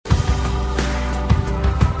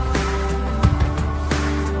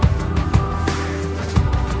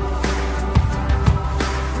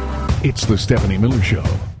It's the Stephanie Miller Show.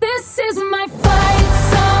 This is my fight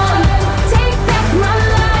song. Take back my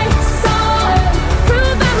life song.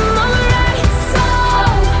 Prove I'm alright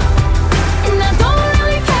song. And I don't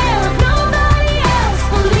really care if nobody else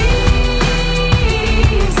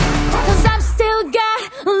believes. 'Cause I've still got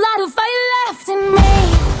a lot of fire left in me.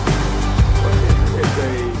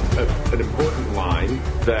 It's an important line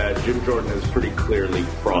that Jim Jordan has pretty clearly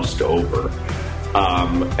crossed over.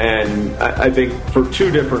 And I think for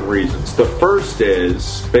two different reasons. The first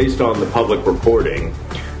is, based on the public reporting,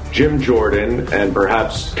 Jim Jordan and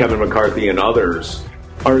perhaps Kevin McCarthy and others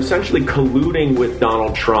are essentially colluding with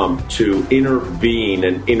Donald Trump to intervene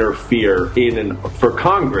and interfere for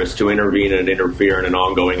Congress to intervene and interfere in an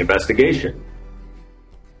ongoing investigation.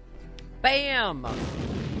 Bam!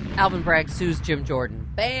 Alvin Bragg sues Jim Jordan.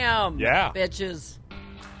 Bam! Yeah. Bitches.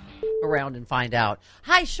 Around and find out.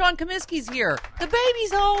 Hi, Sean Comiskey's here. The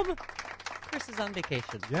baby's home. Chris is on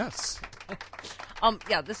vacation. Yes.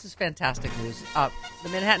 Yeah, this is fantastic news. The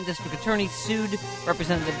Manhattan District Attorney sued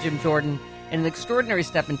Representative Jim Jordan in an extraordinary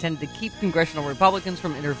step intended to keep congressional Republicans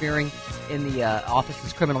from interfering in the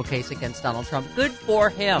office's criminal case against Donald Trump. Good for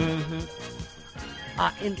him. Mm-hmm.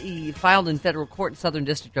 He filed in federal court in Southern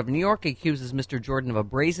District of New York, accuses Mr. Jordan of a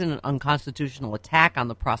brazen and unconstitutional attack on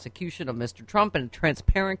the prosecution of Mr. Trump and a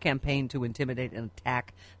transparent campaign to intimidate and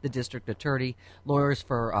attack the district attorney. Lawyers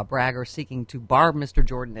for Bragg are seeking to bar Mr.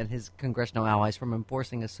 Jordan and his congressional allies from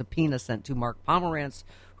enforcing a subpoena sent to Mark Pomerantz,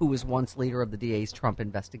 who was once leader of the DA's Trump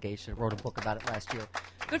investigation. Wrote a book about it last year.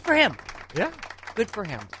 Good for him. Yeah. Good for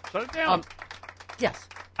him. Shut it down. Yes.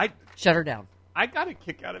 Shut her down. I got a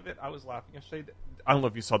kick out of it. I was laughing yesterday. I don't know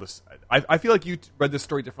if you saw this. I feel like you read this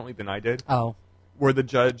story differently than I did. Oh. Where the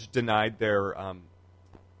judge denied their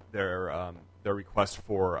request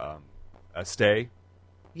for a stay.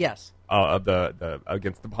 Yes. Of the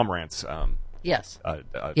against the Pomerantz. Yes.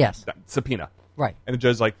 Yes. Subpoena. Right. And the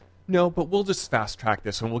judge's like, no, but we'll just fast track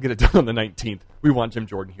this and we'll get it done on the 19th. We want Jim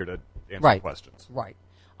Jordan here to answer questions. Right.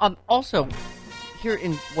 Also, here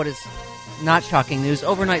in what is not shocking news,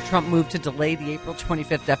 overnight Trump moved to delay the April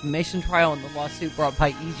 25th defamation trial in the lawsuit brought by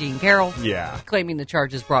E. Jean Carroll. Yeah. Claiming the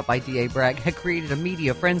charges brought by D.A. Bragg had created a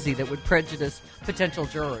media frenzy that would prejudice potential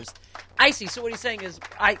jurors. I see. So what he's saying is,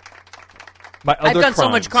 I've done so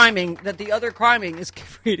much criming that the other criming is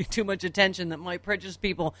creating too much attention that might prejudice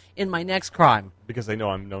people in my next crime. Because they know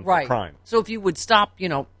I'm known for crime. So if you would stop,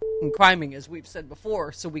 criming, as we've said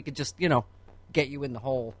before, so we could just, get you in the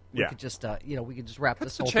hole. We could just, we could just wrap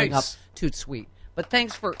this whole thing up toot sweet. But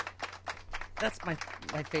thanks for, that's my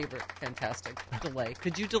favorite fantastic delay.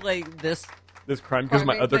 Could you delay this crime? Because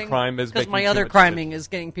my other crime is because my other criming is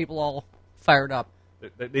getting people all fired up.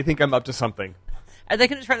 They think I'm up to something. Are they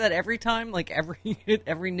going to try that every time? Like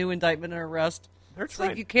every new indictment and arrest? It's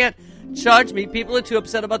like you can't charge me. People are too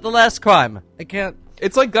upset about the last crime. I can't.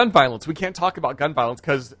 It's like gun violence. We can't talk about gun violence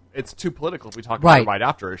because it's too political if we talk about it right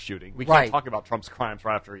after a shooting. We can't talk about Trump's crimes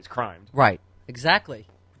right after he's crimed. Right. Exactly.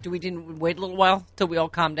 We didn't wait a little while till we all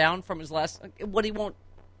calm down from his last... What he won't...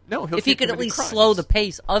 No, if he could at least slow the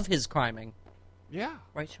pace of his criming. Yeah.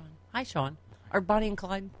 Right, Sean? Hi, Sean. Are Bonnie and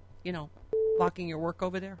Clyde, blocking your work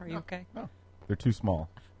over there? Are you okay? No. They're too small.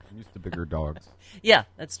 I'm used to bigger dogs. Yeah,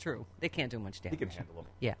 that's true. They can't do much damage. He can handle them.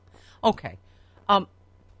 Yeah. Okay.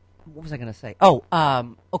 What was I going to say? Oh,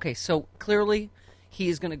 okay, so clearly he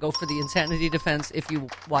is going to go for the insanity defense. If you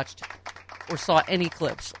watched or saw any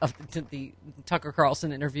clips of the Tucker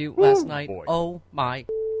Carlson interview last night, oh my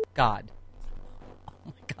God. Oh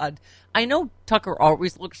my God. I know Tucker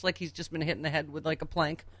always looks like he's just been hit in the head with like a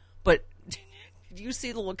plank, but did you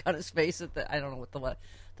see the look on his face at I don't know what the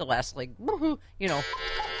last thing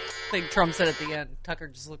Trump said at the end? Tucker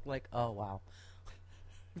just looked like, oh wow.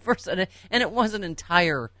 First, and it was an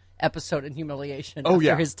entire episode in humiliation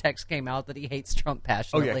after his text came out that he hates Trump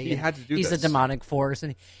passionately. Oh, yeah, he had to do He's this. a demonic force,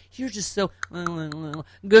 and you're just so,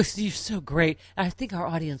 you're so great. I think our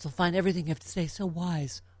audience will find everything you have to say so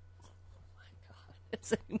wise. Oh, my God.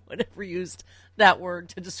 Has anyone ever used that word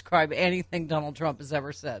to describe anything Donald Trump has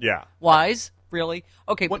ever said? Yeah. Wise? Really?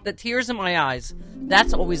 Okay, but the tears in my eyes,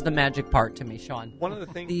 that's always the magic part to me, Sean. One of the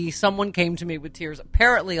things... Someone came to me with tears.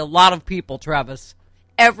 Apparently a lot of people, Travis,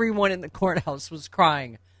 everyone in the courthouse was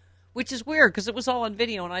crying. Which is weird, because it was all on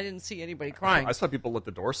video, and I didn't see anybody crying. I saw people let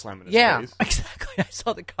the door slam in his face. Yeah, exactly. I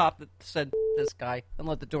saw the cop that said, this guy, and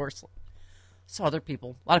let the door slam. Saw other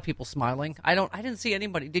people, a lot of people smiling. I didn't see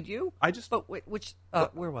anybody. Did you? But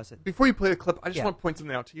where was it? Before you play the clip, I just want to point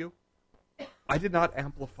something out to you. I did not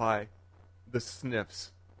amplify the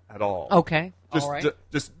sniffs at all. Okay, all right.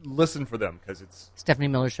 Just listen for them, because it's... Stephanie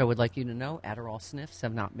Miller Show would like you to know Adderall sniffs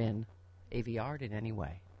have not been AVR'd in any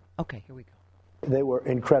way. Okay, here we go. They were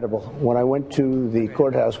incredible. When I went to the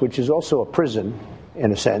courthouse, which is also a prison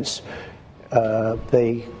in a sense,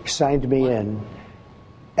 they signed me in.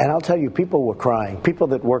 And I'll tell you, people were crying. People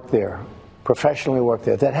that work there, professionally work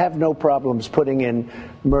there, that have no problems putting in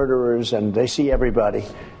murderers, and they see everybody.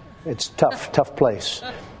 It's tough place.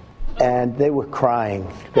 And they were crying.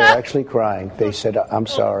 They were actually crying. They said, I'm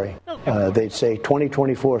sorry. They'd say,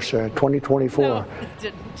 2024, sir, 2024. No,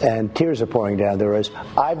 and tears are pouring down their eyes.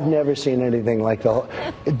 I've never seen anything like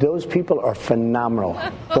those people are phenomenal.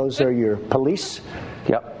 Those are your police.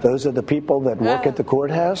 Yep. Those are the people that work at the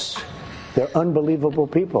courthouse. They're unbelievable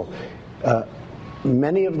people.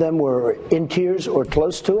 Many of them were in tears or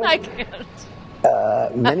close to it. I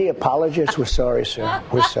can't. Many apologists. We're sorry, sir.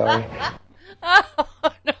 We're sorry. Oh,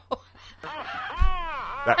 no.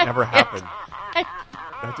 That never happened.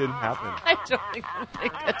 That didn't happen. I don't even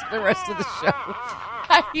think that's the rest of the show.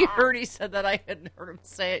 I heard he said that. I hadn't heard him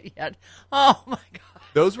say it yet. Oh, my God.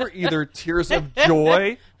 Those were either tears of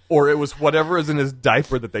joy or it was whatever is in his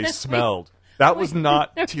diaper that they smelled. That was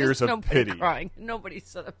not tears of pity. Crying. Nobody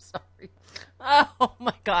said, I'm sorry. Oh,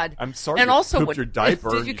 my God. I'm sorry and you also, pooped your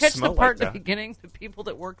diaper. Did you catch the smell part like at the beginning? The people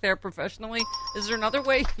that work there professionally? Is there another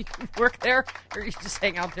way you can work there? Or you just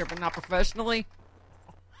hang out there but not professionally?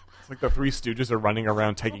 It's like the Three Stooges are running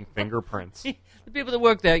around taking fingerprints. The people that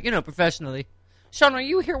work there, professionally. Sean, are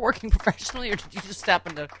you here working professionally, or did you just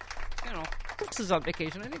happen to, this is on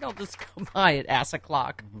vacation. I think I'll just come by at ass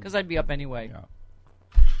o'clock, because I'd be up anyway. Yeah.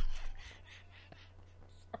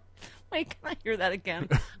 Wait, can I hear that again?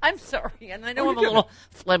 I'm sorry, and I know I'm a little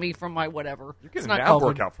phlegmy from my whatever. You're It's getting not an ab COVID.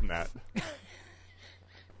 workout from that.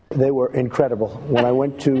 They were incredible. When I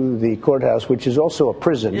went to the courthouse, which is also a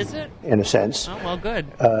prison Is it? in a sense, Oh, well, good.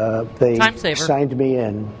 they Time saver. signed me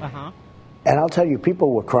in. Uh-huh. And I'll tell you,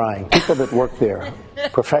 people were crying. People that work there,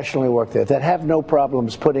 professionally work there, that have no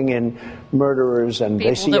problems putting in murderers, and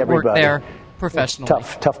People they see that everybody. work there professionally.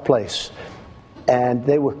 It's tough place. And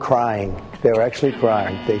they were crying. They were actually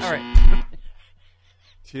crying. All right.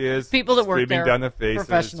 Tears People that work streaming there down their faces.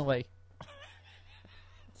 professionally.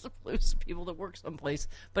 It's people that work someplace,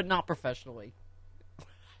 but not professionally.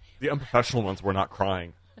 The unprofessional ones were not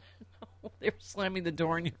crying. They were slamming the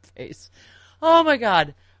door in your face. Oh, my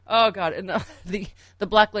God. Oh, God. And the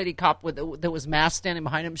black lady cop that was masked standing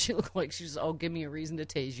behind him, she looked like she was, give me a reason to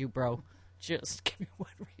tase you, bro. Just give me one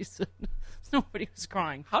reason. Nobody was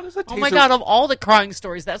crying. How does a Oh, my taser- God. Of all the crying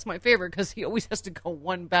stories, that's my favorite because he always has to go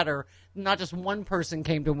one better. Not just one person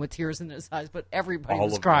came to him with tears in his eyes, but everybody All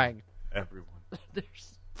was of them. crying. Everyone.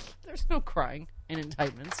 There's no crying in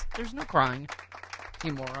indictments. There's no crying,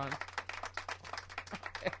 you moron.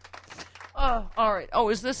 Okay. Oh, all right. Oh,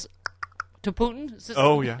 is this to Putin? Is this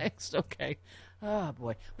Oh, yeah. next? Okay. Oh,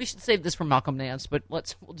 boy. We should save this for Malcolm Nance, but we'll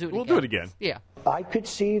do it again. We'll do it again. Yeah. I could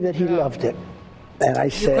see that he loved it. And I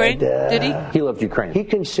Ukraine? said, Did he? He loved Ukraine. He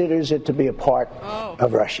considers it to be a part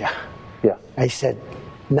of Russia. Yeah. I said,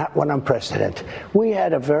 not when I'm president. We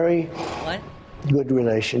had a very What? good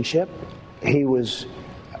relationship. He was,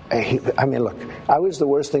 look, I was the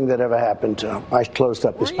worst thing that ever happened to him. I closed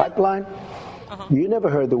up his you? pipeline. You never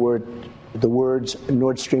heard the words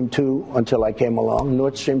Nord Stream 2 until I came along.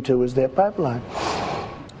 Nord Stream 2 is their pipeline.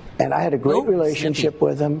 And I had a great relationship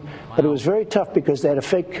with him, but it was very tough because they had a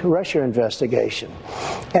fake Russia investigation.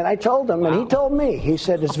 And I told him, and he told me, he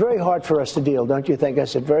said, it's very hard for us to deal, don't you think? I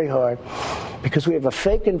said, very hard, because we have a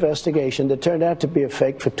fake investigation that turned out to be a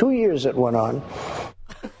fake. For 2 years it went on.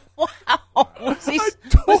 Wow.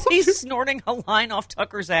 Was he snorting a line off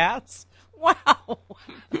Tucker's ass? Wow.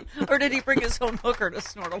 Or did he bring his own hooker to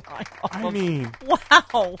snort a line off I of? mean,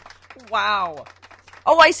 Wow.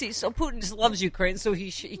 Oh, I see. So Putin just loves Ukraine, so he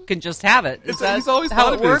can just have it. Is that he's always how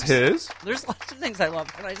thought it of it works? as his. There's lots of things I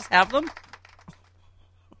love. Can I just have them?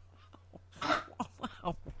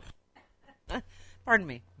 Wow. Pardon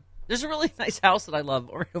me. There's a really nice house that I love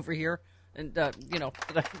over here, and that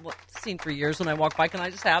I've seen for years when I walk by. Can I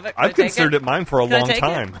just have it? Can I I've take considered it mine for a Can I long take it?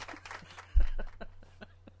 time.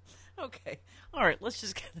 Okay. All right. Let's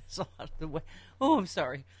just get this all out of the way. Oh, I'm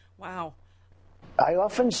sorry. Wow. I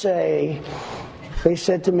often say, they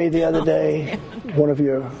said to me the other day, one of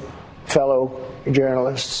your fellow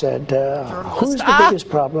journalists said, who's the biggest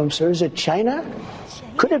problem, sir? Is it China?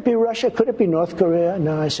 Could it be Russia? Could it be North Korea?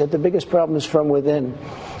 No, I said, the biggest problem is from within.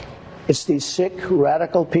 It's these sick,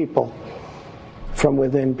 radical people from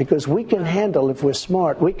within, because we can handle, if we're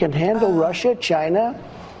smart, we can handle Russia, China.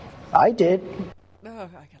 I did. Oh,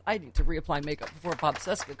 I need to reapply makeup before Bob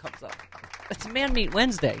Seska comes up. It's Man Meet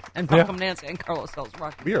Wednesday, and Malcolm Nance and Carlos Hells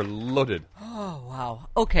Rocky. We are loaded. Oh, wow.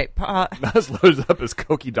 Okay. Not as loaded up as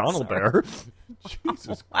Cokie Donald Bear.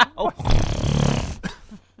 Jesus. Wow.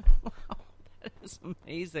 was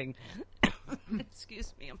amazing.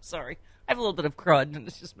 Excuse me, I'm sorry. I have a little bit of crud, and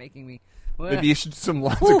it's just making me... Maybe you should do some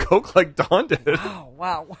lines of coke like Don did. Oh,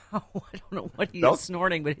 wow. I don't know what he is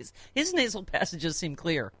snorting, but his nasal passages seem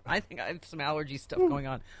clear. I think I have some allergy stuff going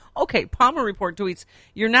on. Okay, Palmer Report tweets,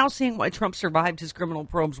 "You're now seeing why Trump survived his criminal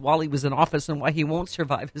probes while he was in office and why he won't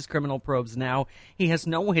survive his criminal probes now. He has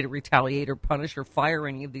no way to retaliate or punish or fire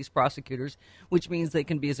any of these prosecutors, which means they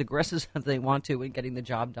can be as aggressive as they want to in getting the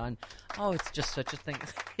job done." Oh, it's just such a thing.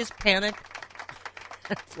 His panic...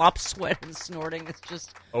 flop sweat and snorting. It's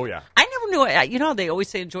just... Oh, yeah. I never knew... You know, they always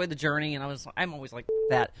say enjoy the journey, and I'm always like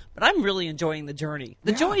that. But I'm really enjoying the journey.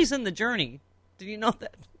 The joy is in the journey. Did you know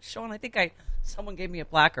that? Sean, I think someone gave me a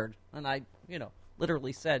placard, and I,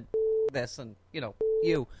 literally said this and,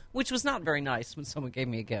 you, which was not very nice when someone gave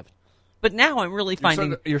me a gift. But now I'm really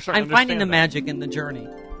finding... I'm finding the magic in the journey.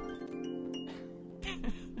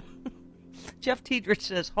 Jeff Tiedrich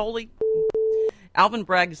says, "Holy... Alvin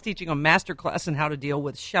Bragg is teaching a master class on how to deal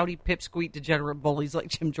with shouty, pipsqueak, degenerate bullies like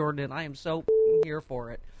Jim Jordan, and I am so here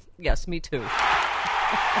for it." Yes, me too.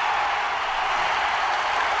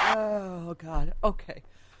 Oh, God. Okay.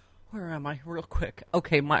 Where am I? Real quick.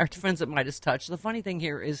 Okay, our friends at Midas Touch. The funny thing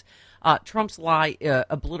here is Trump's lie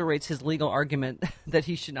obliterates his legal argument that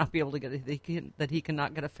he should not be able to that he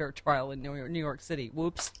cannot get a fair trial in New York City.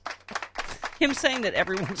 Whoops. Him saying that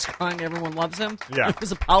everyone's crying, everyone loves him, yeah. He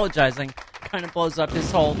was apologizing, kind of blows up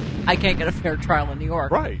his whole, I can't get a fair trial in New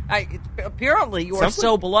York. Right. Apparently, you are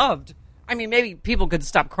so beloved. I mean, maybe people could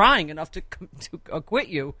stop crying enough to acquit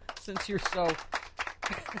you, since you're so...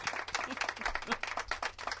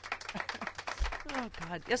 Oh,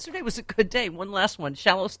 God. Yesterday was a good day. One last one.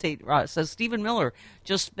 Shallow State says, "Stephen Miller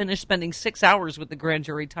just finished spending 6 hours with the grand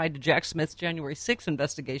jury tied to Jack Smith's January 6th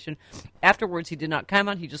investigation. Afterwards, he did not come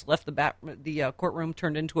out. He just left the courtroom,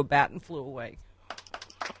 turned into a bat, and flew away."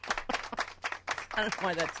 I don't know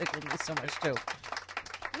why that tickled me so much, too.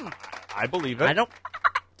 I believe it.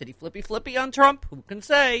 Did he flippy on Trump? Who can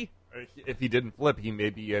say? If he didn't flip, he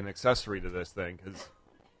may be an accessory to this thing, because...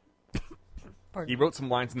 He wrote some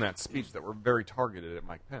lines in that speech that were very targeted at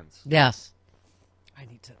Mike Pence. Yes. I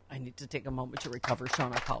need to take a moment to recover,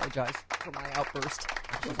 Sean. I apologize for my outburst.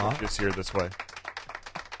 Just here this way.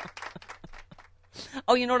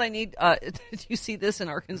 Oh, you know what I need? Did you see this in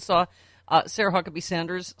Arkansas? Sarah Huckabee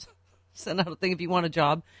Sanders sent out a thing. If you want a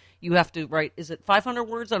job, you have to write, is it 500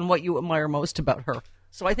 words on what you admire most about her?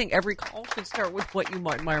 So I think every call should start with what you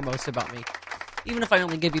admire most about me. Even if I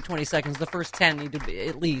only give you 20 seconds, the first 10 need to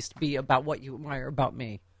at least be about what you admire about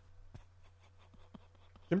me.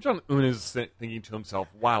 Kim Jong-un is thinking to himself,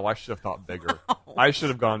 wow, I should have thought bigger. I should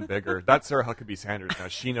have gone bigger. That's Sarah Huckabee Sanders now.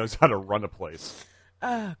 She knows how to run a place.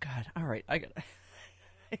 Oh, God. All right. I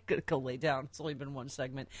gotta go lay down. It's only been one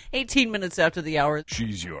segment. 18 minutes after the hour.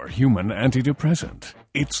 She's your human antidepressant.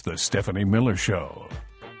 It's the Stephanie Miller Show.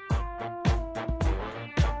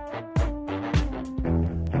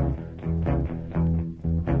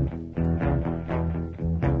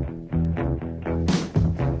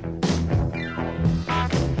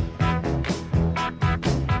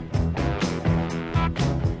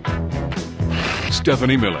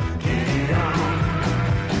 Stephanie Miller.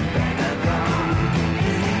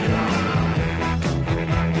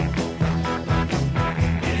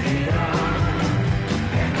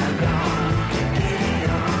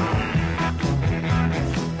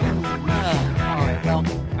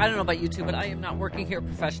 I don't know about you two, but I am not working here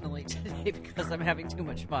professionally today because I'm having too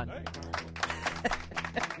much fun.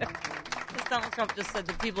 As Donald Trump just said,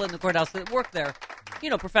 the people in the courthouse that work there,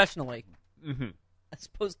 professionally. Mm-hmm. As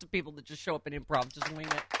opposed to people that just show up in improv, just wing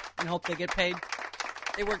it, and hope they get paid.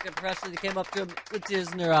 They worked there professionally. They came up to him with tears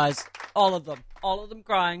in their eyes. All of them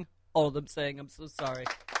crying. All of them saying, "I'm so sorry.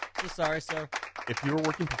 So sorry, sir." If you were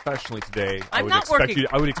working professionally today, I would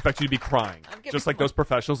expect you to be crying. Just like those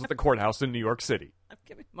professionals at the courthouse in New York City. I'm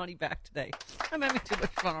giving money back today. I'm having too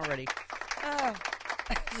much fun already.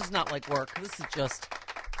 This is not like work. This is just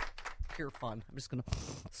pure fun. I'm just going to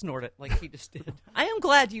snort it like he just did. I am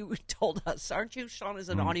glad you told us, aren't you, Sean, as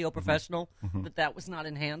an audio professional, that was not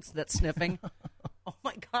enhanced, that sniffing? Oh,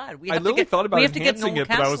 my God. I literally thought about enhancing it,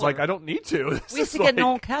 but I was like, I don't need to. We have to get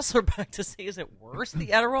Noel Kessler back to say, is it worse, the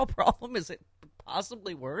Adderall problem? Is it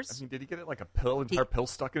possibly worse? I mean, did he get like entire pill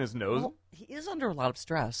stuck in his nose? Well, he is under a lot of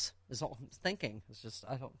stress, is all I'm thinking. It's just,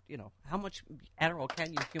 how much Adderall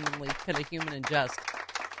can a human ingest?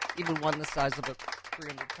 Even one the size of a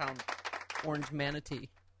 300-pound orange manatee.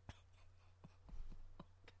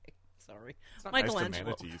 Okay, sorry. It's not Michelangelo.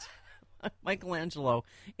 nice to manatees. Michelangelo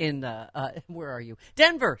in, where are you?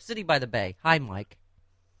 Denver, City by the Bay. Hi, Mike.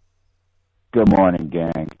 Good morning,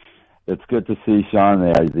 gang. It's good to see Sean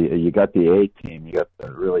there. You got the A team. You got the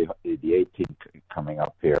A team coming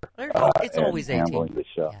up here. It's always A team. The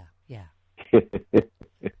show. Yeah.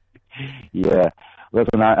 Yeah.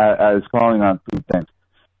 Listen, I was calling on two things.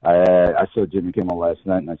 I saw Jimmy Kimmel last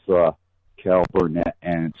night, and I saw Carol Burnett,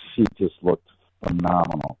 and she just looked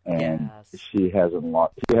phenomenal, and she hasn't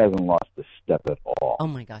lost a step at all. Oh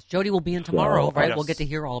my gosh, Jody will be in tomorrow, right? Yes. We'll get to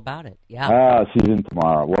hear all about it. Yeah. She's in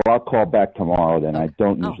tomorrow. Well, I'll call back tomorrow. Then I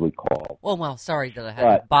don't usually call. Well, sorry that I had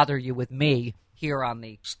to bother you with me here on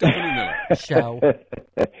the Stephanie Miller show.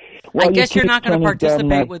 Well, I guess you're not going to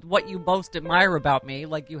participate with what you most admire about me,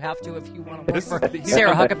 like you have to if you want to vote for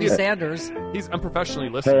Sarah Huckabee Sanders. He's unprofessionally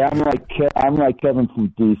listening. Hey, I'm like Kevin from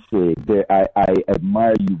D.C. I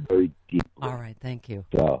admire you very deeply. All right, thank you.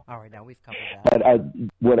 So, all right, now we've covered that. But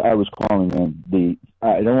what I was calling in,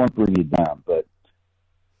 I don't want to bring you down, but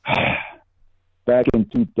back in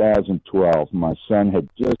 2012, my son had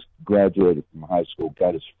just graduated from high school,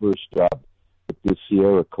 got his first job at the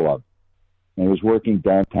Sierra Club. And he was working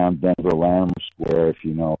downtown Denver, Larimer Square, if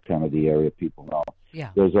you know kind of the area people know. Yeah.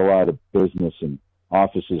 There's a lot of business and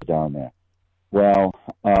offices down there. Well,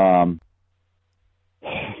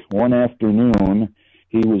 one afternoon,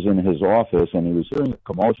 he was in his office, and he was hearing a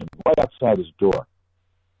commotion right outside his door.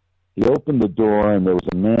 He opened the door, and there was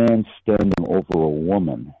a man standing over a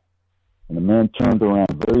woman. And the man turned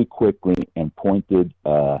around very quickly and pointed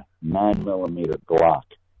a 9mm Glock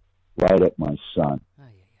right at my son.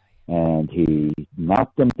 And he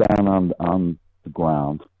knocked him down on the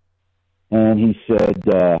ground, and he said,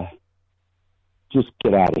 just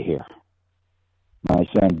get out of here. My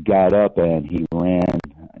son got up, and he ran,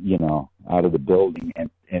 out of the building,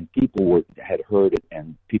 and people had heard it,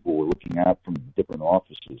 and people were looking out from different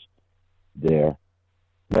offices there.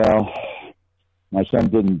 Well, my son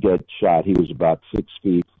didn't get shot. He was about 4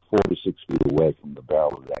 to 6 feet away from the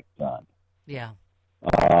barrel of that gun. Yeah.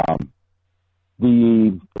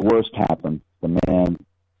 The worst happened. The man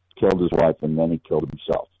killed his wife, and then he killed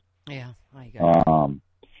himself. Yeah, I got it.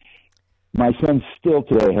 My son still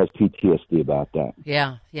today has PTSD about that.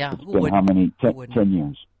 Yeah. It's been how many? 10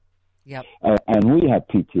 years. Yep. And we have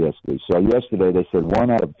PTSD. So yesterday they said 1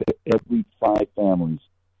 out of every 5 families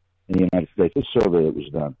in the United States, this survey that was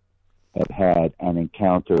done, have had an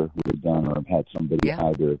encounter with a gun or have had somebody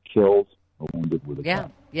either killed or wounded with a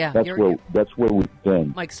gun. Yeah, that's where we've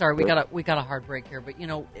been. Mike, sorry, we got a hard break here, but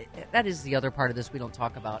that is the other part of this we don't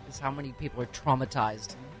talk about is how many people are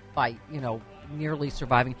traumatized by nearly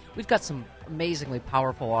surviving. We've got some amazingly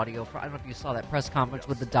powerful audio. I don't know if you saw that press conference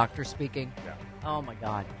with the doctor speaking. Yeah. Oh my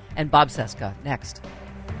God! And Bob Cesca next.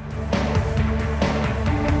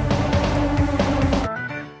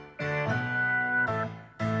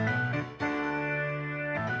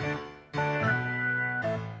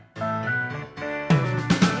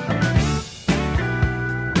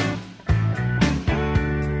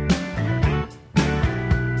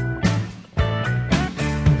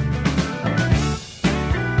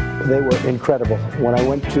 They were incredible. When I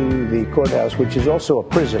went to the courthouse, which is also a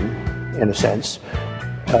prison, in a sense,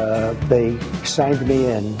 they signed me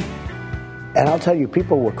in. And I'll tell you,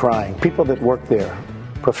 people were crying. People that work there,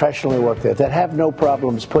 professionally work there, that have no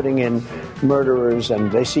problems putting in murderers, and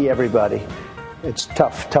they see everybody. It's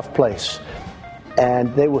tough place.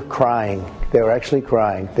 And they were crying. They were actually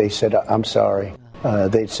crying. They said, I'm sorry.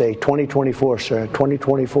 They'd say, 2024, sir,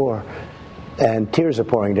 2024. And tears are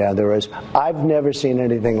pouring down their eyes. I've never seen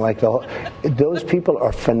anything like those people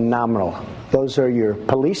are phenomenal. Those are your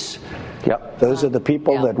police. Yep. Those are the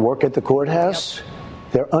people that work at the courthouse. Yep.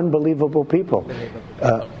 They're unbelievable people.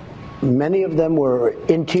 Many of them were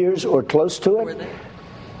in tears or close to it. Were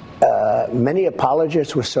they? Many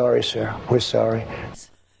apologists were sorry, sir. We're sorry.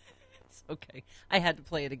 Okay. I had to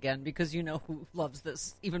play it again because you know who loves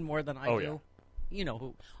this even more than I do. Yeah. You know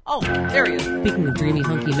who. Oh, there he is. Speaking of dreamy,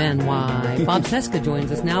 hunky men, why, Bob Cesca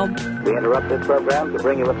joins us now. We interrupt this program to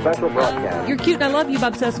bring you a special broadcast. You're cute and I love you,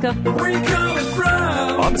 Bob Cesca. Where you coming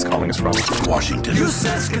from? Bob is calling us from Washington. You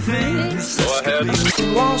Cesca things. Go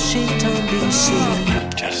ahead. Washington,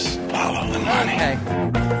 D.C. Just follow the money.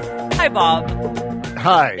 Okay. Hi, Bob.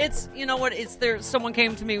 Hi. It's, you know what, it's there. Someone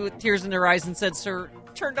came to me with tears in their eyes and said, sir,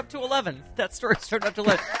 turned up to 11. That story's turned up to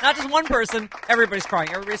 11. Not just one person. Everybody's crying.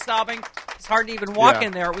 Everybody's sobbing. It's hard to even walk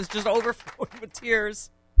in there. It was just overflowing with tears.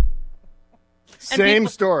 Same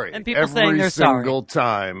story. And people every saying they're single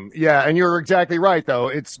time. Yeah, and you're exactly right, though.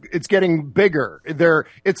 It's getting bigger.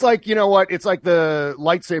 It's like, you know what? It's like the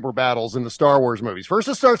lightsaber battles in the Star Wars movies. First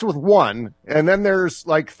it starts with one, and then there's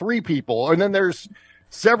like 3 people, and then there's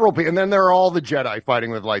several people, and then there are all the Jedi fighting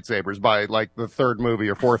with lightsabers by like the 3rd movie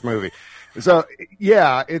or 4th movie. So,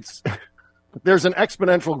 yeah, it's there's an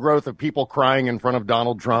exponential growth of people crying in front of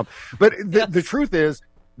Donald Trump. But the truth is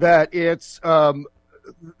that it's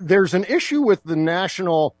there's an issue with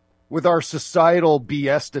with our societal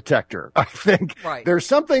BS detector. I think there's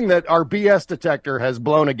something that our BS detector has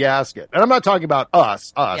blown a gasket. And I'm not talking about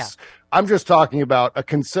us. Yeah. I'm just talking about a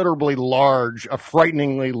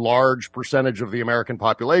frighteningly large percentage of the American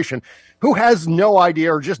population who has no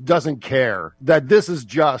idea or just doesn't care that this is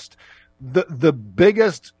just the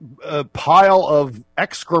biggest pile of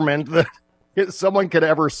excrement that someone could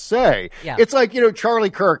ever say. Yeah. It's like, Charlie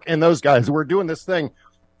Kirk and those guys were doing this thing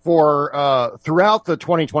for throughout the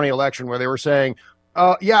 2020 election where they were saying,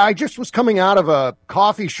 I just was coming out of a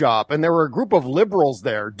coffee shop and there were a group of liberals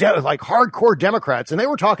there, like hardcore Democrats, and they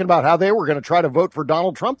were talking about how they were going to try to vote for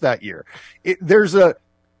Donald Trump that year.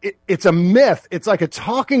 It's a myth. It's like a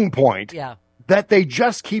talking point that they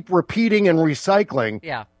just keep repeating and recycling.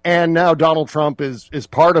 Yeah. And now Donald Trump is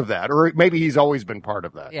part of that, or maybe he's always been part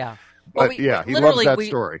of that. Yeah. But he loves that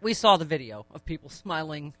story. We saw the video of people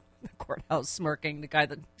smiling, the courthouse smirking, the guy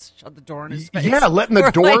that shut the door in his face. Yeah, letting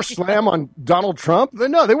the door slam on Donald Trump.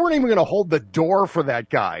 No, they weren't even going to hold the door for that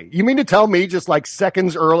guy. You mean to tell me just like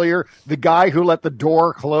seconds earlier, the guy who let the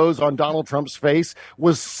door close on Donald Trump's face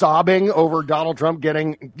was sobbing over Donald Trump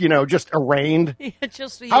getting, just arraigned?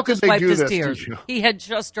 How could they do this to you? He had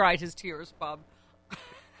just dried his tears, Bob.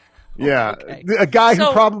 Yeah, okay. A guy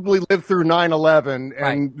who probably lived through 9/11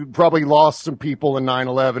 and probably lost some people in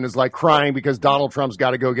 9/11 is like crying because Donald Trump's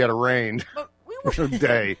got to go get arraigned for a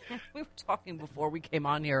day. We were talking before we came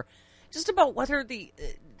on here just about whether the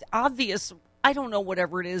obvious, I don't know,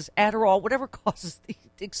 whatever it is, Adderall, whatever causes the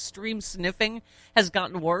extreme sniffing has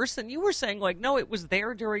gotten worse. And you were saying, no, it was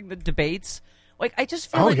there during the debates. I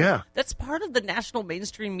just feel that's part of the national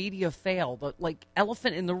mainstream media fail, the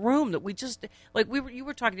elephant in the room that we just you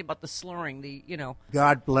were talking about the slurring,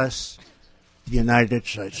 God bless the United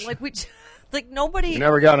States. Nobody you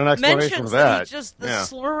never got an explanation for that. Just the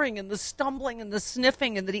slurring and the stumbling and the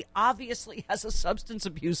sniffing, and that he obviously has a substance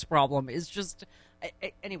abuse problem is just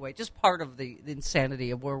anyway, just part of the insanity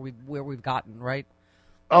of where we've gotten, right?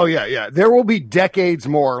 Oh, yeah. There will be decades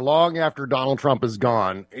more, long after Donald Trump is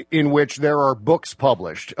gone, in which there are books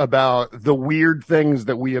published about the weird things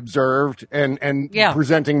that we observed and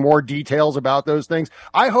presenting more details about those things.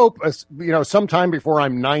 I hope, sometime before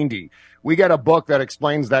I'm 90, we get a book that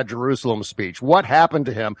explains that Jerusalem speech. What happened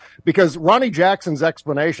to him? Because Ronnie Jackson's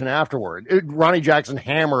explanation afterward, Ronnie Jackson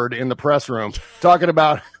hammered in the press room talking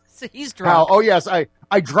about he's drunk.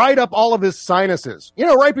 I dried up all of his sinuses,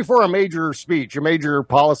 right before a major speech, a major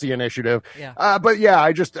policy initiative. Yeah. I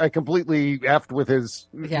completely effed with his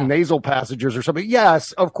nasal passages or something.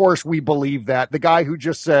 Yes, of course we believe that. The guy who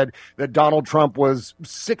just said that Donald Trump was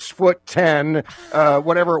 6'10",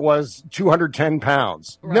 whatever it was, 210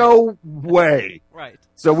 pounds. Right. No way. Right.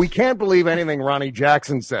 So we can't believe anything Ronnie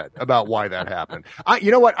Jackson said about why that happened.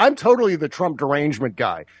 You know what? I'm totally the Trump derangement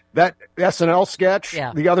guy. That SNL sketch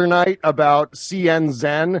the other night about CN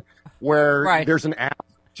Zen, where there's an app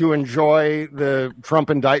to enjoy the Trump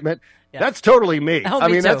indictment. Yeah. That's totally me. Oh,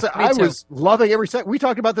 me too. I was loving every second. We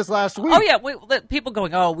talked about this last week. Oh yeah, people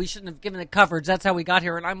going, we shouldn't have given it coverage. That's how we got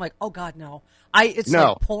here. And I'm like, oh God, no. It's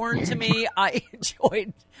like porn to me. I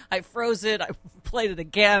froze it. I played it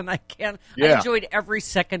again. I enjoyed every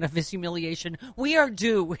second of his humiliation. We are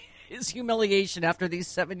due his humiliation after these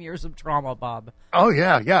 7 years of trauma, Bob. Oh,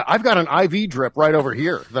 yeah. I've got an IV drip right over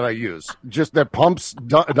here that I use, just that pumps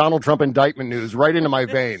Donald Trump indictment news right into my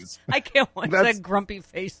veins. I can't watch that grumpy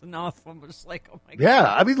face enough. I'm just like, oh, my God.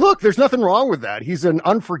 Yeah, I mean, look, there's nothing wrong with that. He's an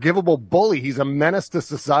unforgivable bully. He's a menace to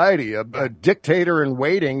society, a dictator in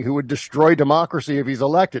waiting who would destroy democracy if he's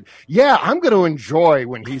elected. Yeah, I'm going to enjoy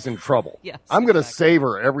when he's in trouble. Yes, I'm going to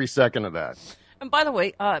savor every second of that. And by the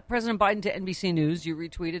way, President Biden to NBC News, you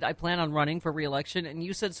retweeted, I plan on running for re-election, and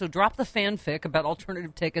you said, so drop the fanfic about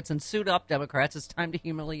alternative tickets and suit up, Democrats. It's time to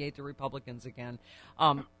humiliate the Republicans again.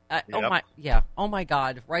 Oh my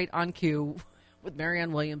God, right on cue with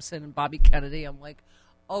Marianne Williamson and Bobby Kennedy. I'm like,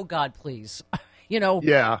 oh God, please.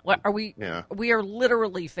 What are we? Yeah. We are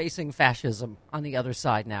literally facing fascism on the other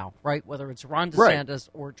side now, right? Whether it's Ron DeSantis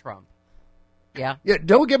or Trump. Yeah.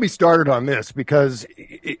 Don't get me started on this because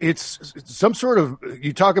it's some sort of,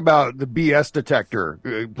 you talk about the BS detector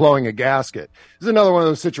blowing a gasket. This is another one of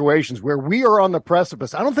those situations where we are on the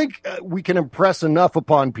precipice. I don't think we can impress enough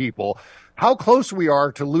upon people how close we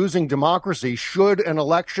are to losing democracy should an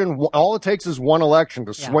election, all it takes is one election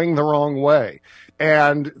to swing the wrong way.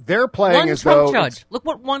 And they're playing as though one Trump judge. Look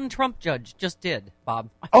what one Trump judge just did, Bob.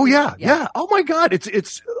 Oh yeah. Oh my God,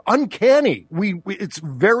 it's uncanny. It's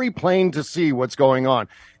very plain to see what's going on.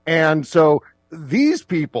 And so these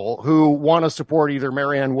people who want to support either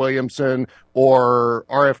Marianne Williamson or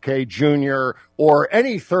RFK Jr. or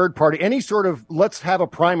any third party, any sort of let's have a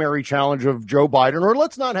primary challenge of Joe Biden, or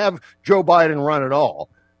let's not have Joe Biden run at all.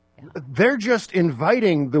 They're just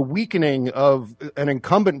inviting the weakening of an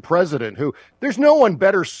incumbent president who there's no one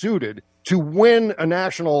better suited to win a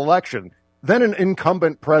national election than an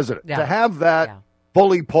incumbent president. To have that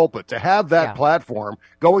bully pulpit, to have that platform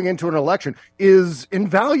going into an election is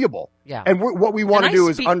invaluable. And what we want to do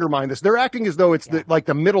is undermine this. They're acting as though it's like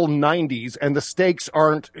the middle 90s and the stakes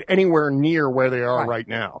aren't anywhere near where they are right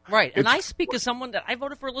now. Right. And I speak as someone that I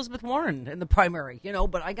voted for Elizabeth Warren in the primary,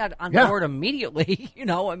 but I got on board immediately.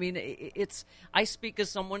 I mean, I speak as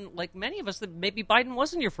someone like many of us that maybe Biden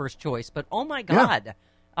wasn't your first choice, but oh my God.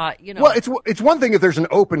 Well, it's one thing if there's an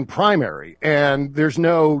open primary and there's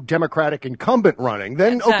no Democratic incumbent running,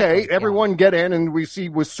 then okay, everyone get in and we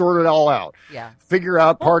sort it all out. Figure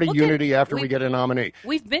out party unity after we get a nominee.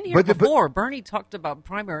 We've been here before. Bernie talked about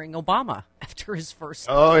primarying Obama after his first.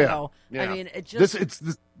 I mean, it's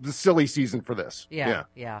the silly season for this.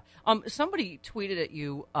 Somebody tweeted at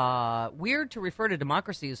you, weird to refer to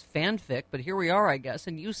democracy as fanfic, but here we are, I guess.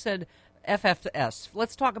 And you said FFS.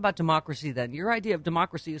 Let's talk about democracy then. Your idea of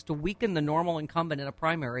democracy is to weaken the normal incumbent in a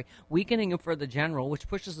primary, weakening him for the general, which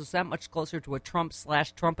pushes us that much closer to a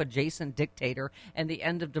Trump/Trump adjacent dictator and the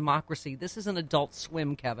end of democracy. This is an Adult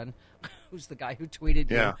Swim, Kevin, who's the guy who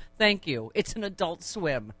tweeted you. Thank you. It's an Adult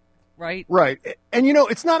Swim. Right. And,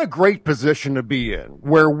 it's not a great position to be in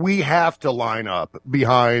where we have to line up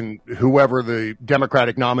behind whoever the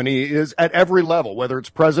Democratic nominee is at every level, whether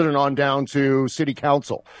it's president on down to city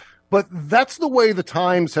council. But that's the way the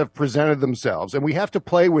times have presented themselves. And we have to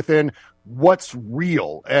play within what's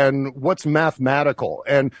real and what's mathematical.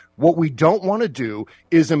 And what we don't want to do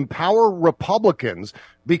is empower Republicans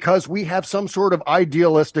because we have some sort of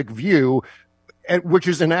idealistic view, which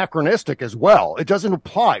is anachronistic as well. It doesn't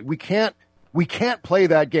apply. We can't play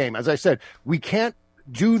that game. As I said, we can't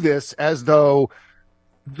do this as though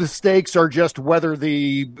the stakes are just whether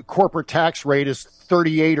the corporate tax rate is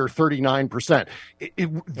 38 or 39%.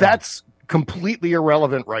 That's completely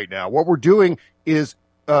irrelevant right now. What we're doing is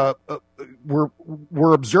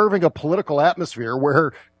we're observing a political atmosphere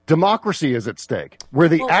where democracy is at stake, where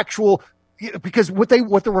the because what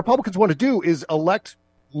the Republicans want to do is elect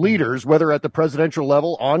leaders, whether at the presidential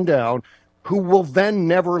level on down, who will then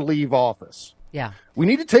never leave office. We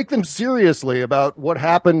need to take them seriously about what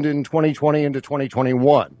happened in 2020 into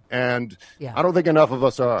 2021. And I don't think enough of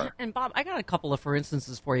us are. And Bob, I got a couple of for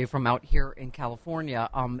instances for you from out here in California.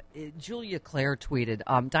 Julia Claire tweeted,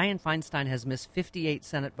 Dianne Feinstein has missed 58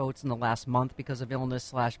 Senate votes in the last month because of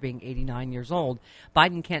illness / being 89 years old.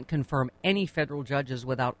 Biden can't confirm any federal judges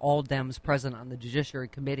without all Dems present on the Judiciary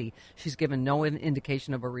Committee. She's given no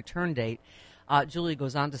indication of a return date. Julie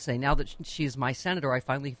goes on to say, now that she's my senator, I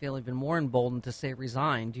finally feel even more emboldened to say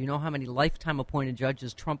resign. Do you know how many lifetime appointed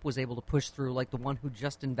judges Trump was able to push through, like the one who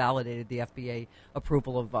just invalidated the FDA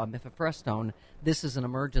approval of mifepristone? This is an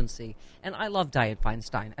emergency. And I love Dianne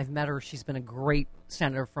Feinstein. I've met her. She's been a great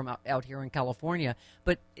senator from out here in California.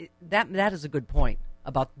 But that is a good point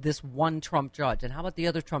about this one Trump judge. And how about the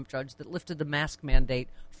other Trump judge that lifted the mask mandate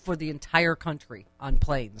for the entire country on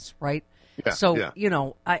planes, right? It's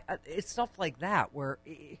stuff like that where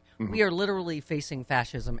we are literally facing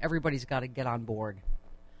fascism. Everybody's got to get on board.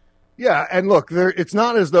 Yeah, and look, it's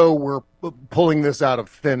not as though we're pulling this out of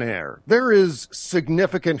thin air. There is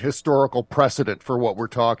significant historical precedent for what we're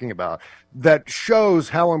talking about that shows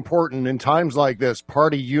how important in times like this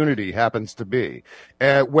party unity happens to be.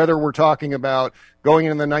 Whether we're talking about going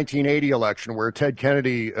in the 1980 election where Ted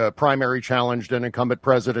Kennedy primary challenged an incumbent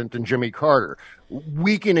president and Jimmy Carter,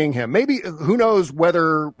 weakening him. Maybe, who knows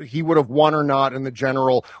whether he would have won or not in the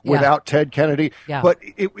general without Ted Kennedy, but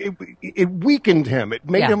it weakened him. It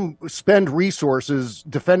made him spend resources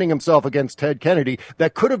defending himself against Ted Kennedy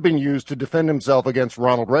that could have been used to defend himself against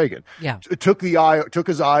Ronald Reagan. It took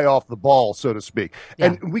his eye off the ball, so to speak.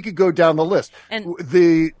 And we could go down the list. And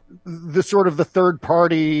the sort of the third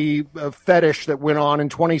party fetish that went on in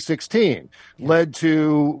 2016 led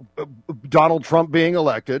to Donald Trump being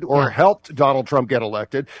elected, or helped Donald Trump get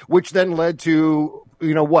elected, which then led to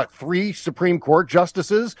 3 Supreme Court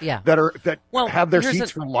justices that have their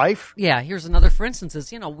seats for life. Here's another for instance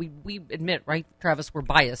is, we admit, right, Travis, we're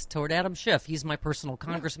biased toward Adam Schiff. He's my personal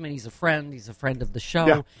congressman. He's a friend of the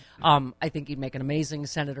show. I think he'd make an amazing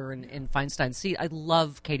senator in Feinstein's seat. I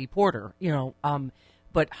love Katie Porter,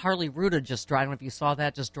 But Harley Ruda I don't know if you saw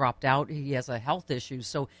that, just dropped out. He has a health issue.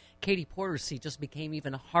 So Katie Porter's seat just became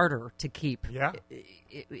even harder to keep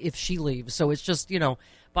if she leaves. So it's just,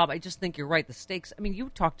 Bob, I just think you're right. The stakes, I mean, you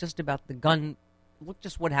talked just about the gun. Look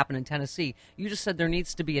just what happened in Tennessee. You just said there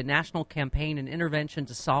needs to be a national campaign and intervention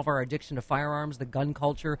to solve our addiction to firearms, the gun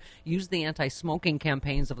culture. Use the anti-smoking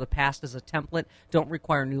campaigns of the past as a template. Don't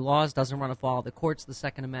require new laws. Doesn't run afoul of the courts, the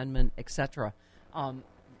Second Amendment, etc.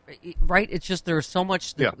 Right? It's just there's so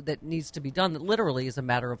much that needs to be done that literally is a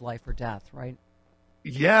matter of life or death, right?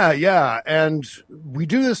 Yeah. And we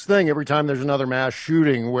do this thing every time there's another mass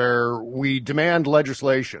shooting where we demand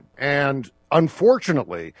legislation. And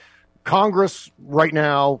unfortunately, Congress right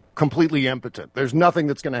now completely impotent. There's nothing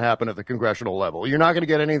that's going to happen at the congressional level. You're not going to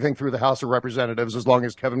get anything through the House of Representatives as long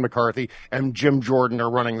as Kevin McCarthy and Jim Jordan are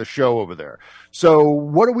running the show over there. So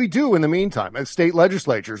what do we do in the meantime? As state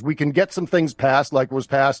legislatures, we can get some things passed, like was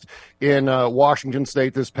passed in Washington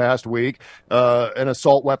State this past week. An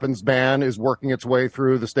assault weapons ban is working its way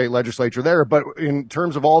through the state legislature there. But in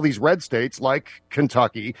terms of all these red states, like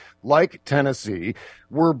Kentucky, like Tennessee,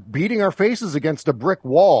 we're beating our faces against a brick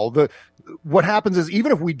wall. What happens is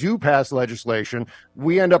even if we do pass legislation,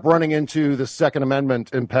 we end up running into the Second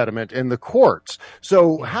Amendment impediment in the courts.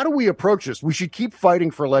 So how do we approach this? We should keep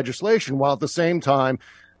fighting for legislation while at the same time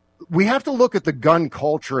we have to look at the gun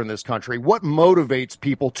culture in this country. What motivates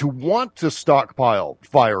people to want to stockpile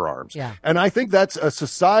firearms? Yeah. And I think that's a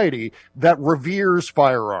society that reveres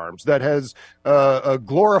firearms, that has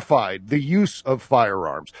glorified the use of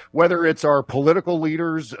firearms, whether it's our political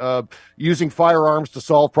leaders using firearms to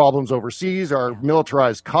solve problems overseas, our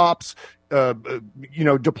militarized cops,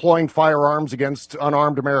 deploying firearms against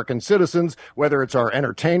unarmed American citizens, whether it's our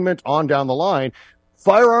entertainment, on down the line.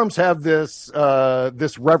 Firearms have this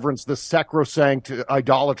reverence, this sacrosanct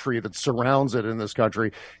idolatry that surrounds it in this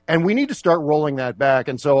country, and we need to start rolling that back.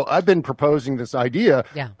 And so I've been proposing this idea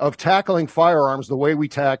of tackling firearms the way we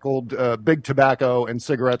tackled big tobacco and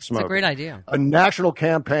cigarette smoking. It's a great idea. A national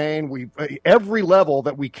campaign, every level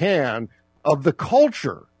that we can of the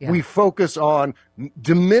culture. We focus on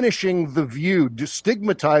diminishing the view,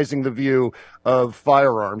 stigmatizing the view of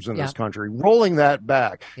firearms in this country, rolling that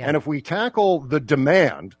back. And if we tackle the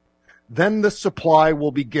demand, then the supply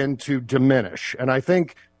will begin to diminish. And I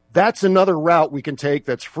think that's another route we can take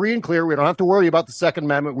that's free and clear. We don't have to worry about the Second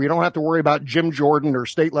Amendment. We don't have to worry about Jim Jordan or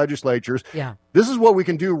state legislatures. This is what we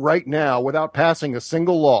can do right now without passing a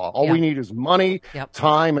single law. All we need is money,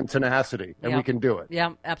 time, and tenacity, and we can do it.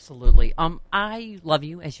 Yeah, absolutely. I love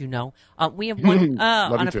you, as you know. We have one,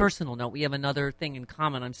 on a personal note, we have another thing in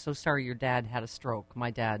common. I'm so sorry your dad had a stroke.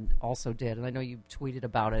 My dad also did, and I know you tweeted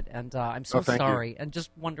about it, and I'm so sorry. And just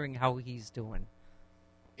wondering how he's doing.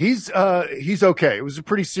 He's okay. It was a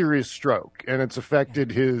pretty serious stroke, and it's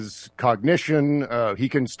affected his cognition. He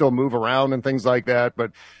can still move around and things like that,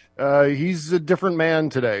 but he's a different man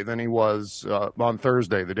today than he was on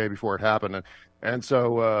Thursday, the day before it happened. And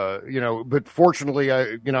so, but fortunately,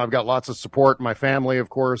 I've got lots of support. My family, of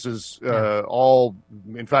course, is all,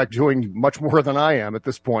 in fact, doing much more than I am at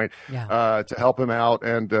this point to help him out.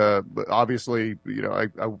 And obviously, I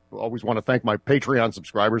always want to thank my Patreon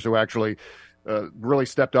subscribers who actually really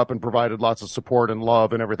stepped up and provided lots of support and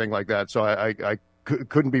love and everything like that. So I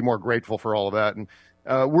couldn't be more grateful for all of that. And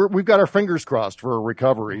we've got our fingers crossed for a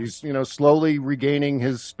recovery. He's, slowly regaining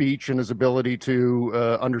his speech and his ability to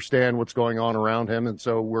understand what's going on around him. And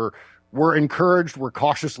so we're encouraged. We're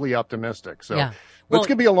cautiously optimistic. So it's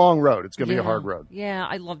going to be a long road. It's going to be a hard road. Yeah,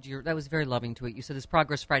 I loved that was very loving to it. You said his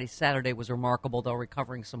progress Saturday was remarkable, though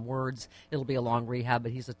recovering some words. It'll be a long rehab,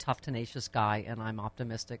 but he's a tough, tenacious guy, and I'm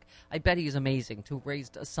optimistic. I bet he's amazing to have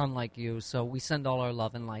raised a son like you. So we send all our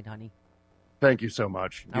love and light, honey. Thank you so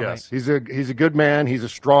much. All yes, right. He's a good man. He's a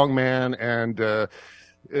strong man, and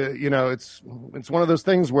it's one of those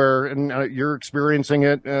things where, and you're experiencing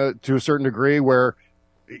it to a certain degree, where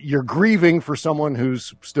you're grieving for someone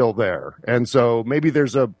who's still there. And so maybe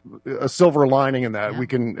there's a silver lining in that. We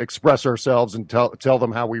can express ourselves and tell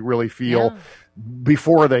them how we really feel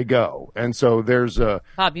before they go. And so there's an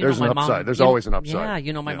upside. There's always an upside.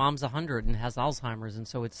 Yeah, my mom's 100 and has Alzheimer's, and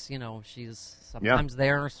so it's, she's sometimes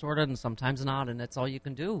there sort of and sometimes not, and that's all you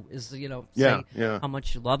can do is, say how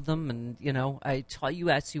much you love them. And, I tell you,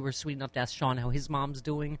 as you were sweet enough to ask Sean how his mom's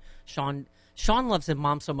doing. Sean loves his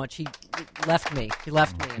mom so much he left me. He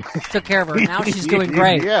left me and took care of her. Now she's doing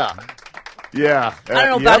great. Yeah. I don't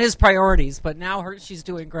know about his priorities, but now she's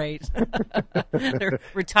doing great. They're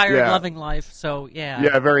retired, loving life. So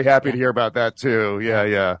Yeah, very happy to hear about that too.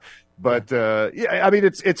 Yeah. But yeah, I mean,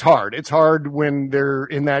 it's hard. It's hard when they're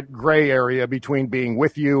in that gray area between being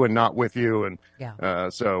with you and not with you, and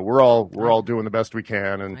so we're all doing the best we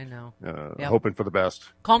can, and I know. Hoping for the best.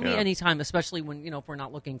 Call me anytime, especially when if we're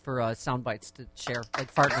not looking for sound bites to share,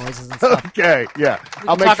 like fart noises and stuff. Okay, yeah,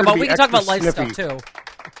 We can talk about light stuff too.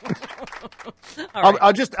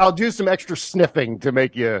 I'll do some extra sniffing to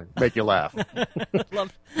make you laugh.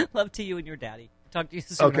 love to you and your daddy. Talk to you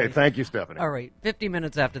soon. Okay, thank you, Stephanie. All right, 50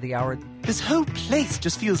 minutes after the hour. This whole place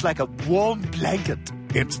just feels like a warm blanket.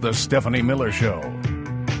 It's the Stephanie Miller Show.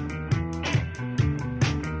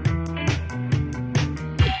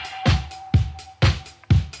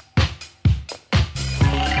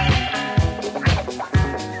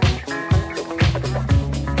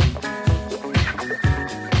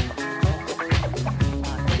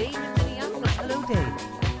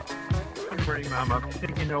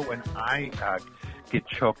 When I get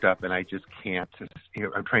choked up and I just can't,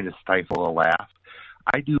 I'm trying to stifle a laugh,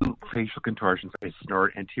 I do facial contortions, I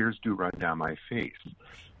snort, and tears do run down my face.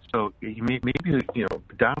 So maybe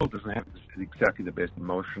Donald doesn't have exactly the best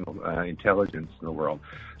emotional intelligence in the world.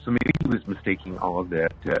 So maybe he was mistaking all of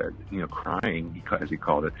that, crying, as he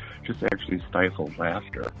called it, just to actually stifle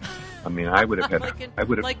laughter. I mean, I would have had,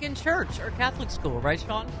 like in church or Catholic school, right,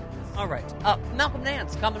 Sean? All right. Malcolm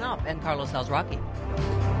Nance coming up, and Carlos Alzraki.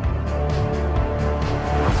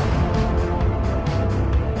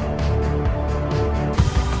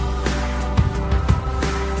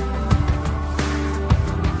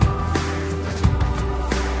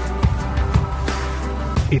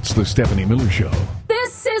 It's the Stephanie Miller Show.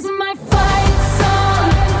 This is my fight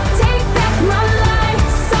song. Take back my life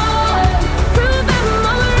song. Prove I'm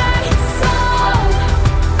alright song.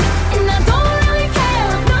 And I don't really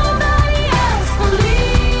care if nobody else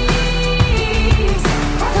believes.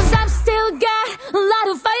 'Cause I've still got a lot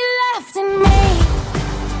of fight left in me.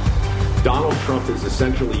 Donald Trump is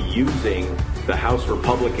essentially using the House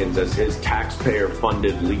Republicans as his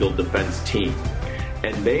taxpayer-funded legal defense team.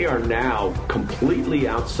 And they are now completely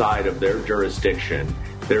outside of their jurisdiction.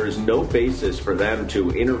 There is no basis for them to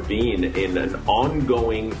intervene in an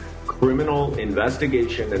ongoing criminal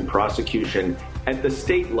investigation and prosecution at the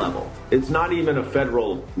state level. It's not even a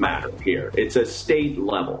federal matter here. It's a state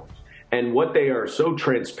level. And what they are so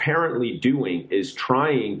transparently doing is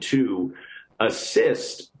trying to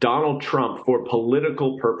assist Donald Trump for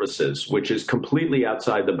political purposes, which is completely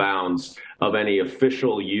outside the bounds of any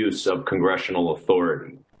official use of congressional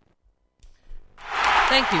authority.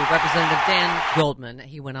 Thank you, Representative Dan Goldman,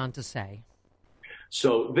 he went on to say.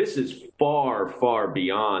 So this is far, far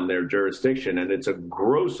beyond their jurisdiction, and it's a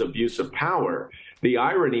gross abuse of power. The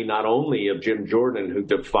irony not only of Jim Jordan, who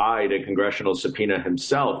defied a congressional subpoena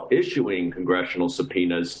himself, issuing congressional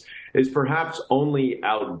subpoenas, is perhaps only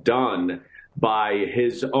outdone by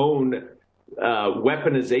his own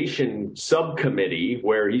weaponization subcommittee,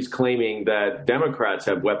 where he's claiming that Democrats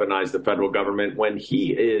have weaponized the federal government when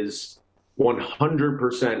he is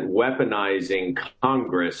 100% weaponizing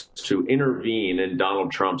Congress to intervene in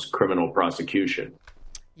Donald Trump's criminal prosecution.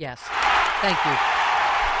 Yes. Thank you.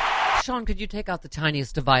 Sean, could you take out the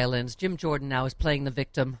tiniest of violins? Jim Jordan now is playing the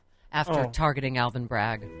victim after targeting Alvin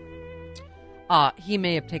Bragg. He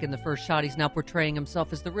may have taken the first shot. He's now portraying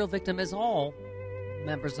himself as the real victim, as all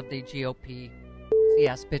members of the GOP,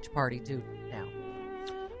 bitch party do now.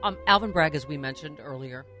 Alvin Bragg, as we mentioned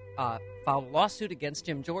earlier, filed a lawsuit against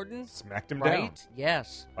Jim Jordan. Smacked him right? down.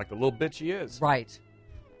 Yes. Like the little bitch he is. Right.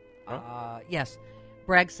 Huh? Yes.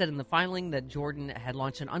 Bragg said in the filing that Jordan had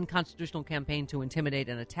launched an unconstitutional campaign to intimidate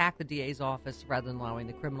and attack the DA's office rather than allowing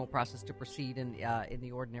the criminal process to proceed in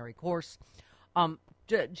the ordinary course.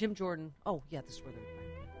 Jim Jordan. Oh, yeah, this is where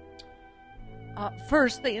they're.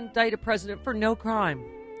 First, they indict a president for no crime.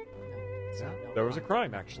 There was a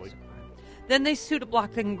crime, actually. Then they sue to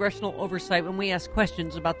block the congressional oversight when we ask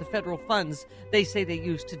questions about the federal funds they say they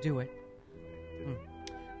used to do it.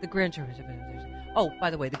 The grand jury. Oh, by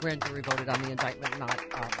the way, the grand jury voted on the indictment, not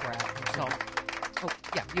Bragg himself. Oh,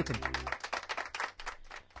 yeah, you can.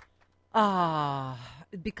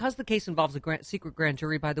 Because the case involves a secret grand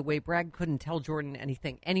jury, by the way, Bragg couldn't tell Jordan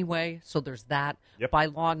anything anyway, so there's that. Yep. By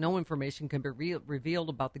law, no information can be revealed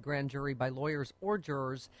about the grand jury by lawyers or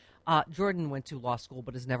jurors. Jordan went to law school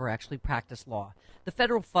but has never actually practiced law. The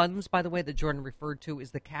federal funds, by the way, that Jordan referred to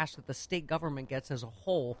is the cash that the state government gets as a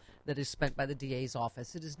whole that is spent by the DA's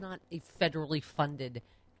office. It is not a federally funded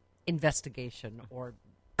investigation or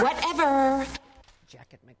whatever.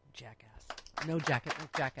 Jacket McJackass. No Jacket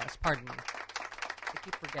McJackass, pardon me. I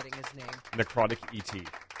keep forgetting his name. Necrotic E.T.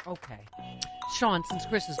 Okay. Sean, since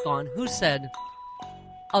Chris is gone, who said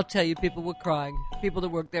I'll tell you, people were crying. People that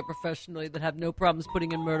work there professionally that have no problems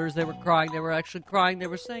putting in murders, they were crying. They were actually crying. They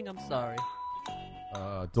were saying, I'm sorry.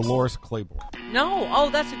 Dolores Claiborne. No. Oh,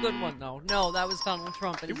 that's a good one, though. No, that was Donald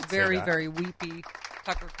Trump. And his very, that. very weepy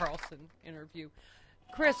Tucker Carlson interview.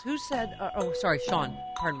 Chris, who said... sorry, Sean.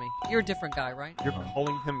 Pardon me. You're a different guy, right? You're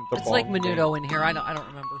calling him the It's wrong like Menudo name. in here. I don't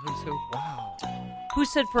remember who's who. Wow. Who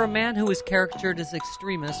said, for a man who is caricatured as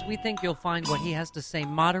extremist, we think you'll find what he has to say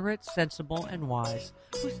moderate, sensible, and wise.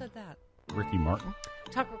 Who said that? Ricky Martin.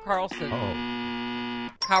 Tucker Carlson. Oh.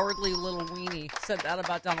 Cowardly little weenie said that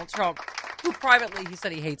about Donald Trump, who privately he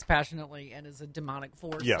said he hates passionately and is a demonic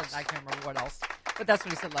force. Yes. And I can't remember what else. But that's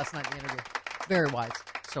what he said last night in the interview. Very wise.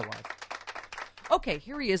 So wise. Okay,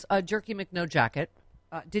 here he is, Jerky McNojacket.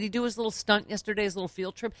 Did he do his little stunt yesterday, his little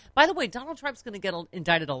field trip? By the way, Donald Trump's going to get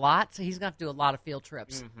indicted a lot, so he's going to have to do a lot of field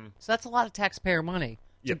trips. Mm-hmm. So that's a lot of taxpayer money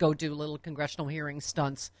to Yep. go do little congressional hearing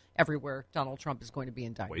stunts everywhere Donald Trump is going to be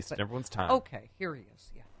indicted. Wasting But- everyone's time. Okay, here he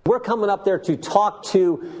is. Yeah. We're coming up there to talk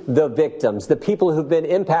to the victims, the people who've been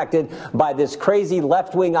impacted by this crazy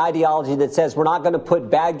left-wing ideology that says we're not going to put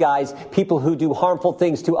bad guys, people who do harmful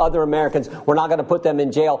things to other Americans, we're not going to put them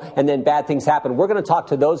in jail and then bad things happen. We're going to talk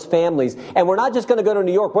to those families. And we're not just going to go to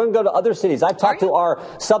New York. We're going to go to other cities. I've talked to our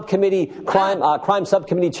subcommittee, crime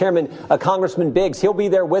subcommittee chairman, Congressman Biggs. He'll be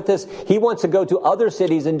there with us. He wants to go to other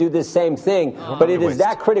cities and do this same thing. But it is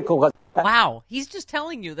that critical. Wow, he's just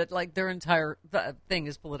telling you that like their entire thing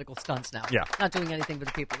is political stunts now. Yeah. Not doing anything for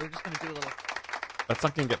the people. They're just going to do a little. That's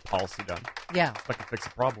not going to get policy done. Yeah. It's not going to fix the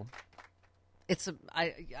problem. It's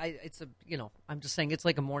I'm just saying it's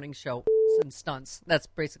like a morning show and stunts. That's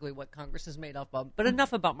basically what Congress is made up of. But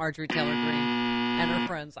enough about Marjorie Taylor Greene and her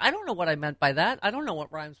friends. I don't know what I meant by that. I don't know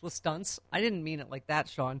what rhymes with stunts. I didn't mean it like that,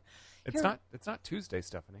 Sean. It's not Tuesday,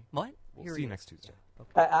 Stephanie. What? We'll see you next Tuesday.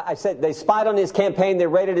 I said they spied on his campaign, they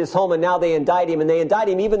raided his home, and now they indict him. And they indict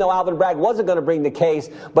him even though Alvin Bragg wasn't going to bring the case,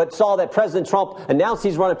 but saw that President Trump announced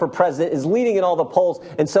he's running for president, is leading in all the polls,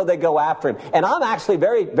 and so they go after him. And I'm actually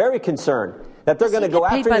very, very concerned that they're going to go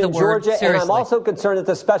after him in Georgia. And I'm also concerned that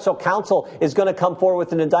the special counsel is going to come forward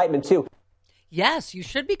with an indictment, too. Yes, you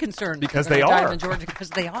should be concerned. Because they're they gonna are. indict him in Georgia because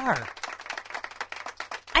they are.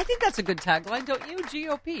 I think that's a good tagline, don't you?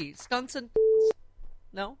 GOP. Stunts and...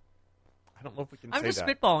 No? I don't know if we can I'm say just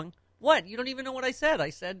that. spitballing. What? You don't even know what I said. I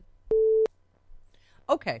said...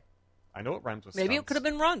 Okay. I know it rhymes with Maybe it stunts. could have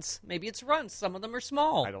been runts. Maybe it's runts. Some of them are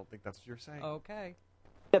small. I don't think that's what you're saying. Okay.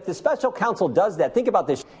 If the special counsel does that, think about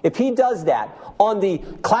this. If he does that on the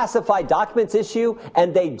classified documents issue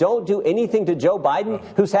and they don't do anything to Joe Biden,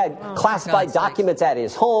 who's had classified documents at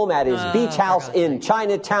his home, at his beach house in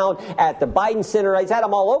Chinatown, at the Biden Center, he's had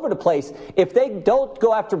them all over the place. If they don't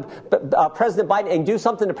go after President Biden and do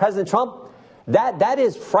something to President Trump, that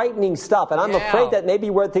is frightening stuff. And I'm afraid that may be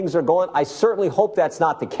where things are going. I certainly hope that's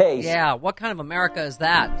not the case. Yeah, what kind of America is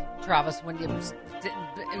that, Travis, when you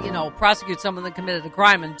prosecute someone that committed a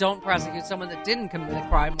crime and don't prosecute someone that didn't commit a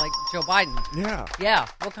crime like Joe Biden? Yeah. Yeah,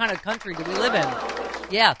 what kind of country do we live in?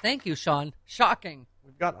 Yeah, thank you, Sean. Shocking.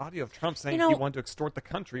 We've got audio of Trump saying he wanted to extort the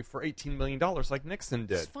country for $18 million like Nixon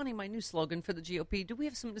did. It's funny, my new slogan for the GOP. Do we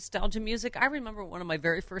have some nostalgia music? I remember one of my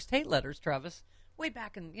very first hate letters, Travis, way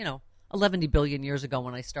back in, 11 billion years ago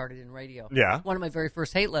when I started in radio. Yeah. One of my very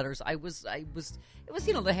first hate letters, it was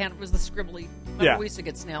the hand, it was the scribbly. Remember we used to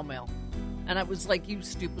get snail mail. And I was like, you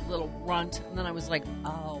stupid little runt. And then I was like,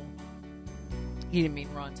 oh, he didn't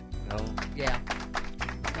mean runt. No. Yeah.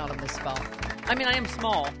 It's not a misspell. I mean, I am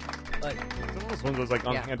small, but... It was one of those,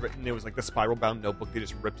 handwritten, it was like the spiral-bound notebook. They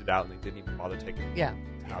just ripped it out and they didn't even bother taking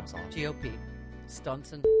tabs on. GOP.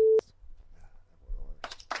 Stunts and...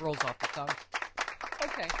 rolls off the tongue.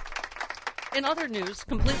 Okay. In other news,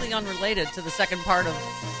 completely unrelated to the second part of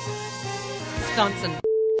stunts and...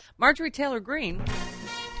 Marjorie Taylor Greene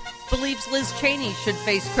believes Liz Cheney should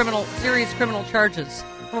face serious criminal charges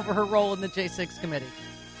over her role in the J6 committee.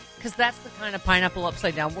 Because that's the kind of pineapple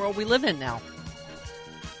upside down world we live in now.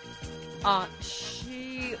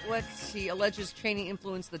 She alleges Cheney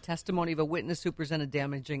influenced the testimony of a witness who presented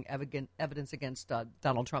damaging evidence against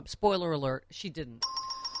Donald Trump. Spoiler alert, she didn't.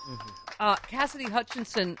 Mm-hmm. Cassidy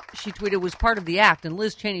Hutchinson, she tweeted, was part of the act, and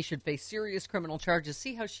Liz Cheney should face serious criminal charges.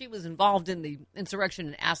 See how she was involved in the insurrection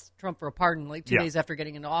and asked Trump for a pardon like 2 days after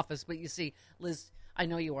getting into office. But you see, Liz, I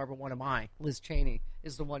know you are, but what am I? Liz Cheney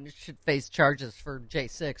is the one who should face charges for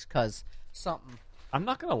J6 because something. I'm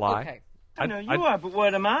not going to lie. Okay. I know you are, but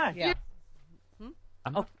what am I? Yeah.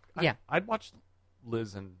 I'd watch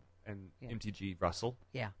Liz and MTG Russell.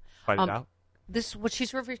 Yeah. Fight it out. This, what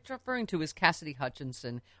she's referring to is Cassidy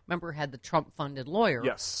Hutchinson. Remember, had the Trump-funded lawyer,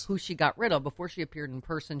 yes, who she got rid of before she appeared in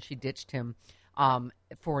person. She ditched him.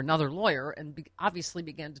 for another lawyer and obviously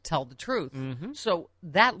began to tell the truth. Mm-hmm. So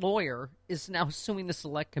that lawyer is now suing the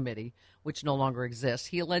select committee, which no longer exists.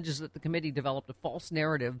 He alleges that the committee developed a false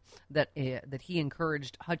narrative that he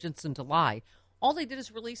encouraged Hutchinson to lie. All they did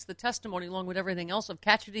is release the testimony along with everything else of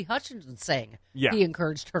Cassidy Hutchinson saying he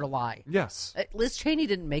encouraged her to lie. Yes. Liz Cheney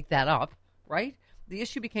didn't make that up, right? The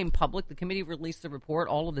issue became public. The committee released the report,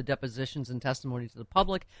 all of the depositions and testimony to the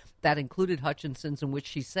public. That included Hutchinson's, in which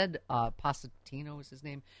she said Pasatino is his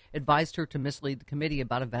name, advised her to mislead the committee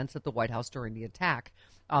about events at the White House during the attack.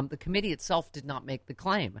 The committee itself did not make the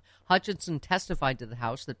claim. Hutchinson testified to the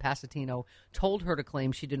House that Pasatino told her to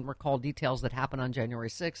claim she didn't recall details that happened on January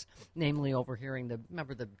 6th, namely overhearing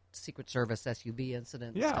the Secret Service SUV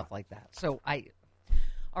incident and stuff like that. So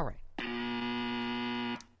all right.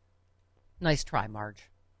 Nice try, Marge.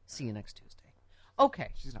 See you next Tuesday. Okay.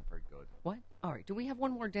 She's not very good. What? All right. Do we have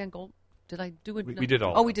one more Dan Gold? Did I do it? We did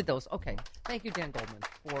all. Oh, we did those. Okay. Thank you, Dan Goldman,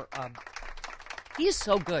 for... he is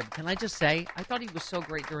so good. Can I just say, I thought he was so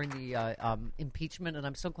great during the impeachment, and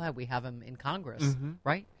I'm so glad we have him in Congress,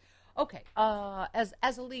 right? Okay. As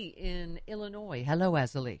Azalee in Illinois. Hello,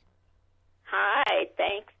 Azalee. Hi.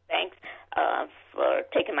 Thanks for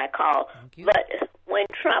taking my call. Thank you. But when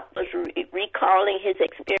Trump was recalling his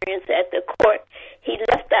experience at the court, he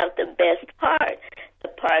left out the best part, the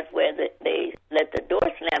part where they let the door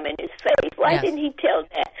slam in his face. Why didn't he tell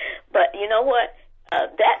that? But you know what?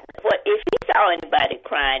 If he saw anybody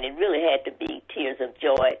crying, it really had to be tears of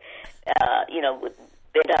joy, with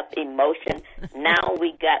bit up emotion. Now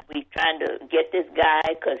we trying to get this guy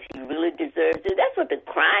because he really deserves it. That's what the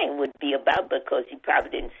crying would be about, because he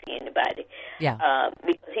probably didn't see anybody. Yeah.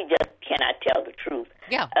 Because he just cannot tell the truth.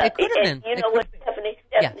 Yeah, it could have been. You know what, Stephanie?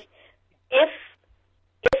 If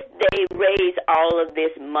they raise all of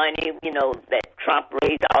this money, that Trump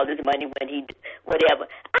raised all this money when he whatever,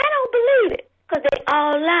 I don't believe it, because they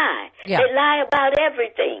all lie. Yeah. They lie about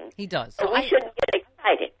everything. He does. So we shouldn't get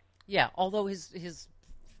excited. Yeah, although his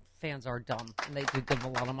fans are dumb, and they do give him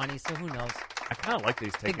a lot of money, so who knows? I kind of like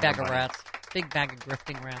these taking big bag of money. rats. Big bag of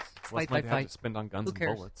grifting rats. Less money to have to spend on guns Who cares?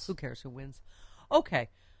 and bullets. Who cares who wins? Okay.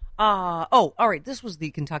 All right. This was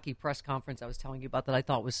the Kentucky press conference I was telling you about that I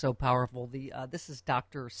thought was so powerful. This is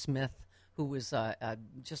Dr. Smith, who was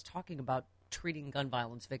just talking about treating gun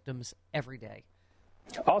violence victims every day.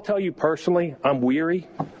 I'll tell you personally, I'm weary.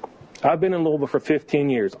 I've been in Louisville for 15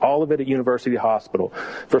 years, all of it at University Hospital.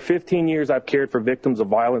 For 15 years, I've cared for victims of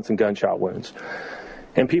violence and gunshot wounds.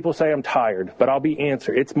 And people say I'm tired, but I'll be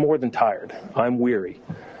answered. It's more than tired. I'm weary.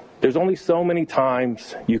 There's only so many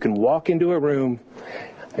times you can walk into a room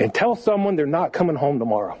and tell someone they're not coming home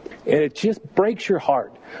tomorrow. And it just breaks your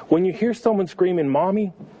heart. When you hear someone screaming,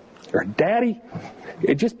 "Mommy," or "Daddy,"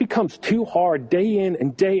 it just becomes too hard day in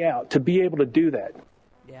and day out to be able to do that.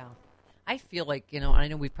 Yeah. I feel like, I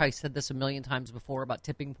know we've probably said this a million times before about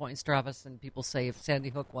tipping points, Travis, and people say if Sandy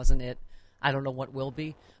Hook wasn't it, I don't know what will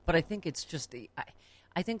be. But I think it's just,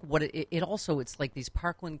 I think what it also, it's like these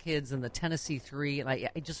Parkland kids and the Tennessee Three, and I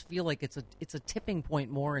just feel like it's a tipping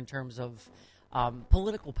point more in terms of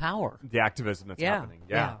political power. The activism that's happening.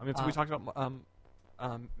 Yeah. I mean, so we talked about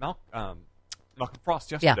Malcolm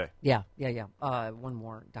Frost yesterday. Yeah. One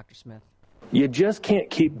more, Dr. Smith. You just can't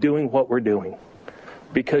keep doing what we're doing,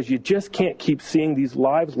 because you just can't keep seeing these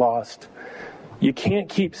lives lost. You can't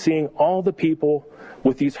keep seeing all the people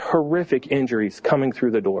with these horrific injuries coming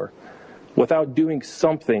through the door without doing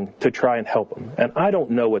something to try and help them. And I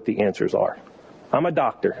don't know what the answers are. I'm a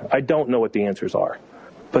doctor. I don't know what the answers are.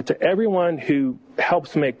 But to everyone who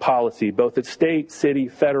helps make policy, both at state, city,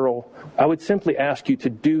 federal, I would simply ask you to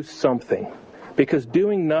do something. Because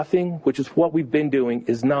doing nothing, which is what we've been doing,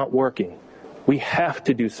 is not working. We have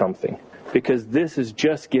to do something, because this is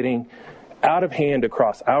just getting out of hand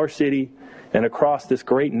across our city and across this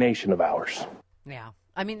great nation of ours. Yeah.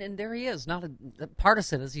 I mean, and there he is, not a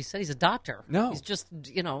partisan, as he said. He's a doctor. No. He's just,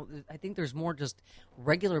 I think there's more just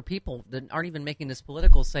regular people that aren't even making this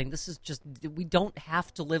political, saying this is just, we don't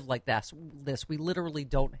have to live like this. We literally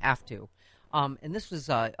don't have to. And this was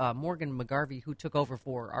Morgan McGarvey, who took over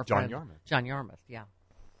for our friend John Yarmouth. Yeah.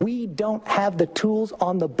 We don't have the tools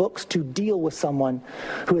on the books to deal with someone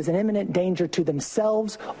who is an imminent danger to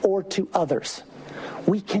themselves or to others.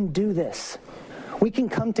 We can do this. We can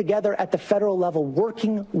come together at the federal level,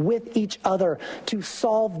 working with each other to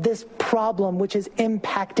solve this problem, which is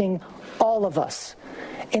impacting all of us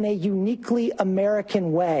in a uniquely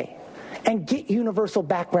American way, and get universal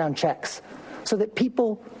background checks so that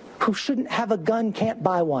people who shouldn't have a gun can't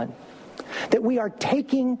buy one. That we are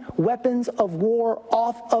taking weapons of war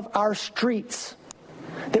off of our streets.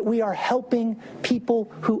 That we are helping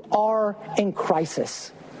people who are in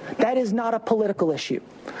crisis. That is not a political issue,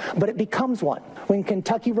 but it becomes one when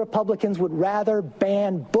Kentucky Republicans would rather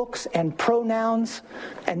ban books and pronouns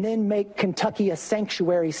and then make Kentucky a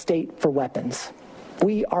sanctuary state for weapons.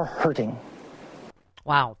 We are hurting.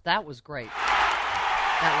 Wow, that was great.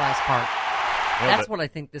 That last part. That's what I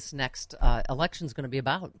think this next election is going to be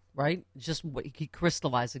about, right? Just what he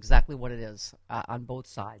crystallized exactly what it is on both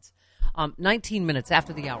sides. 19 minutes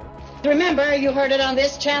after the hour. Remember, you heard it on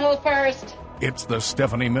this channel first. It's the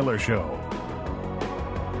Stephanie Miller Show.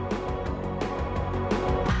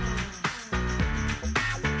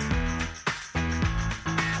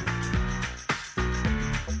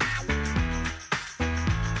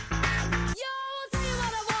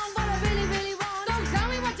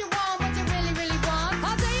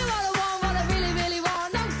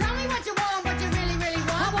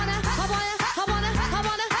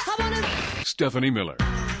 Stephanie Miller.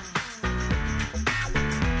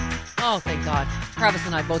 Oh, thank God. Travis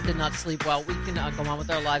and I both did not sleep well. We can go on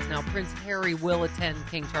with our lives now. Prince Harry will attend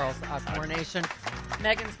King Charles' coronation.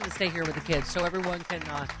 Megan's going to stay here with the kids, so everyone can,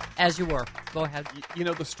 as you were. Go ahead. You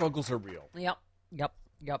know, the struggles are real. Yep.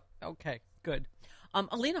 Okay, good.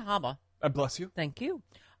 Alina Habba. Bless you. Thank you.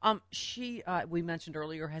 She, we mentioned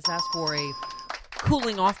earlier, has asked for a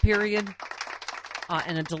cooling off period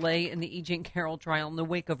and a delay in the E. Jean Carroll trial in the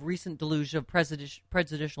wake of recent deluge of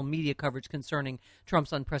prejudicial media coverage concerning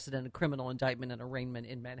Trump's unprecedented criminal indictment and arraignment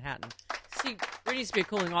in Manhattan. See, there needs to be a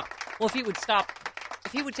cooling off. Well, if he would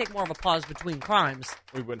take more of a pause between crimes,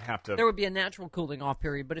 we wouldn't have to. There would be a natural cooling off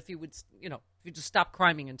period. But if he would, if you just stop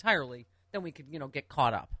criming entirely, then we could, get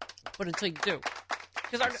caught up. But until you do,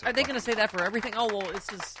 because are they going to say that for everything? Oh, well, you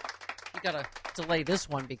got to delay this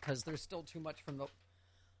one because there's still too much from the.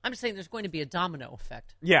 I'm saying there's going to be a domino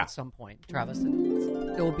effect at some point, Travis. It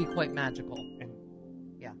will be quite magical.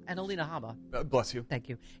 And Alina Habba, bless you. Thank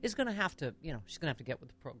you, is going to have to, she's going to have to get with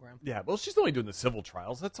the program. Yeah, well, she's only doing the civil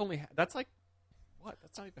trials. That's not even half of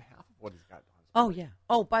what he's got. Oh, yeah.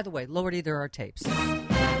 Oh, by the way, Lordy, there are tapes. The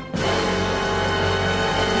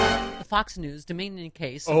Fox News Dominion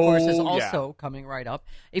case, of course, is also coming right up.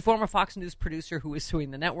 A former Fox News producer who is suing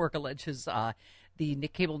the network alleges the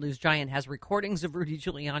cable news giant has recordings of Rudy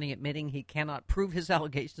Giuliani admitting he cannot prove his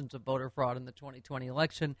allegations of voter fraud in the 2020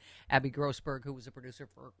 election. Abby Grossberg, who was a producer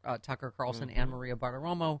for Tucker Carlson and Maria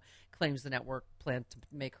Bartiromo, claims the network planned to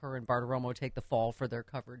make her and Bartiromo take the fall for their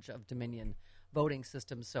coverage of Dominion voting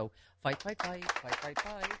systems. So fight, big bag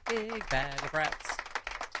of rats.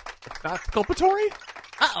 It's not exculpatory?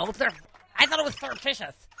 Uh-oh, I thought it was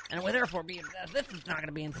surreptitious, and would therefore be, this is not going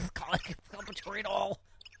to be exculpatory at all.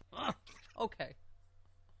 Okay.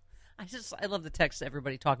 I love the text,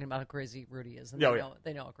 everybody talking about how crazy Rudy is, and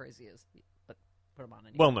they know how crazy he is. But put him on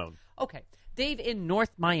anyway. Well known. Okay. Dave in North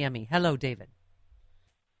Miami. Hello, David.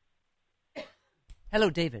 Hello,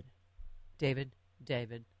 David.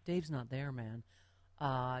 Dave's not there, man.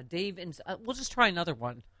 Dave in, we'll just try another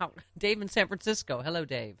one. Dave in San Francisco. Hello,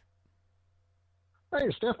 Dave. Hey,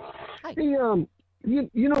 Steph. Hi. Hey, you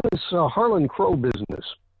know this Harlan Crow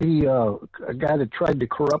business? A guy that tried to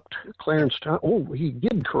corrupt Clarence Thomas. Oh, he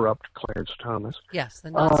did corrupt Clarence Thomas. Yes, the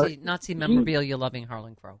Nazi memorabilia-loving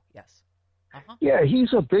Harlan Crow. Yes. Uh-huh. Yeah,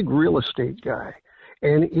 he's a big real estate guy.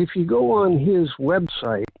 And if you go on his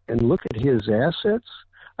website and look at his assets,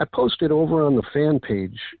 I posted over on the fan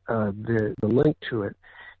page the link to it.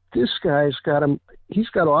 This guy's got him. He's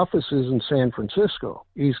got offices in San Francisco.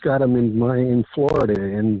 He's got them in Florida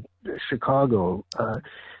and Chicago.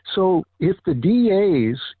 So if the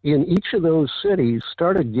DAs in each of those cities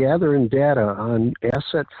started gathering data on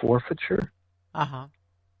asset forfeiture,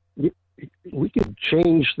 we could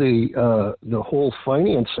change the whole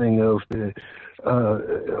financing of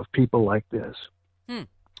people like this.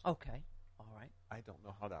 Okay. All right. I don't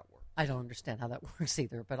know how that works. I don't understand how that works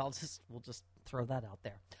either, but we'll just throw that out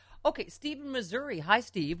there. Okay, Steve in Missouri. Hi,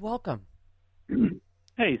 Steve. Welcome.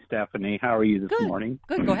 Hey, Stephanie. How are you this morning?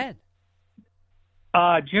 Good. Go ahead.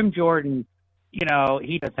 Jim Jordan,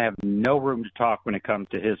 he does have no room to talk when it comes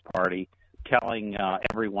to his party, telling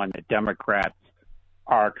everyone that Democrats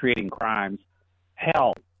are creating crimes.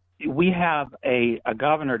 Hell, we have a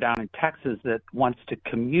governor down in Texas that wants to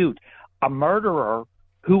commute a murderer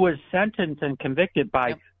who was sentenced and convicted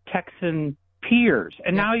by Texan peers,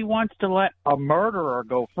 and now he wants to let a murderer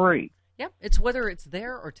go free. Yep, it's whether it's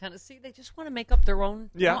there or Tennessee, they just want to make up their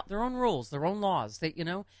own their own rules, their own laws. They,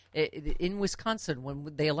 in Wisconsin,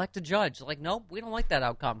 when they elect a judge, like, nope, we don't like that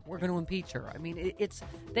outcome. We're going to impeach her. I mean,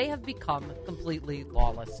 they have become completely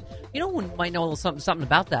lawless. You know who might know a little something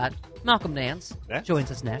about that? Malcolm Nance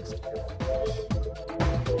joins us next.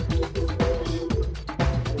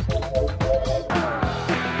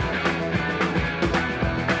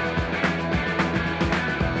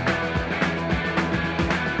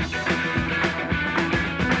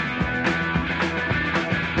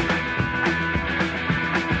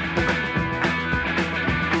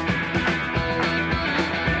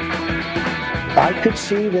 I could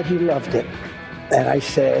see that he loved it. And I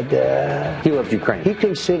said... he loved Ukraine. He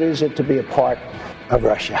considers it to be a part of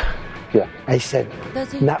Russia. Yeah. I said,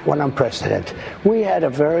 not when I'm president. We had a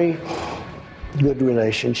very good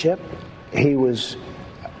relationship. He was...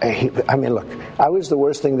 I mean, look, I was the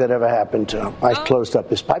worst thing that ever happened to him. I closed up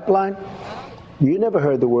his pipeline. You never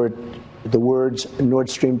heard the words Nord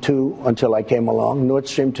Stream 2 until I came along. Nord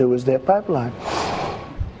Stream 2 was their pipeline.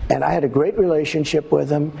 And I had a great relationship with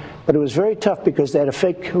him, but it was very tough because they had a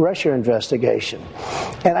fake Russia investigation.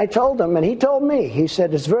 And I told him, and he told me, he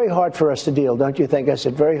said, it's very hard for us to deal, don't you think? I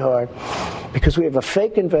said, very hard, because we have a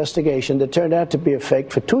fake investigation that turned out to be a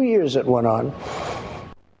fake. For 2 years it went on.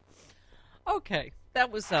 Okay,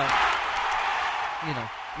 that was,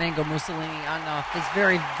 Mango Mussolini on his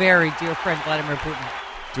very, very dear friend Vladimir Putin.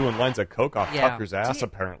 Doing lines of coke off Tucker's ass,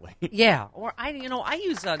 apparently. Yeah, or I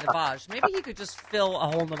use Navage. Maybe he could just fill a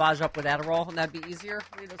whole Navage up with Adderall, and that'd be easier.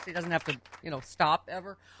 So he doesn't have to, stop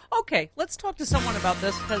ever. Okay, let's talk to someone about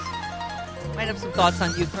this because I might have some thoughts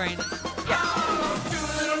on Ukraine. Yeah. Do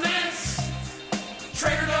a little dance.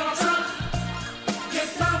 Trader Donald Trump.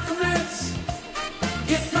 Get Malcolm Nance.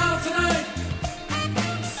 Get Mal tonight.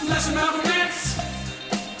 Listen, Malcolm Nance.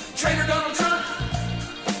 Trader Donald Trump.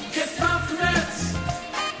 Get Malcolm Nance.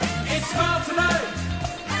 It's Mal tonight.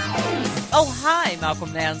 Oh, hi,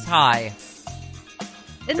 Malcolm Nance. Hi.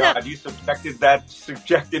 God, you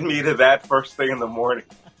subjected me to that first thing in the morning.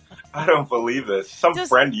 I don't believe this. Some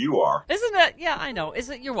friend you are. Isn't it? Yeah, I know.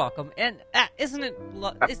 You're welcome. And isn't it?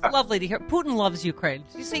 It's lovely to hear. Putin loves Ukraine.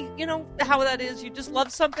 You see, you know how that is. You just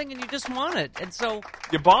love something and you just want it. And so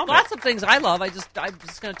you bomb it. Lots of things I love. I'm just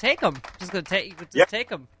going to take them. Take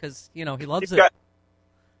them because he loves it.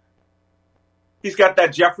 He's got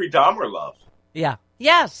that Jeffrey Dahmer love. Yeah.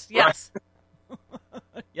 Yes. Yes.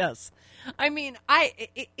 Yes. I mean,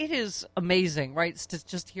 it is amazing, right? To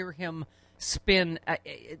just hear him spin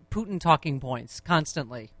Putin talking points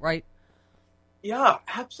constantly, right? Yeah,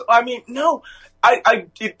 absolutely. I mean, no,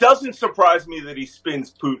 it doesn't surprise me that he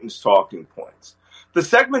spins Putin's talking points. The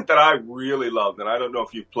segment that I really loved, and I don't know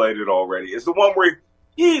if you've played it already, is the one where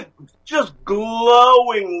he just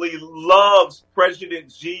glowingly loves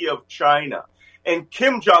President Xi of China and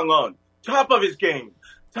Kim Jong-un. Top of his game.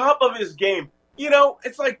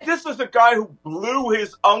 It's like this is a guy who blew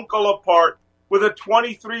his uncle apart with a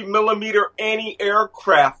 23 millimeter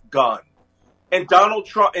anti-aircraft gun. And Donald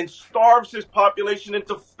Trump, and starves his population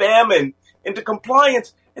into famine, into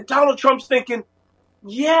compliance. And Donald Trump's thinking,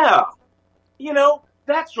 that's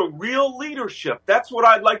a real leadership. That's what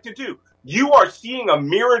I'd like to do. You are seeing a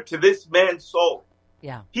mirror to this man's soul.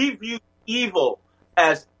 Yeah. He views evil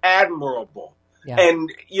as admirable. Yeah.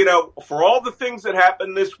 And, for all the things that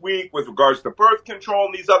happened this week with regards to birth control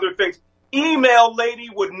and these other things, email lady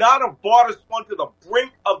would not have brought us one to the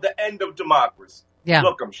brink of the end of democracy. Yeah.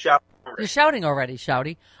 Look, I'm shouting already. You're shouting already,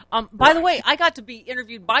 Shouty. By the way, I got to be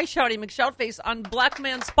interviewed by Shouty McShoutface on Black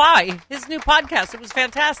Man Spy, his new podcast. It was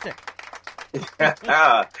fantastic.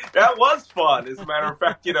 That was fun. As a matter of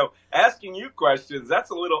fact, asking you questions, that's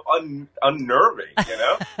a little unnerving,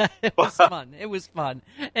 It was fun. It was fun.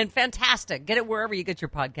 And fantastic. Get it wherever you get your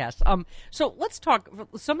podcasts. So let's talk.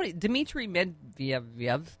 Dmitry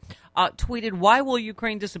Medvedev tweeted, "Why will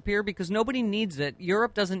Ukraine disappear? Because nobody needs it.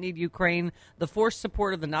 Europe doesn't need Ukraine. The forced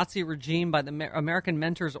support of the Nazi regime by the American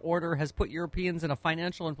Mentors Order has put Europeans in a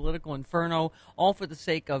financial and political inferno, all for the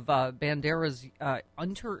sake of Bandera's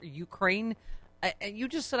Unter-Ukraine." You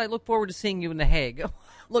just said, I look forward to seeing you in The Hague.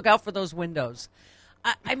 Look out for those windows.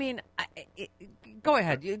 Go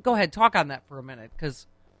ahead. Go ahead. Talk on that for a minute.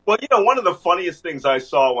 Well, one of the funniest things I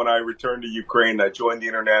saw when I returned to Ukraine, I joined the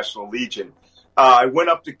International Legion. I went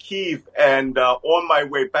up to Kyiv, and on my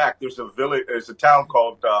way back, there's a town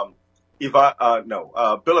called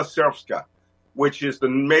Biloservska, which is the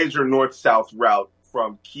major north-south route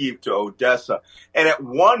from Kyiv to Odessa. And at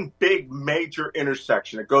one big major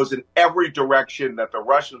intersection, it goes in every direction that the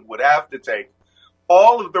Russians would have to take.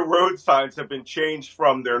 All of the road signs have been changed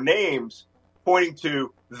from their names, pointing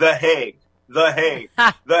to The Hague, The Hague,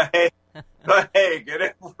 The Hague, The Hague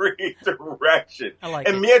in every direction.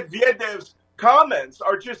 And Medvedev's comments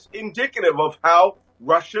are just indicative of how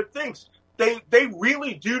Russia thinks. They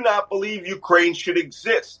really do not believe Ukraine should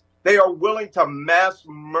exist. They are willing to mass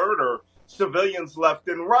murder civilians left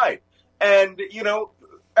and right. And,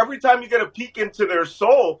 every time you get a peek into their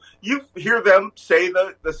soul, you hear them say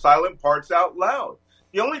the silent parts out loud.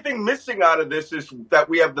 The only thing missing out of this is that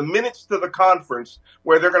we have the minutes to the conference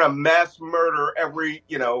where they're going to mass murder every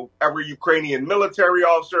Ukrainian military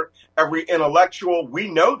officer, every intellectual. We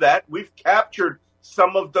know that. We've captured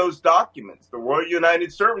some of those documents. The Royal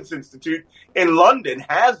United Service Institute in London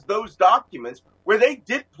has those documents where they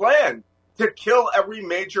did plan to kill every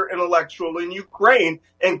major intellectual in Ukraine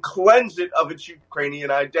and cleanse it of its Ukrainian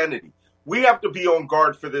identity. We have to be on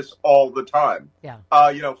guard for this all the time. Yeah.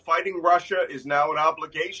 Fighting Russia is now an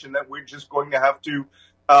obligation that we're just going to have to,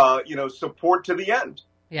 support to the end.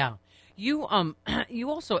 Yeah. You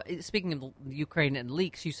also, speaking of Ukraine and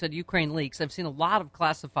leaks, you said Ukraine leaks. I've seen a lot of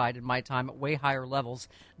classified in my time at way higher levels.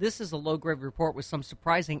 This is a low-grade report with some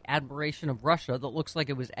surprising admiration of Russia that looks like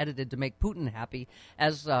it was edited to make Putin happy.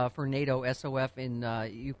 As for NATO, SOF in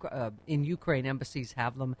Ukraine, embassies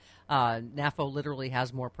have them. NAFO literally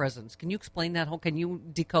has more presence. Can you explain that? Can you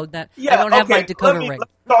decode that? Yeah, I don't have my decoder ring.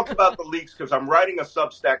 Let's talk about the leaks because I'm writing a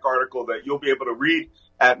Substack article that you'll be able to read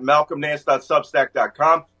at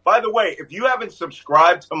malcolmnance.substack.com. By the way, if you haven't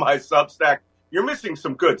subscribed to my Substack, you're missing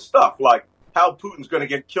some good stuff, like how Putin's going to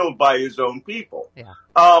get killed by his own people. Yeah.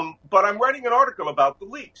 But I'm writing an article about the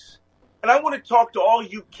leaks. And I want to talk to all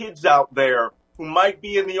you kids out there who might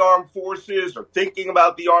be in the armed forces or thinking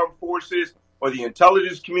about the armed forces or the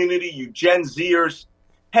intelligence community, you Gen Zers.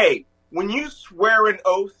 Hey, when you swear an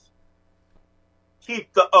oath,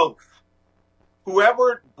 keep the oath.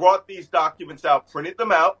 Whoever brought these documents out, printed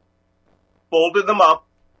them out, folded them up,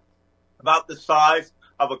 about the size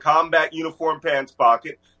of a combat uniform pants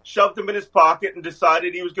pocket, shoved them in his pocket, and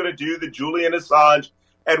decided he was going to do the Julian Assange,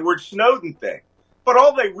 Edward Snowden thing. But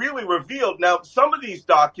all they really revealed, now, some of these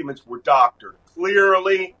documents were doctored,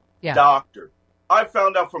 clearly doctored. I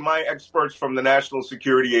found out from my experts from the National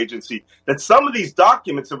Security Agency that some of these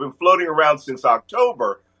documents have been floating around since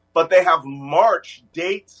October, but they have March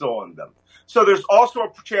dates on them. So there's also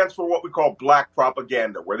a chance for what we call black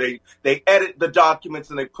propaganda, where they edit the documents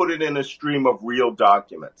and they put it in a stream of real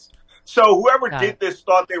documents. So whoever did this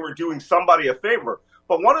thought they were doing somebody a favor.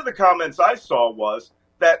 But one of the comments I saw was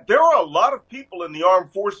that there are a lot of people in the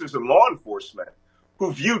armed forces and law enforcement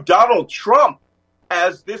who view Donald Trump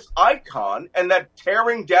as this icon, and that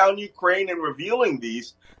tearing down Ukraine and revealing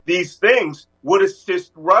these things would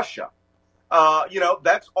assist Russia.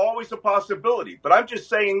 That's always a possibility. But I'm just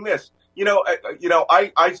saying this.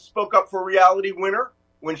 I spoke up for Reality Winner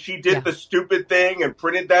when she did the stupid thing and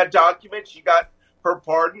printed that document. She got her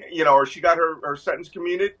pardon, or she got her sentence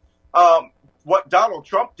commuted. What Donald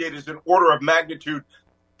Trump did is an order of magnitude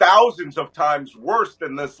thousands of times worse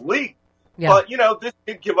than this leak. Yeah. But, this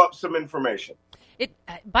did give up some information. It,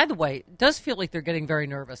 by the way, does feel like they're getting very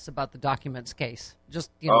nervous about the documents case.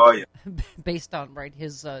 Just, based on,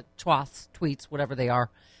 his tweets, whatever they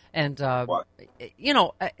are. And,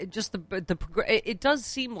 just it does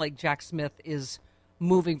seem like Jack Smith is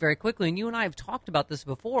moving very quickly. And you and I have talked about this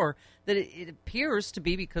before, that it appears to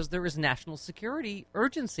be because there is national security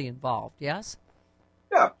urgency involved, yes?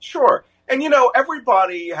 Yeah, sure. And,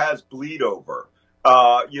 everybody has bleed over,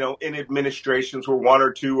 in administrations where one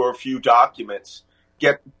or two or a few documents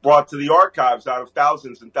get brought to the archives out of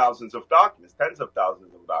thousands and thousands of documents, tens of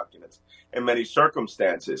thousands of documents in many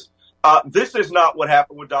circumstances. This is not what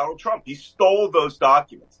happened with Donald Trump. He stole those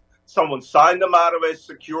documents. Someone signed them out of a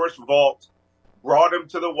secure vault, brought him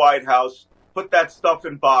to the White House, put that stuff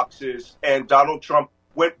in boxes, and Donald Trump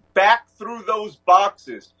went back through those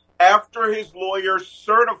boxes after his lawyers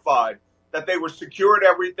certified that they were secure at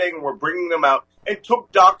everything and were bringing them out, and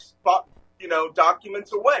took documents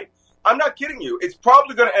away. I'm not kidding you. It's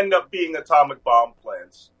probably going to end up being atomic bomb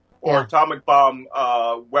plans or atomic bomb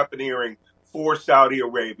weaponeering for Saudi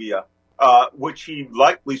Arabia, which he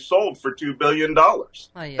likely sold for $2 billion. Now,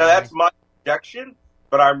 that's my projection,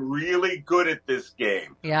 but I'm really good at this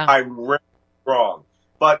game. Yeah. I'm really wrong.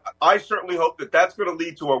 But I certainly hope that that's going to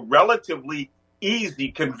lead to a relatively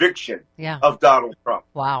easy conviction of Donald Trump.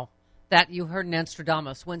 Wow. That you heard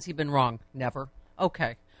Nostradamus. When's he been wrong? Never.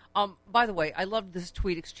 Okay. By the way, I loved this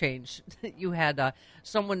tweet exchange that you had.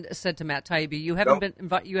 Someone said to Matt Taibbi, "You haven't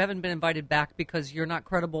been invited back because you're not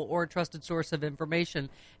credible or a trusted source of information."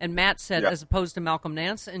 And Matt said, as opposed to Malcolm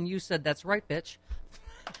Nance, and you said, "That's right, bitch."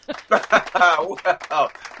 Wow,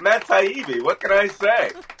 Matt Taibbi, what can I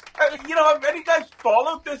say? Have any guys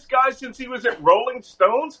followed this guy since he was at Rolling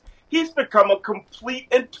Stones? He's become a complete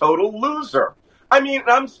and total loser. I mean,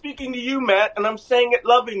 I'm speaking to you, Matt, and I'm saying it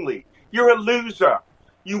lovingly. You're a loser.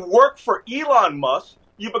 You work for Elon Musk.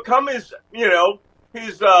 You become his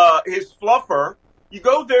fluffer. You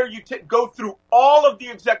go there. You go through all of the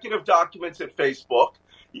executive documents at Facebook,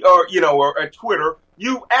 or at Twitter.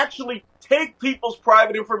 You actually take people's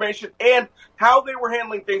private information and how they were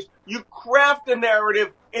handling things. You craft a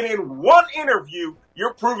narrative, and in one interview,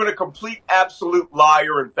 you're proven a complete, absolute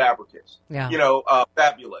liar and fabricant. Yeah.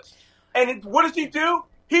 Fabulous. And what does he do?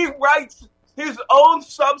 He writes his own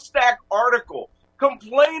Substack article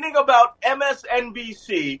complaining about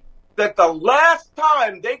MSNBC, that the last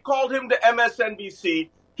time they called him to MSNBC,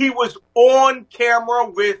 he was on camera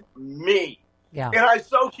with me. Yeah. And I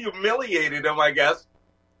so humiliated him, I guess.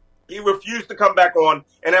 He refused to come back on,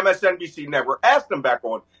 and MSNBC never asked him back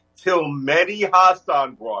on till Mehdi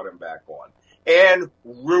Hassan brought him back on and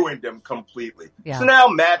ruined him completely. Yeah. So now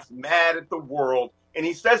Matt's mad at the world, and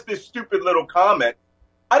he says this stupid little comment.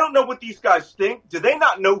 I don't know what these guys think. Do they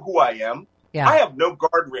not know who I am? Yeah. I have no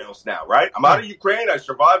guardrails now, right? I'm out of Ukraine. I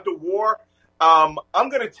survived a war. I'm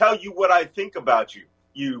going to tell you what I think about you,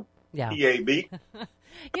 you PAB.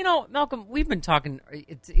 You know, Malcolm, we've been talking,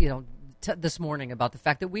 this morning about the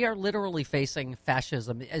fact that we are literally facing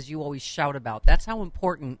fascism, as you always shout about. That's how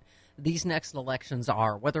important these next elections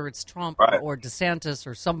are, whether it's Trump or DeSantis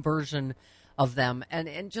or some version of them.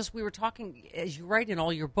 And just we were talking, as you write in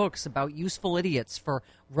all your books, about useful idiots for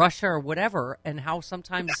Russia or whatever, and how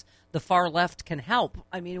sometimes the far left can help.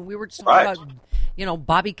 I mean, we were just talking about,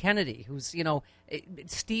 Bobby Kennedy, who's,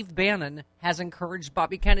 Steve Bannon has encouraged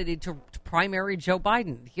Bobby Kennedy to primary Joe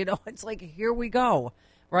Biden. It's like, here we go.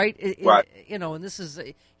 Right? And this is,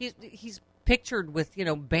 he's pictured with,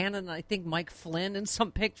 Bannon, I think Mike Flynn in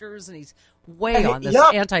some pictures, and he's way on this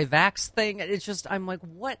anti-vax thing. It's just, I'm like,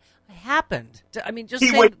 what happened? I mean, just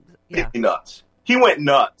he went nuts. He went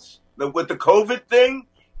nuts. With the COVID thing,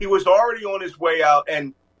 he was already on his way out,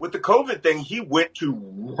 and with the COVID thing, he went to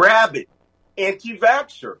rabid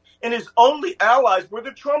anti-vaxxer, and his only allies were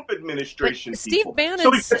the Trump administration. Steve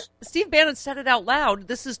Bannon said it out loud.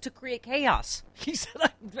 This is to create chaos. He said,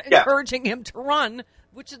 "I'm encouraging him to run,"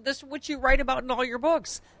 which you write about in all your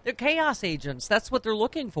books. They're chaos agents. That's what they're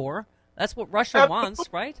looking for. That's what Russia wants,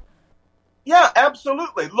 right? Yeah,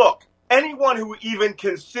 absolutely. Look, anyone who even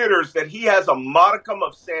considers that he has a modicum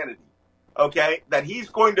of sanity, okay, that he's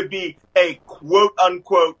going to be a quote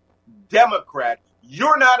unquote Democrat,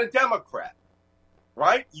 you're not a Democrat.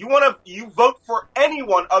 Right? You vote for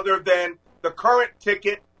anyone other than the current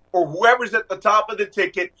ticket or whoever's at the top of the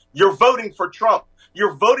ticket. You're voting for Trump.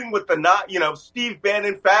 You're voting with the Steve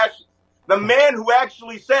Bannon fascist, the man who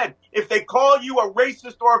actually said, if they call you a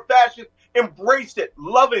racist or a fascist, embrace it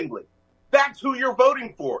lovingly. That's who you're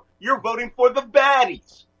voting for. You're voting for the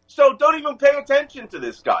baddies. So don't even pay attention to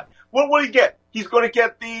this guy. What will he get? He's going to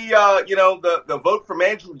get the vote from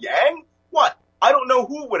Andrew Yang? What? I don't know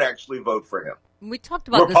who would actually vote for him. We talked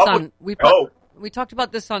about this on we talked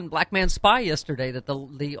about this on Black Man Spy yesterday, that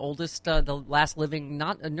the oldest, the last living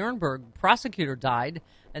Nuremberg prosecutor died,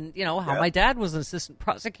 and how my dad was an assistant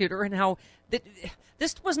prosecutor, and how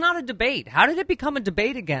this was not a debate. How did it become a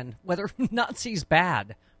debate again? Whether Nazis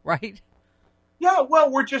bad, right? Yeah, well,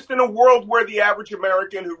 we're just in a world where the average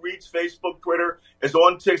American who reads Facebook, Twitter, is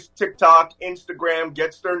on TikTok, Instagram,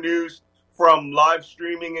 gets their news from live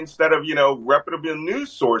streaming instead of reputable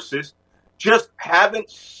news sources, just haven't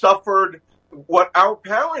suffered what our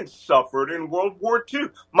parents suffered in World War II.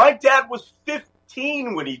 My dad was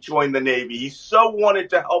 15 when he joined the Navy. He so wanted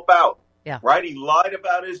to help out. Yeah. Right? He lied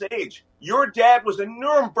about his age. Your dad was a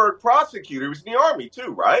Nuremberg prosecutor. He was in the Army too,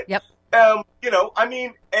 right? Yep. And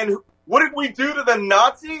what did we do to the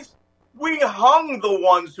Nazis? We hung the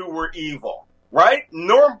ones who were evil, right?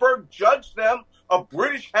 Nuremberg judged them. A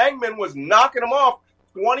British hangman was knocking them off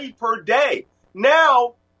 20 per day.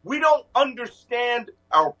 Now, we don't understand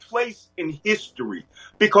our place in history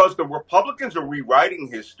because the Republicans are rewriting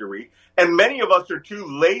history, and many of us are too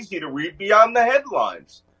lazy to read beyond the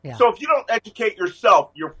headlines. Yeah. So if you don't educate yourself,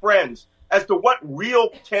 your friends, as to what real,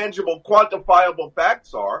 tangible, quantifiable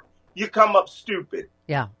facts are, you come up stupid.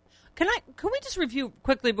 Yeah. Can we just review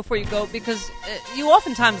quickly before you go? Because you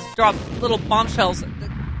oftentimes drop little bombshells.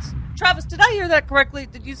 Travis, did I hear that correctly?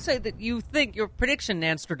 Did you say that you think your prediction,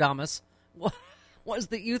 Nostradamus, was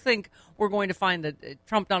that you think we're going to find that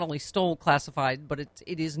Trump not only stole classified, but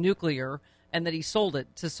it is nuclear, and that he sold it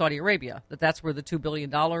to Saudi Arabia? That's where the $2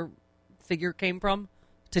 billion figure came from?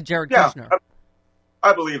 To Jared Kushner?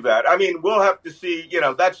 I believe that. I mean, we'll have to see.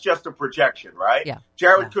 That's just a projection, right? Yeah.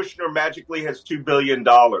 Jared Kushner magically has $2 billion.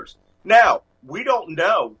 Now, we don't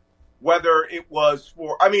know whether it was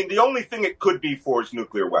for, the only thing it could be for is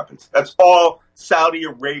nuclear weapons. That's all Saudi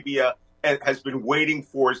Arabia has been waiting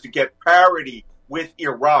for, is to get parity with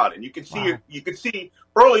Iran. And you could see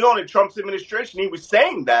early on in Trump's administration, he was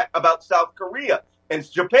saying that about South Korea and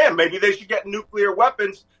Japan. Maybe they should get nuclear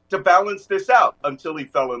weapons to balance this out, until he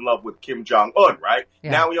fell in love with Kim Jong-un, right?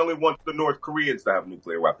 Yeah. Now he only wants the North Koreans to have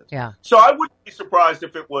nuclear weapons. Yeah. So I wouldn't be surprised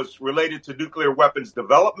if it was related to nuclear weapons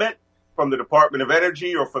development from the Department of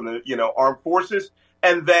Energy or from the armed forces,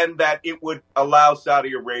 and then that it would allow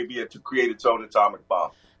Saudi Arabia to create its own atomic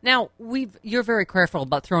bomb. Now, you're very careful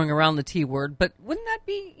about throwing around the T word, but wouldn't that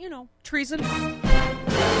be, treason?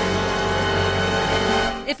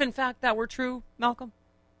 If, in fact, that were true, Malcolm?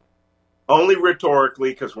 Only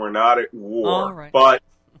rhetorically, because we're not at war. All right. But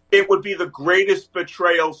it would be the greatest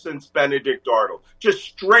betrayal since Benedict Arnold. Just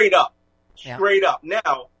straight up. Straight up.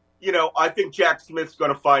 Now, I think Jack Smith's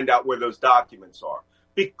going to find out where those documents are.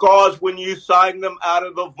 Because when you sign them out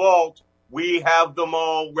of the vault, we have them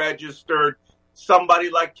all registered. Somebody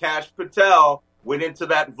like Kash Patel went into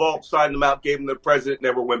that vault, signed them out, gave them to the president,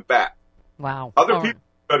 never went back. Wow. Other people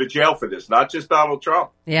go to jail for this, not just Donald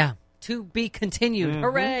Trump. Yeah. To be continued. Mm-hmm.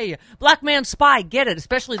 Hooray. Black Man Spy. Get it,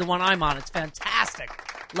 especially the one I'm on. It's fantastic.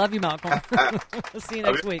 Love you, Malcolm. See you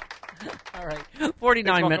next week. All right.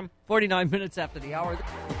 49 minutes after the hour.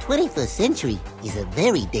 The 21st century is a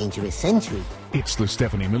very dangerous century. It's the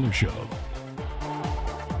Stephanie Miller Show.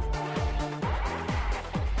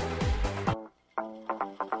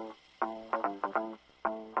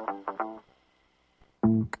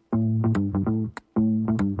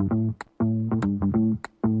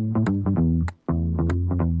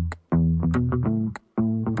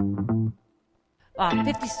 Uh,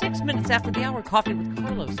 56 minutes after the hour, Coffee with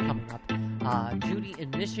Carlos coming up. Judy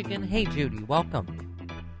in Michigan. Hey, Judy, welcome.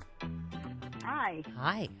 Hi.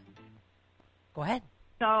 Hi. Go ahead.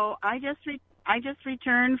 So I just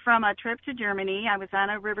returned from a trip to Germany. I was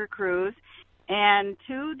on a river cruise, and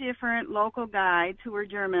two different local guides who were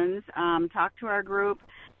Germans talked to our group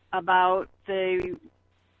about the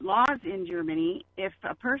laws in Germany. If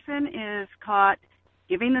a person is caught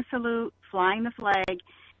giving the salute, flying the flag,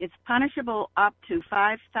 it's punishable up to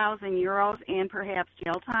 5,000 euros and perhaps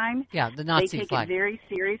jail time. Yeah, the Nazi flag. They take flag. it very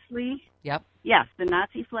seriously. Yep. Yes, the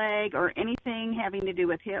Nazi flag or anything having to do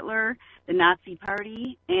with Hitler, the Nazi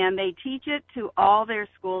Party, and they teach it to all their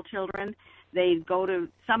school children.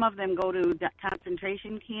 Some of them go to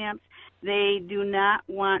concentration camps. They do not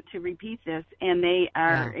want to repeat this, and they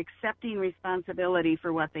are accepting responsibility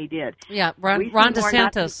for what they did. Yeah, Ron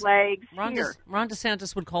DeSantis. Ron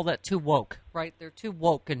DeSantis would call that too woke, right? They're too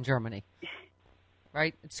woke in Germany,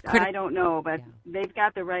 right? It's I don't know, but they've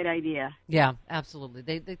got the right idea. Yeah, absolutely.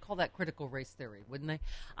 They call that critical race theory, wouldn't they?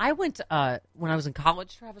 I went when I was in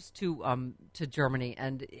college, Travis, to Germany,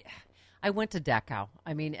 and I went to Dachau.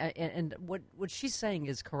 I mean, and what she's saying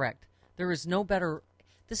is correct. There is no better.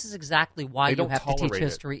 This is exactly why you have to teach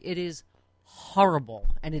history. It is horrible,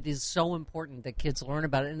 and it is so important that kids learn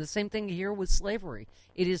about it. And the same thing here with slavery.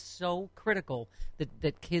 It is so critical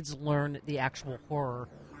that kids learn the actual horror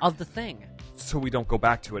of the thing. So we don't go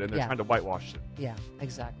back to it, and they're trying to whitewash it. Yeah,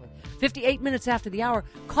 exactly. 58 minutes after the hour,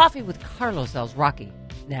 Coffee with Carlos Rocky.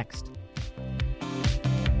 Next.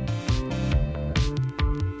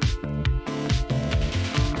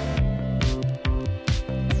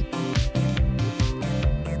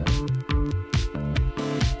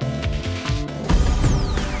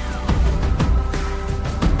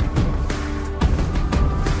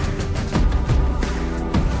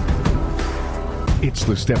 It's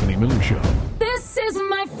the Stephanie Miller Show. This is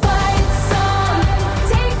my fight song.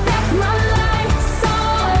 Take back my life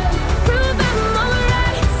song. Prove I'm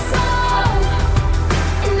alright song.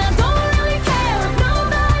 And I don't really care if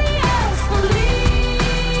nobody else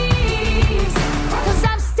believes. 'Cause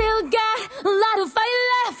I've still got a lot of fight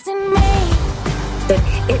left in me.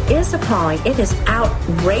 It is appalling. It is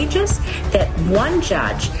outrageous that one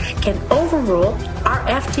judge can overrule our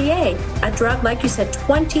FDA, a drug, like you said,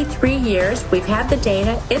 23 years. We've had the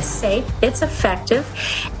data. It's safe. It's effective.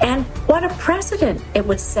 And what a precedent it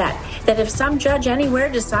would set that if some judge anywhere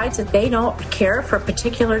decides that they don't care for a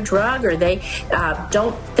particular drug or they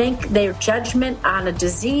don't think their judgment on a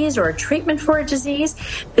disease or a treatment for a disease,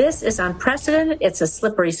 this is unprecedented. It's a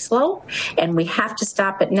slippery slope, and we have to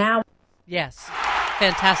stop it now. Yes.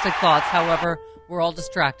 Fantastic thoughts. However, we're all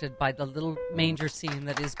distracted by the little manger scene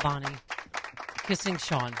that is Bonnie kissing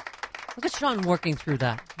Sean. Look at Sean working through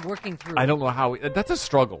that. I don't know how. That's a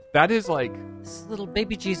struggle. That is like... This little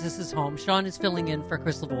baby Jesus is home. Sean is filling in for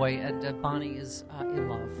Chris Lavoie, and Bonnie is in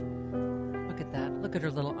love. Look at that. Look at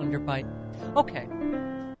her little underbite. Okay.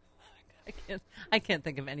 I can't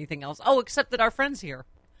think of anything else. Oh, except that our friend's here.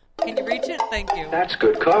 Can you reach it? Thank you. That's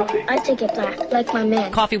good coffee. I take it black, like my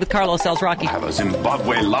man. Coffee with Carlos Rocky. I'll have a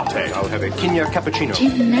Zimbabwe latte. I'll have a Kenya cappuccino.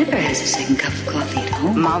 Jim never has a second cup of coffee at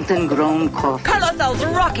home. Mountain-grown coffee. Carlos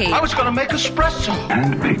Rocky. I was going to make espresso.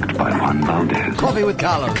 Handpicked by Juan Valdez. Coffee with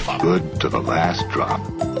Carlos. Good to the last drop.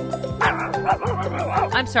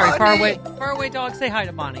 I'm sorry, Bonnie. Far away dog, say hi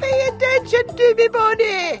to Bonnie. Pay attention to me,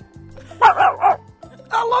 Bonnie.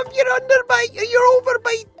 I love your underbite, your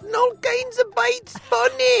overbite, and all kinds of bites,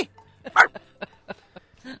 Bonnie.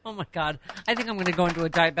 Oh, my God. I think I'm going to go into a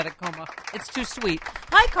diabetic coma. It's too sweet.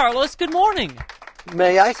 Hi, Carlos. Good morning.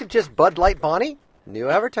 May I suggest Bud Light Bonnie? New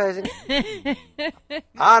advertising.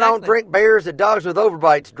 I don't drink beers that dogs with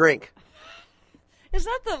overbites drink. Is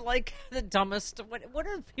that the dumbest? What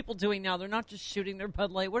are people doing now? They're not just shooting their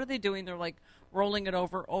Bud Light. What are they doing? They're rolling it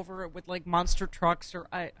over it with monster trucks or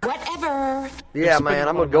whatever. Yeah, man,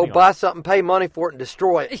 I'm gonna go buy something, pay money for it, and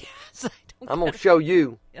destroy it. Yes, I'm gonna show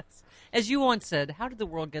you. Yes, as you once said, how did the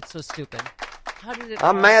world get so stupid? How did it?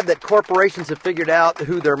 I'm mad that corporations have figured out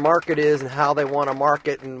who their market is and how they want to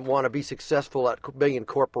market and want to be successful at being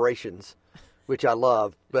corporations, which I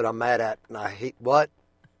love, but I'm mad at and I hate what.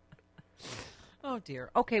 Oh, dear.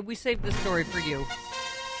 Okay, we saved this story for you.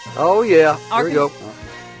 Oh, yeah. Here we go.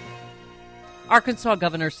 Arkansas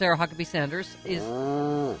Governor Sarah Huckabee Sanders is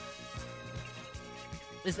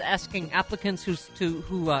asking applicants who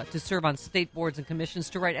to serve on state boards and commissions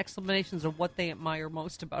to write explanations of what they admire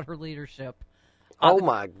most about her leadership.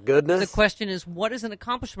 My goodness. The question is, what is an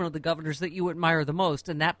accomplishment of the governor's that you admire the most?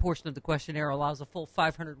 And that portion of the questionnaire allows a full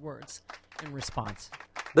 500 words in response.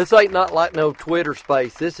 This ain't not like no Twitter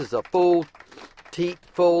space. This is a full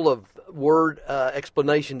of word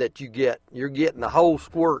explanation that you get. You're getting the whole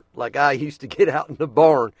squirt like I used to get out in the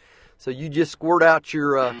barn. So you just squirt out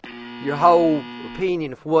your whole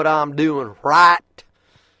opinion of what I'm doing right.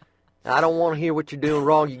 I don't want to hear what you're doing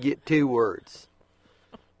wrong. You get 2 words.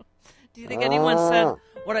 Do you think anyone said,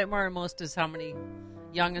 what I admire most is how many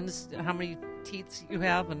youngins, how many teats you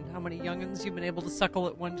have and how many youngins you've been able to suckle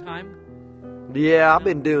at one time? Yeah, I've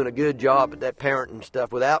been doing a good job at that parenting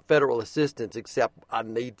stuff without federal assistance, except I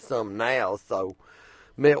need some now, so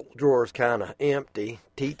milk drawer's kind of empty.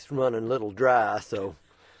 Teat's running a little dry, so.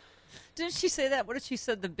 Didn't she say that? What did she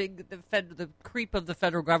say? The creep of the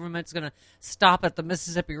federal government's going to stop at the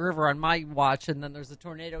Mississippi River on my watch, and then there's a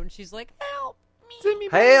tornado, and she's like, help me.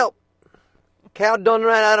 Help! Cow done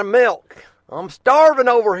ran out of milk. I'm starving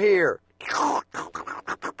over here.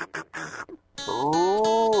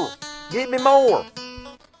 Oh, give me more.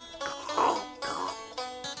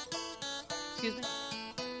 Excuse me?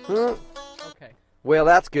 Okay. Well,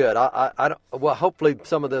 that's good. Well, hopefully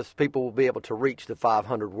some of those people will be able to reach the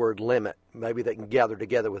 500-word limit. Maybe they can gather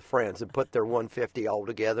together with friends and put their 150 all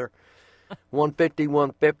together.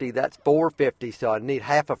 150, that's 450, so I need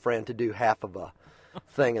half a friend to do half of a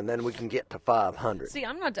thing, and then we can get to 500. See,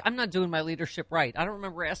 I'm not doing my leadership right. I don't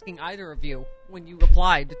remember asking either of you when you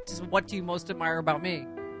applied, what do you most admire about me?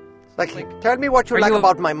 Tell me what you like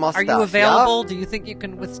about my mustache. Are you available? Yeah? Do you think you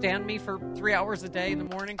can withstand me for 3 hours a day in the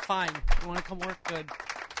morning? Fine. You want to come work? Good.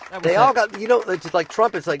 They all got, it's just like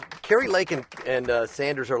Trump. It's like Carrie Lake and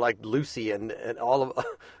Sanders are like Lucy and all of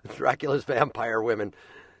Dracula's vampire women.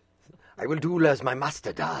 I will do as my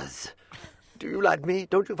master does. Do you like me?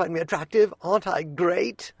 Don't you find me attractive? Aren't I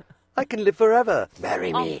great? I can live forever.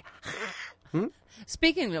 Marry me.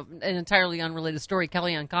 Speaking of an entirely unrelated story,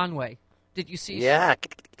 Kellyanne Conway. Did you see? Yeah.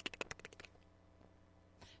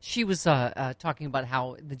 She was talking about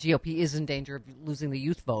how the GOP is in danger of losing the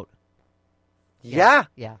youth vote. Yeah.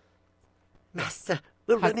 Yeah. Master,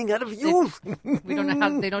 we're running out of youth. We don't know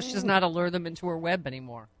how. She doesn't know how to lure them into her web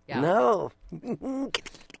anymore. Yeah. No.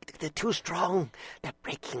 They're too strong. They're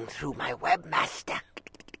breaking through my web, Master.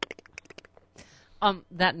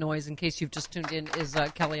 That noise, in case you've just tuned in, is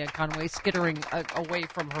Kellyanne Conway skittering away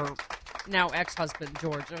from her now ex-husband,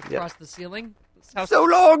 George, across the ceiling. So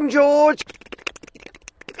long, George!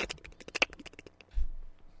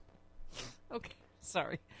 Okay,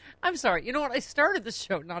 sorry. I'm sorry. You know what? I started the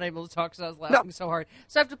show not able to talk because I was laughing so hard.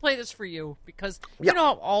 So I have to play this for you because you know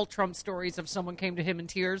how all Trump stories of someone came to him in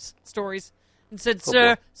tears stories and said,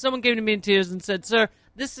 sir, someone came to me in tears and said, sir,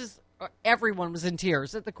 this is, everyone was in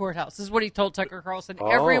tears at the courthouse. This is what he told Tucker Carlson.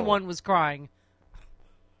 Everyone was crying.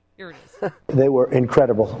 Here it is. They were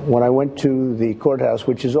incredible. When I went to the courthouse,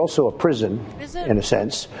 which is also a prison in a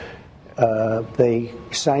sense, they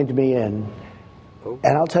signed me in.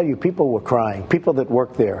 And I'll tell you, people were crying. People that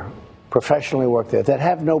work there, professionally work there, that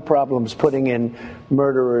have no problems putting in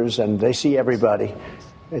murderers, and they see everybody.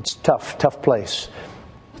 It's tough place.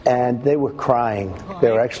 And they were crying.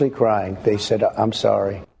 They were actually crying. They said, I'm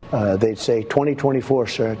sorry. They'd say, 2024,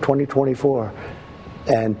 sir, 2024.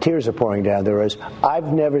 And tears are pouring down their eyes. I've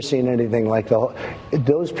never seen anything like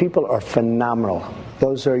those people are phenomenal.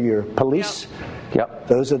 Those are your police. Yep.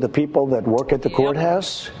 Those are the people that work at the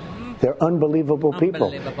courthouse. They're unbelievable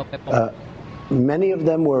people. Many of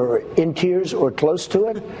them were in tears or close to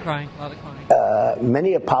it. Crying, a lot of crying.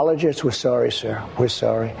 Many apologists were sorry, sir. We're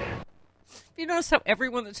sorry. You notice how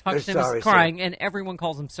everyone that talks to him is crying, and everyone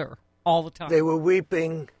calls him sir all the time. They were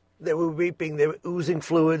weeping They were weeping. They were oozing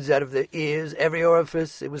fluids out of their ears, every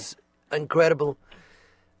orifice. It was incredible.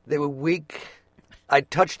 They were weak. I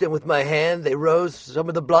touched them with my hand. They rose. Some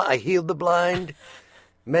of the blind. I healed the blind.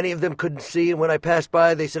 Many of them couldn't see, and when I passed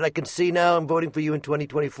by, they said, "I can see now. I'm voting for you in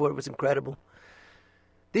 2024." It was incredible.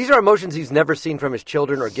 These are emotions he's never seen from his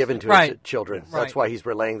children or given to his children. Right. That's why he's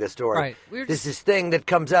relaying this story. Right. There's this thing that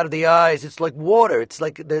comes out of the eyes. It's like water. It's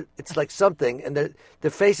like something, and the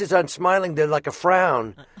faces aren't smiling. They're like a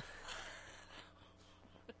frown.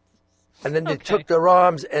 And then they took their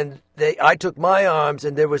arms, and I took my arms,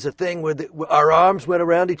 and there was a thing where our arms went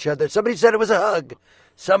around each other. Somebody said it was a hug.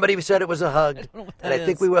 Somebody said it was a hug, and I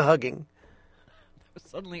think we were hugging.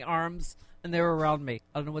 Suddenly arms, and they were around me.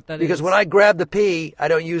 I don't know what that is. Because when I grab the pee, I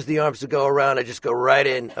don't use the arms to go around. I just go right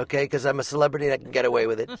in, okay? Because I'm a celebrity and I can get away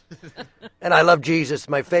with it. And I love Jesus.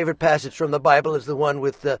 My favorite passage from the Bible is the one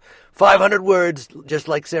with the 500 words, just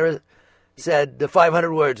like Sarah said. The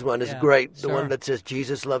 500 words one is great. The one that says,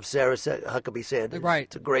 Jesus loves Sarah Huckabee Sanders. Right.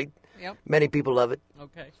 It's a great, Yep. Many people love it.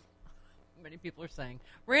 Okay. Many people are saying.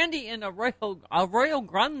 Randy in Arroyo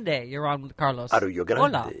Grande, you're on with Carlos. Arroyo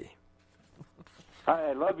Grande. Hola. Hi,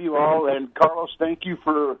 I love you all, and Carlos, thank you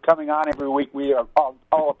for coming on every week. We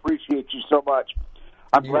all appreciate you so much.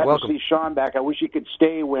 I'm glad to see Sean back. I wish he could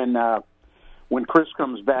stay when Chris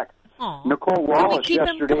comes back. Aww. Nicole Wallace Can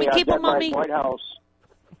yesterday we keep at him, my Mommy? White House.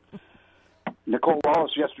 Nicole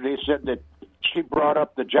Wallace yesterday said that she brought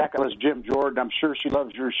up the jackaless Jim Jordan. I'm sure she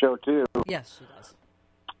loves your show too. Yes, she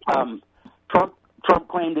does. Trump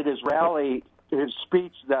claimed at his rally, his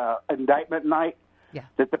speech, the indictment night,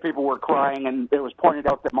 that the people were crying, and it was pointed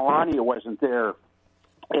out that Melania wasn't there.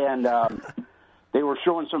 And they were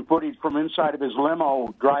showing some footage from inside of his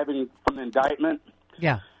limo driving from the indictment.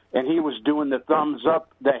 Yeah. And he was doing the thumbs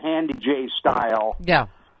up, the Handy J style. Yeah.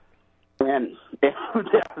 And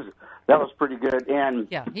that was pretty good. And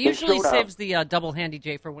yeah, he usually saves the double handy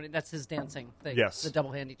J for when that's his dancing thing. Yes. The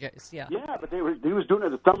double handy J's. Yeah. Yeah, but he was doing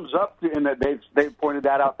the thumbs up, and they pointed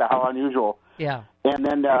that out, how unusual. Yeah. And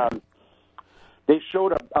then they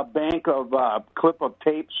showed a bank of clip of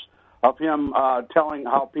tapes of him telling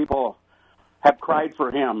how people have cried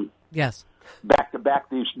for him. Yes. Back to back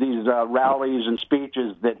these rallies and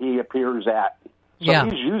speeches that he appears at. So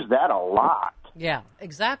he's used that a lot. Yeah,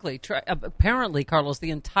 exactly. Apparently, Carlos,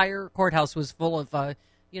 the entire courthouse was full of,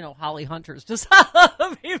 Holly Hunters. Just I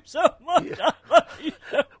love him so much.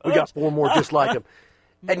 We got 4 more just like him.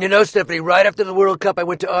 And Stephanie, right after the World Cup, I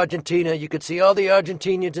went to Argentina. You could see all the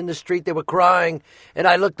Argentinians in the street. They were crying. And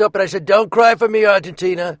I looked up and I said, "Don't cry for me,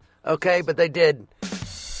 Argentina." Okay, but they did.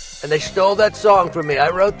 And they stole that song from me. I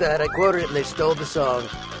wrote that. I quoted it, and they stole the song.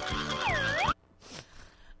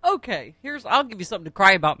 Okay, I'll give you something to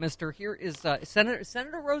cry about, mister. Here is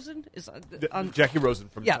Senator Rosen. Jackie Rosen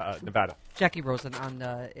from Nevada. Jackie Rosen on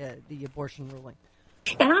the abortion ruling.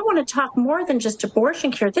 And I want to talk more than just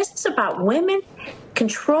abortion care. This is about women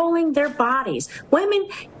controlling their bodies, women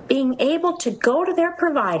being able to go to their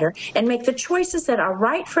provider and make the choices that are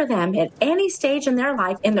right for them at any stage in their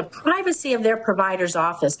life in the privacy of their provider's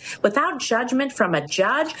office without judgment from a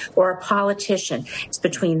judge or a politician. It's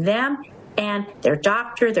between them and their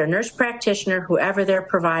doctor, their nurse practitioner, whoever their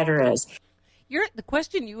provider is. The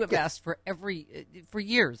question you have asked for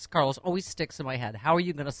years, Carlos, always sticks in my head. How are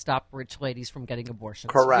you going to stop rich ladies from getting abortions?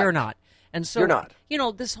 Correct. You're not. And so, You're not.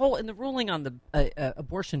 This whole, and the ruling on the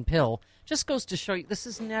abortion pill just goes to show you this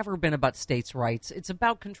has never been about states' rights. It's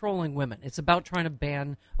about controlling women. It's about trying to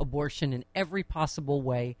ban abortion in every possible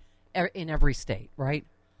way in every state, right?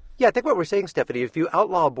 Yeah, I think what we're saying, Stephanie, if you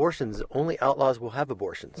outlaw abortions, only outlaws will have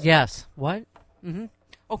abortions. Yes. What? Mm-hmm.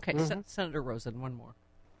 Okay, Senator Rosen, one more.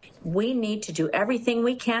 We need to do everything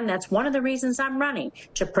we can. That's one of the reasons I'm running,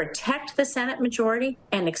 to protect the Senate majority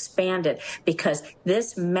and expand it, because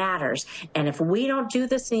this matters. And if we don't do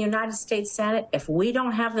this in the United States Senate, if we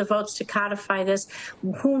don't have the votes to codify this,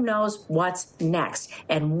 who knows what's next?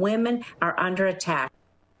 And women are under attack.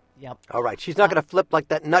 Yep. All right. She's not going to flip like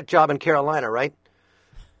that nut job in Carolina, right?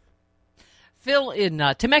 Phil in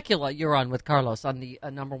Temecula, you're on with Carlos on the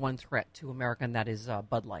number one threat to America, and that is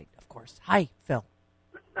Bud Light, of course. Hi, Phil.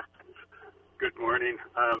 Good morning.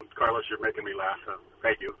 Carlos, you're making me laugh.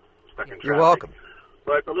 Thank you. Stuck in traffic. You're welcome.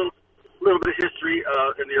 But a little bit of history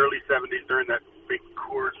in the early 70s during that big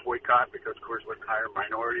Coors boycott, because Coors would hire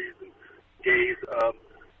minorities and gays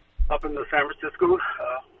up in the San Francisco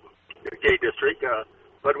gay district.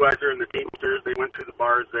 Budweiser and the Teamsters, they went to the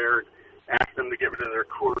bars there and asked them to get rid of their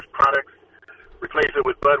Coors products, replace it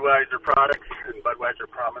with Budweiser products, and Budweiser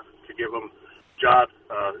promised to give them jobs,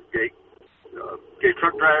 gay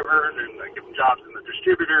truck drivers, and give them jobs in the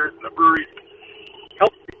distributors and the breweries,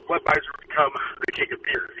 help Budweiser become the king of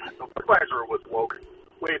beers. Budweiser was woke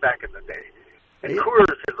way back in the day, and Coors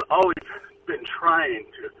has always been trying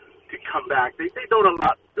to come back. They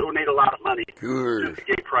donate a lot of money to the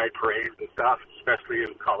gay pride parades and stuff, especially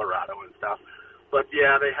in Colorado and stuff. But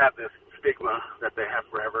yeah, they have this stigma that they have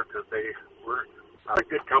forever because they were not a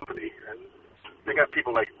good company, and they got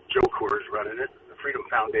people like Joe Coors running it, the Freedom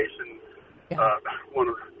Foundation, one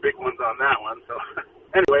of the big ones on that one. So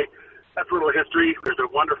anyway, that's a little history. There's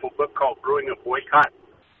a wonderful book called Brewing a Boycott.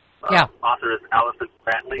 Author is Allison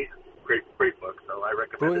Brantley. Great book. So I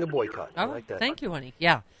recommend Brewing it. a Boycott. I like that. Thank you, honey.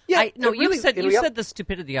 Yeah. Yeah, You said the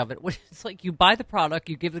stupidity of it. It's like you buy the product,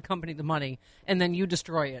 you give the company the money, and then you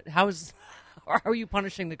destroy it. How are you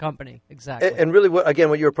punishing the company exactly? And really, what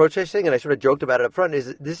you were protesting, and I sort of joked about it up front,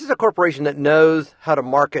 is this is a corporation that knows how to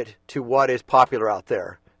market to what is popular out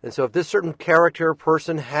there. And so if this certain character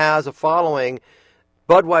person has a following,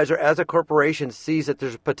 Budweiser as a corporation sees that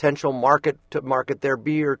there's a potential market to market their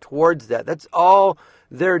beer towards that. That's all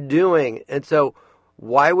they're doing. And so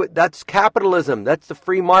that's capitalism. That's the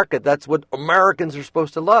free market. That's what Americans are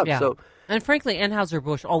supposed to love. Yeah. So, and frankly,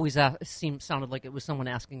 Anheuser-Busch always sounded like it was someone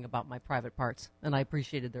asking about my private parts, and I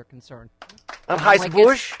appreciated their concern.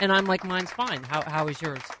 Anheuser-Busch? And I'm like, mine's fine. How is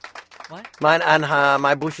yours? What?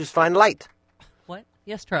 My bush is fine light. What?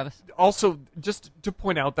 Yes, Travis. Also, just to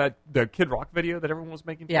point out that the Kid Rock video that everyone was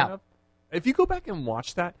making fun of, if you go back and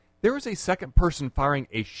watch that, there is a second person firing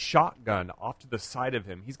a shotgun off to the side of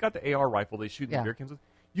him. He's got the AR rifle they shoot in the beer cans with.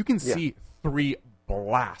 You can see 3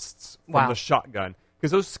 blasts from the shotgun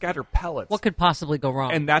because those scatter pellets. What could possibly go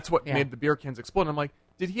wrong? And that's what made the beer cans explode. I'm like,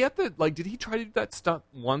 did he try to do that stunt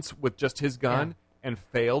once with just his gun and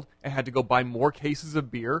failed and had to go buy more cases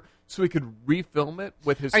of beer so he could refilm it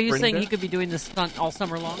with his Are you saying dish? he could be doing this stunt all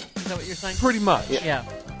summer long? Is that what you're saying? Pretty much. Yeah.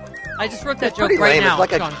 I just wrote that It's joke pretty right lame. now,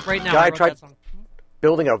 It's like Sean. Right now, guy I wrote tried that song.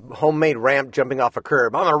 building a homemade ramp jumping off a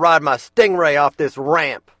curb. I'm going to ride my Stingray off this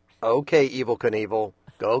ramp. Okay, Evel Knievel.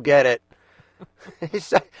 Go get it.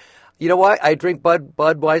 You know what? I drink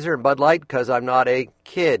Budweiser and Bud Light because I'm not a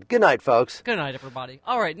kid. Good night, folks. Good night, everybody.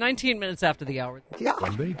 All right, 19 minutes after the hour. Yeah.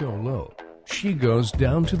 When they go low, she goes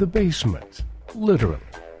down to the basement. Literally.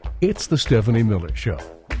 It's the Stephanie Miller Show.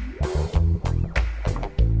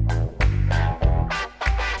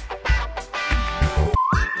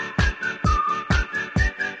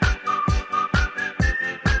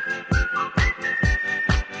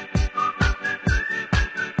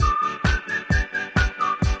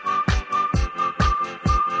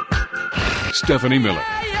 Stephanie Miller.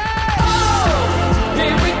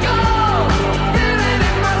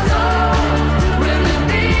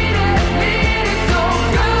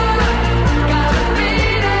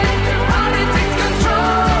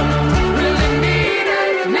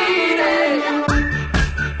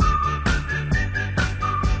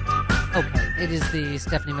 It is the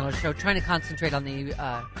Stephanie Miller Show, trying to concentrate on the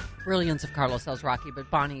brilliance of Carlos Alzraki, but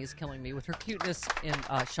Bonnie is killing me with her cuteness in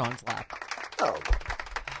Sean's lap. Oh.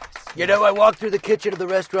 You know, I walked through the kitchen of the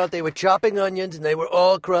restaurant. They were chopping onions, and they were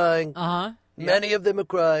all crying. Uh-huh. Many of them are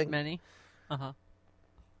crying. Many? Uh-huh.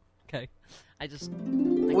 Okay. I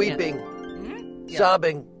Weeping. Mm-hmm.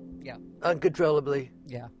 Sobbing. Yeah. Uncontrollably.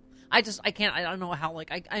 Yeah. I don't know how,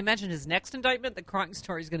 I imagine his next indictment, the crying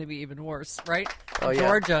story is going to be even worse, right? In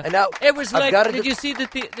Georgia. And now, it was like, did you see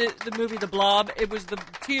the movie The Blob? It was the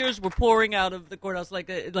tears were pouring out of the courthouse like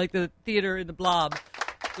the theater in The Blob.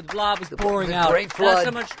 The Blob was pouring out. Great flood.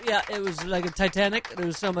 So much, it was like a Titanic. There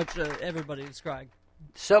was so much, everybody was crying.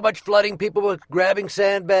 So much flooding. People were grabbing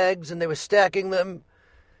sandbags, and they were stacking them.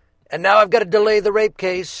 And now I've got to delay the rape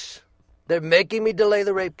case. They're making me delay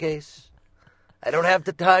the rape case. I don't have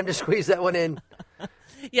the time to squeeze that one in.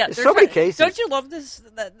 Yeah, there's so many cases. Don't you love this?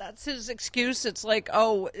 That's his excuse. It's like,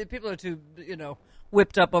 people are too,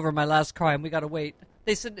 whipped up over my last crime. We got to wait.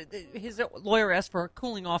 They said his lawyer asked for a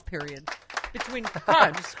cooling off period between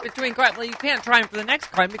crimes. Well, you can't try him for the next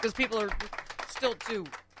crime because people are still too,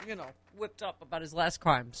 whipped up about his last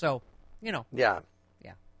crime. So, Yeah.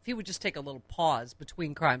 If he would just take a little pause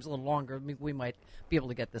between crimes a little longer, we might be able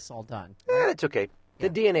to get this all done. It's okay. The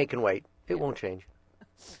DNA can wait. It won't change.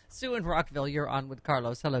 Sue in Rockville, you're on with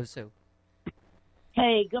Carlos. Hello, Sue.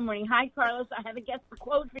 Hey, good morning. Hi, Carlos. I have a guest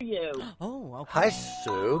quote for you. Oh, okay. Hi,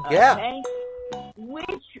 Sue. Yeah. Okay.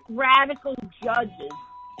 Which radical judges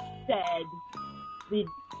said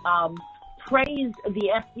praised the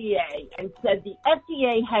FDA and said the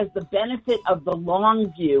FDA has the benefit of the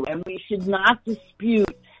long view and we should not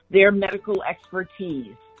dispute their medical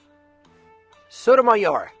expertise?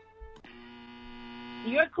 Sotomayor.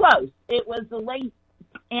 You're close. It was the late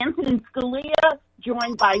Antonin Scalia,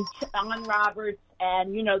 joined by John Roberts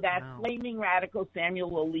and, that flaming radical Samuel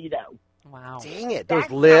Alito. Wow. Dang it. That's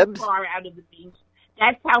Those libs.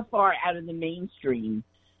 That's how far out of the mainstream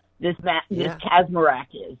this Kaczmarek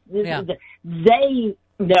is. They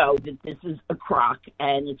know that this is a crock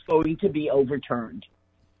and it's going to be overturned.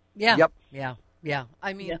 Yeah. Yep. Yeah.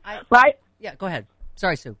 I mean, right? Yeah, go ahead.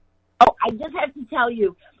 Sorry, Sue. Oh, I just have to tell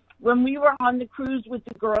you, when we were on the cruise with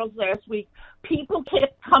the girls last week, people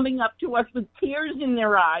kept coming up to us with tears in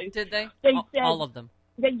their eyes. Did they? They said, all of them.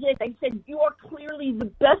 They did. They said, you are clearly the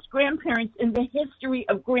best grandparents in the history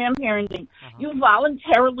of grandparenting. You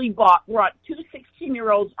voluntarily brought 2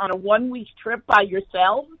 16-year-olds on a 1-week trip by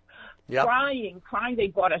yourselves, crying. They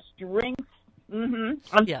bought us drinks. I'm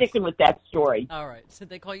sticking with that story. All right. So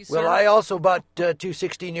they call you sir? Well, I also bought 2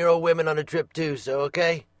 16-year-old women on a trip, too, so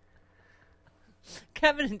okay?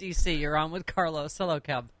 Kevin in D.C., you're on with Carlos. Hello,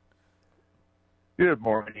 Kev. Good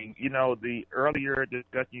morning. You know, the earlier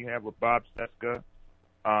discussion you had with Bob Cesca,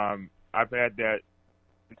 I've had that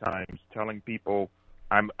times telling people,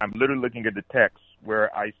 I'm literally looking at the text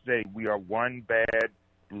where I say we are one bad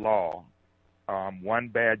law, one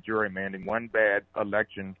bad gerrymandering, one bad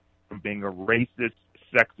election from being a racist,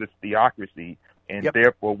 sexist theocracy, and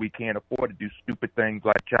therefore we can't afford to do stupid things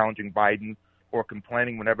like challenging Biden or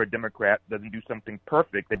complaining whenever a Democrat doesn't do something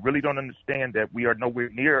perfect. They really don't understand that we are nowhere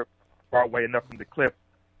near far away enough from the cliff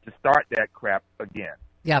to start that crap again.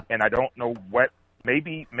 Yep. And I don't know what,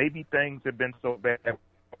 maybe things have been so bad,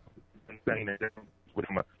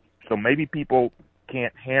 so maybe people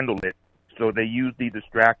can't handle it, so they use these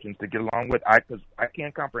distractions to get along with. Because I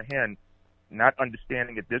can't comprehend not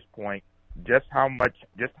understanding at this point just how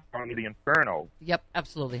the inferno. Yep,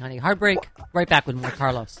 absolutely, honey. Hard break. Right back with more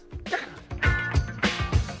Carlos.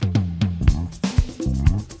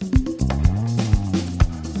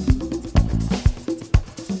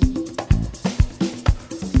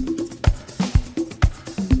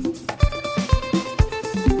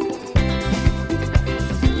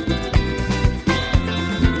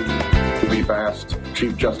 Asked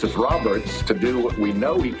Chief Justice Roberts to do what we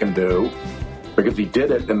know he can do, because he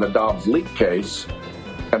did it in the Dobbs leak case,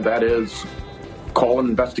 and that is call an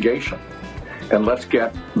investigation. And let's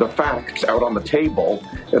get the facts out on the table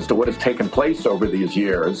as to what has taken place over these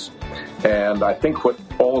years. And I think what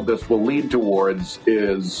all of this will lead towards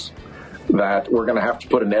is that we're going to have to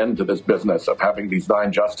put an end to this business of having these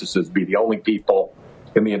 9 justices be the only people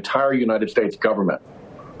in the entire United States government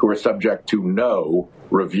who are subject to no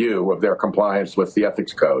review of their compliance with the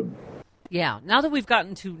ethics code. Yeah. Now that we've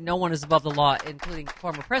gotten to no one is above the law, including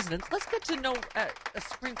former presidents, let's get to know a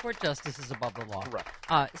Supreme Court justice is above the law.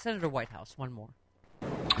 Right. Senator Whitehouse, one more.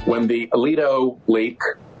 When the Alito leak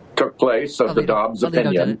took place of the Dobbs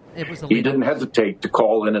opinion, he didn't hesitate to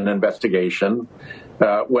call in an investigation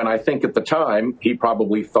when I think at the time he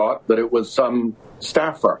probably thought that it was some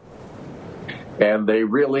staffer. And they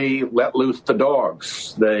really let loose the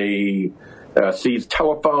dogs. They seized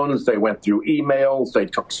telephones. They went through emails. They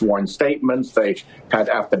took sworn statements. They had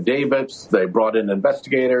affidavits. They brought in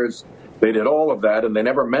investigators. They did all of that, and they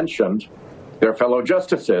never mentioned their fellow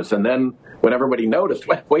justices. And then when everybody noticed,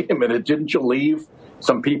 wait a minute, didn't you leave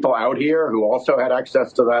some people out here who also had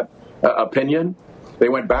access to that opinion? They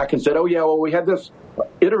went back and said, oh, yeah, well, we had this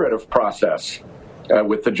iterative process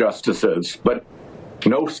with the justices. But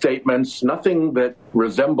no statements, nothing that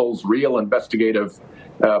resembles real investigative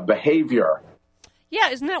behavior. Yeah,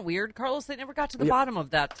 isn't that weird, Carlos? They never got to the bottom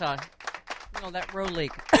of that. That road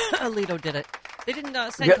leak. Alito did it. They didn't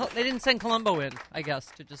They didn't send Columbo in, I guess,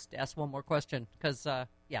 to just ask one more question because,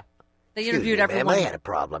 they interviewed everyone. Ma'am, I had a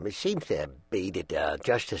problem. It seems to be that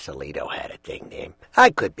Justice Alito had a thing there. I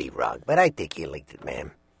could be wrong, but I think he leaked it,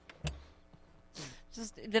 ma'am.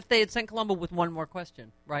 Just if they had sent Columbo with one more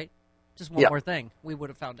question, right? Just one more thing, we would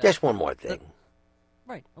have found out. Just one more thing.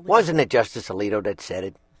 Right. Alito. Wasn't it Justice Alito that said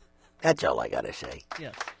it? That's all I got to say.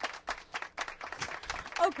 Yes.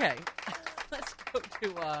 Okay. Let's go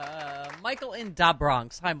to Michael in Da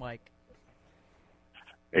Bronx. Hi, Mike.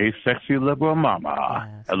 Hey, sexy liberal mama.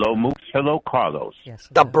 Yes. Hello, Mooks. Hello, Carlos. Yes.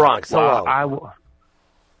 Da Bronx. Hello.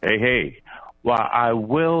 Hey. While I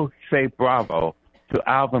will say bravo to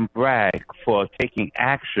Alvin Bragg for taking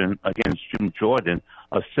action against Jim Jordan,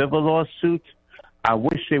 a civil lawsuit, I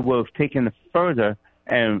wish they would have taken it further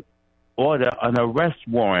and order an arrest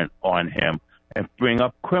warrant on him and bring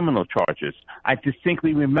up criminal charges. I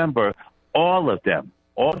distinctly remember all of them,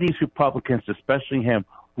 all these Republicans, especially him,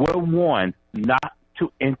 were warned not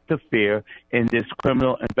to interfere in this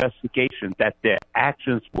criminal investigation, that their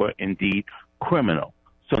actions were indeed criminal.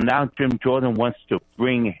 So now Jim Jordan wants to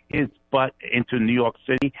bring his butt into New York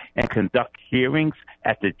City and conduct hearings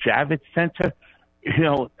at the Javits Center.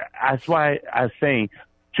 That's why I'm saying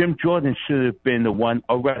Jim Jordan should have been the one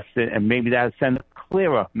arrested, and maybe that would send a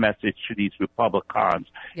clearer message to these Republicans.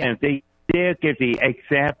 Yeah. And if they dare give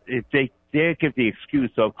the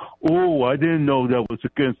excuse of, oh, I didn't know that was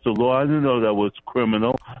against the law, I didn't know that was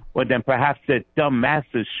criminal, well, then perhaps their dumb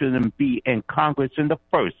masses shouldn't be in Congress in the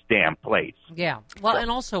first damn place. Yeah. Well, and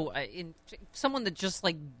also, someone that just,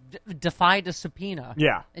 like, defied a subpoena.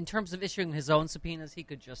 Yeah. In terms of issuing his own subpoenas, he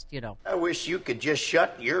could just, I wish you could just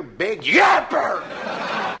shut your big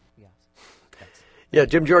yapper! Yeah,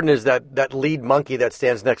 Jim Jordan is that lead monkey that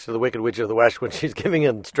stands next to the Wicked Witch of the West when she's giving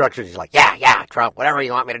instructions. She's like, yeah, Trump, whatever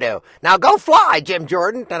you want me to do. Now go fly, Jim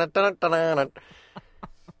Jordan.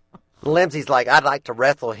 Lindsay's like, I'd like to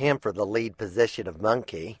wrestle him for the lead position of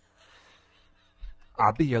monkey.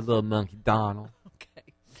 I'll be your little monkey, Donald.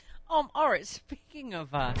 Okay. All right, speaking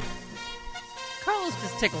of, Carlos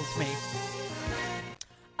just tickles me.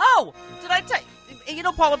 Oh, did I tell you,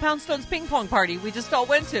 Paula Poundstone's ping pong party we just all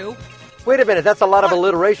went to. Wait a minute, that's a lot of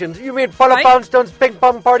alliterations. You mean Paula Poundstone's ping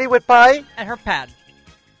pong party with pie? At her pad.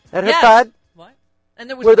 At her pad? What? And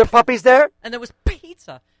there was Were there puppies there? And there was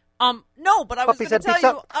pizza. No, but I was going to tell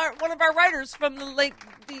you, one of our writers from the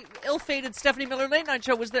ill-fated Stephanie Miller Late Night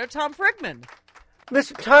Show was there, Tom Frickman.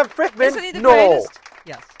 Mr. Tom Frickman? Isn't he the greatest?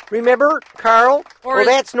 Yes. Remember, Carl?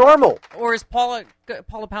 That's normal. Or as Paula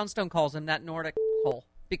Poundstone calls him, that Nordic hole.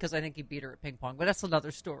 Because I think he beat her at ping pong, but that's another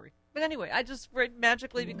story. But anyway, I just read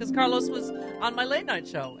magically because Carlos was on my late night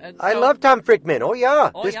show. And so, I love Tom Frickman. Oh,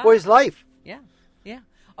 yeah. This boy's life. Yeah.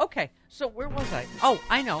 Okay, so where was I? Oh,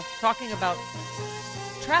 I know. Talking about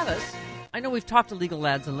Travis. I know we've talked to legal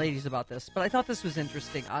lads and ladies about this, but I thought this was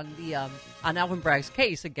interesting on the on Alvin Bragg's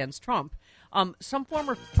case against Trump. Some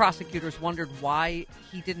former prosecutors wondered why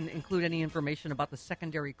he didn't include any information about the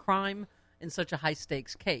secondary crime in such a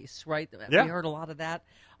high-stakes case, right? Yeah. We heard a lot of that.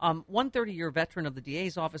 One 30-year veteran of the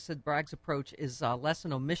DA's office said Bragg's approach is less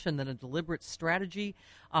an omission than a deliberate strategy.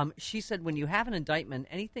 She said when you have an indictment,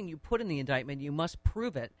 anything you put in the indictment, you must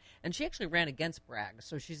prove it. And she actually ran against Bragg,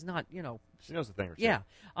 so she's not, She knows a thing or two. Yeah.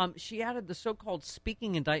 She added the so-called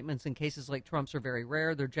speaking indictments in cases like Trump's are very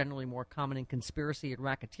rare. They're generally more common in conspiracy and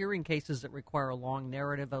racketeering cases that require a long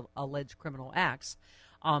narrative of alleged criminal acts.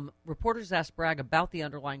 Reporters asked Bragg about the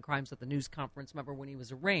underlying crimes at the news conference, remember, when he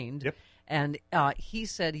was arraigned. Yep. And he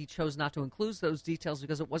said he chose not to include those details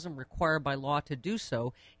because it wasn't required by law to do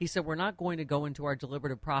so. He said, we're not going to go into our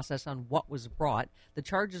deliberative process on what was brought. The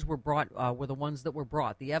charges were brought were the ones that were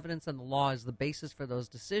brought. The evidence and the law is the basis for those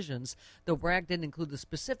decisions. Though Bragg didn't include the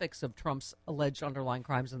specifics of Trump's alleged underlying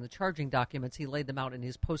crimes in the charging documents, he laid them out in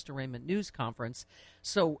his post-arraignment news conference.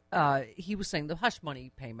 So he was saying the hush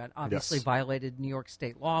money payment obviously violated New York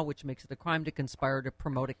State law, which makes it a crime to conspire to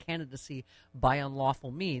promote a candidacy by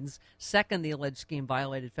unlawful means. Second, the alleged scheme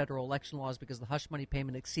violated federal election laws because the hush money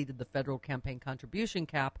payment exceeded the federal campaign contribution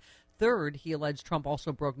cap. Third, he alleged Trump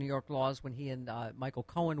also broke New York laws when he and Michael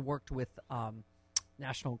Cohen worked with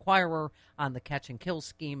National Enquirer on the catch and kill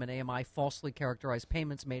scheme, and AMI falsely characterized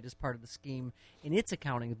payments made as part of the scheme in its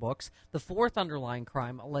accounting books. The fourth underlying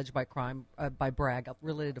crime alleged by Bragg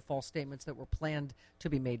related to false statements that were planned to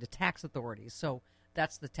be made to tax authorities. So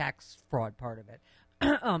that's the tax fraud part of it.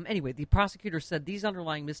 Anyway, the prosecutor said these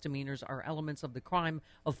underlying misdemeanors are elements of the crime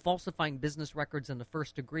of falsifying business records in the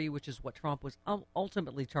first degree, which is what Trump was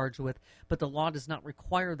ultimately charged with, but the law does not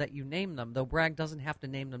require that you name them. Though Bragg doesn't have to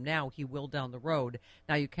name them now, he will down the road.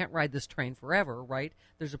 Now, you can't ride this train forever, right?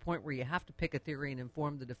 There's a point where you have to pick a theory and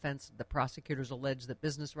inform the defense. The prosecutors allege that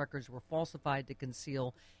business records were falsified to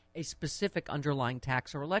conceal a specific underlying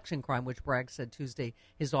tax or election crime, which Bragg said Tuesday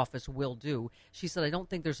his office will do. She said, I don't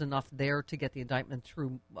think there's enough there to get the indictment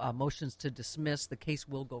through motions to dismiss. The case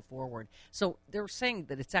will go forward. So they're saying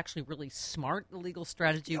that it's actually really smart, the legal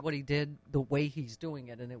strategy, what he did, the way he's doing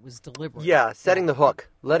it, and it was deliberate. Yeah, setting the hook,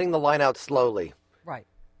 letting the line out slowly. Right.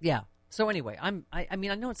 Yeah. So anyway, I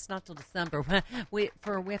mean, I know it's not till December. we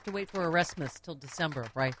have to wait for Erasmus till December,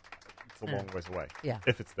 right? It's a long ways away. Yeah.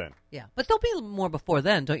 If it's then. Yeah. But there'll be more before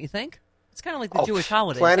then, don't you think? It's kind of like the Jewish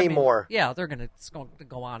holidays. Plenty more. Yeah, it's going to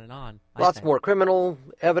go on and on. Lots more criminal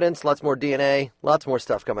evidence, lots more DNA, lots more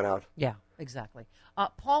stuff coming out. Yeah, exactly.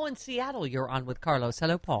 Paul in Seattle, you're on with Carlos.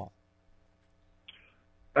 Hello, Paul.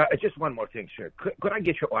 Just one more thing, sir. Could I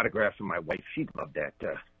get your autograph from my wife? She'd love that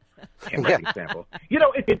handwriting sample. You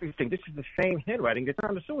know, it's interesting. This is the same handwriting that's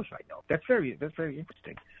on the suicide note. That's very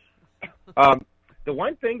interesting. The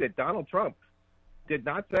one thing that Donald Trump did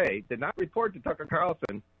not report to Tucker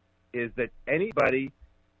Carlson, is that anybody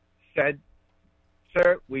said,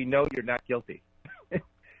 sir, we know you're not guilty.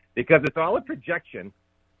 Because it's all a projection.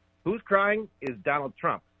 Who's crying is Donald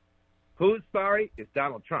Trump. Who's sorry is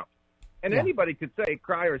Donald Trump. And anybody could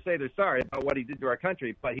cry or say they're sorry about what he did to our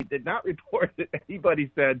country, but he did not report that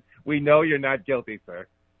anybody said, "We know you're not guilty, sir."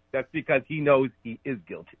 That's because he knows he is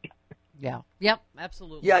guilty. Yeah. Yep.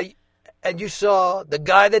 Absolutely. Yeah. And you saw the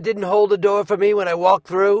guy that didn't hold the door for me when I walked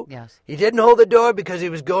through? Yes. He didn't hold the door because he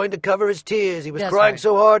was going to cover his tears. He was crying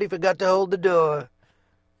so hard he forgot to hold the door.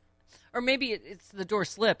 Or maybe it's the door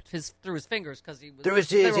slipped through his fingers because he was through his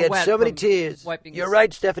tears. He had so many tears. You're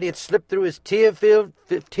right, Stephanie. It slipped through his tear-filled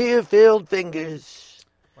fingers.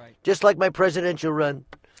 Right. Just like my presidential run.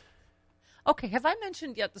 Okay. Have I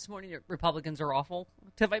mentioned yet this morning that Republicans are awful?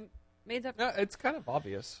 Have I made that? No, it's kind of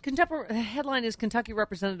obvious. The headline is Kentucky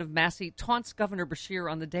Representative Massey taunts Governor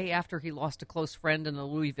Beshear on the day after he lost a close friend in the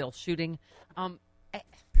Louisville shooting.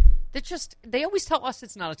 They always tell us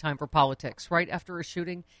it's not a time for politics, right? After a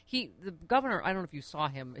shooting, the governor, I don't know if you saw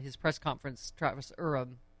him, his press conference,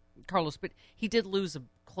 Carlos, but he did lose a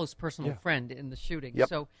close personal friend in the shooting. Yep.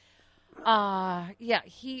 So,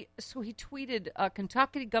 he tweeted,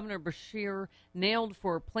 Kentucky Governor Beshear nailed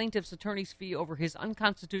for plaintiff's attorney's fee over his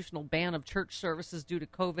unconstitutional ban of church services due to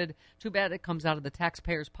COVID. Too bad it comes out of the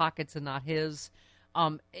taxpayers' pockets and not his.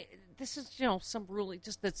 This is, some ruling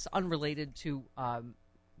just that's unrelated to.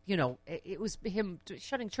 It was him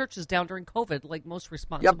shutting churches down during COVID like most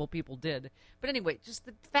responsible people did. But anyway, just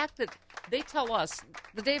the fact that they tell us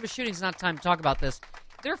the day of a shooting is not time to talk about this.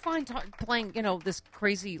 They're fine playing, this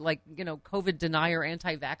crazy, COVID denier,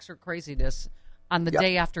 anti-vaxxer craziness on the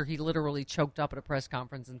day after he literally choked up at a press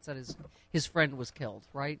conference and said his friend was killed,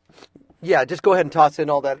 right? Yeah, just go ahead and toss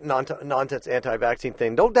in all that nonsense anti-vaccine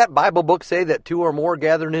thing. Don't that Bible book say that 2 or more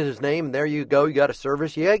gathered in his name, and there you go, you got a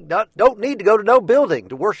service? You don't need to go to no building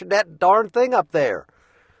to worship that darn thing up there.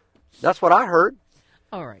 That's what I heard.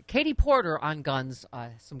 All right. Katie Porter on guns.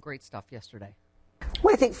 Some great stuff yesterday.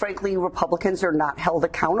 Well, I think, frankly, Republicans are not held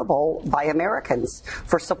accountable by Americans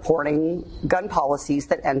for supporting gun policies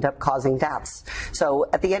that end up causing deaths. So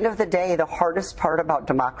at the end of the day, the hardest part about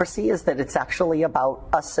democracy is that it's actually about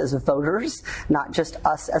us as voters, not just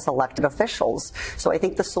us as elected officials. So I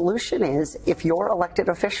think the solution is if your elected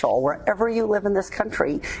official, wherever you live in this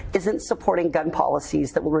country, isn't supporting gun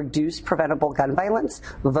policies that will reduce preventable gun violence,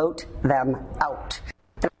 vote them out.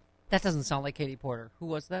 That doesn't sound like Katie Porter. Who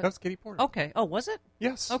was that? That was Katie Porter. Okay. Oh, was it?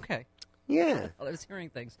 Yes. Okay. Yeah. Well, I was hearing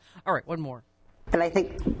things. All right, one more. And I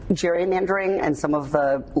think gerrymandering and some of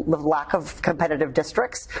the lack of competitive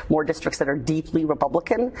districts, more districts that are deeply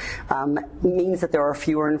Republican, means that there are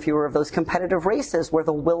fewer and fewer of those competitive races where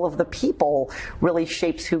the will of the people really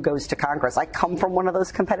shapes who goes to Congress. I come from one of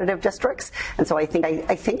those competitive districts, and so I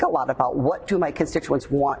think a lot about what do my constituents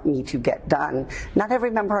want me to get done. Not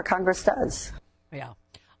every member of Congress does. Yeah.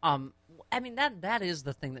 That is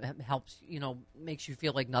the thing that helps, makes you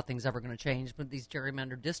feel like nothing's ever going to change. But these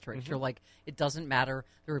gerrymandered districts, you're like, it doesn't matter.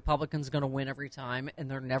 The Republican's going to win every time, and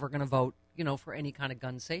they're never going to vote, for any kind of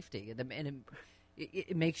gun safety. And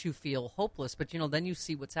it makes you feel hopeless. But, then you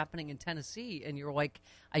see what's happening in Tennessee, and you're like,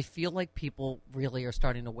 I feel like people really are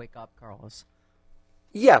starting to wake up, Carlos.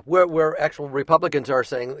 Yeah, where actual Republicans are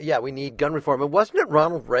saying, yeah, we need gun reform. And wasn't it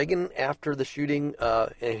Ronald Reagan after the shooting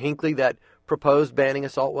in Hinckley that proposed banning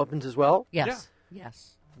assault weapons as well? Yes. Yeah.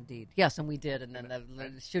 Yes, indeed. Yes, and we did. And then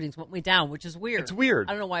the shootings went way down, which is weird. It's weird.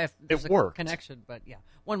 I don't know why there's a connection, but yeah.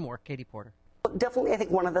 One more, Katie Porter. Definitely, I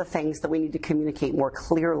think one of the things that we need to communicate more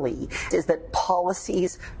clearly is that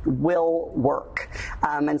policies will work.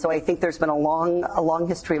 And so I think there's been a long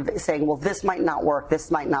history of saying, well, this might not work,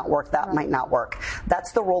 this might not work, that might not work.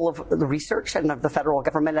 That's the role of the research and of the federal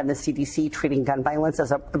government and the CDC treating gun violence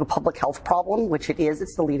as a public health problem, which it is.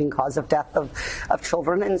 It's the leading cause of death of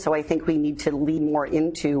children. And so I think we need to lean more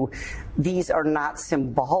into these are not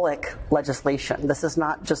symbolic legislation. This is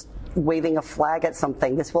not just waving a flag at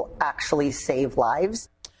something. This will actually save lives.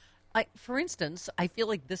 For instance, I feel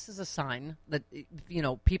like this is a sign that,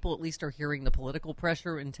 people at least are hearing the political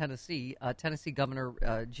pressure in Tennessee. Tennessee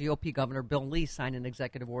GOP Governor Bill Lee signed an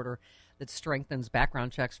executive order that strengthens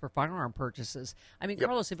background checks for firearm purchases. I mean,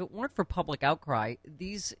 Carlos, if it weren't for public outcry,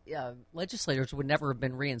 these legislators would never have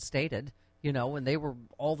been reinstated, and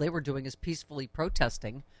all they were doing is peacefully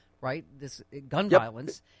protesting, right, this gun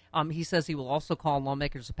violence. He says he will also call on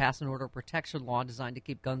lawmakers to pass an order of protection law designed to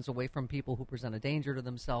keep guns away from people who present a danger to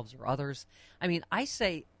themselves or others. I mean, I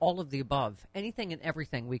say all of the above, anything and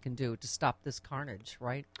everything we can do to stop this carnage,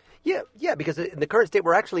 right? Yeah, because in the current state,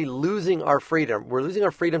 we're actually losing our freedom. We're losing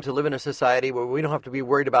our freedom to live in a society where we don't have to be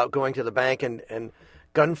worried about going to the bank and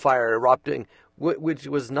gunfire erupting, which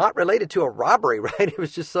was not related to a robbery, right? It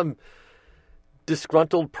was just some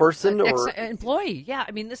disgruntled person or employee. Yeah,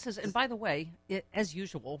 I mean, this is, and by the way, as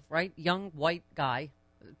usual, right? Young white guy,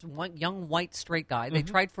 one young white straight guy. They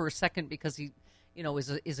tried for a second because he,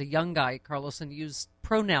 is a young guy, Carlos, and used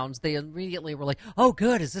pronouns. They immediately were like, "Oh,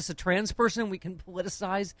 good, is this a trans person we can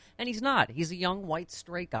politicize?" And he's not. He's a young white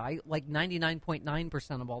straight guy, like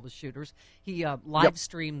 99.9% of all the shooters. He live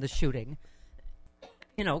streamed the shooting,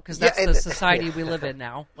 because that's the society we live in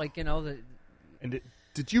now. Like, And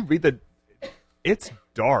did you read that? It's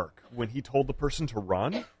dark when he told the person to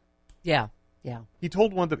run. Yeah. He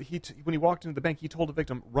told when he walked into the bank, he told the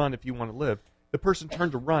victim, "Run if you want to live." The person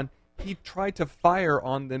turned to run. He tried to fire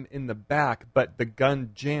on them in the back, but the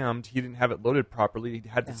gun jammed. He didn't have it loaded properly. He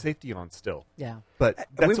had the safety on still. Yeah. But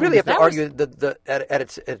we really have to argue at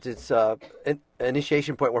its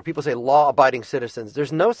initiation point where people say law-abiding citizens.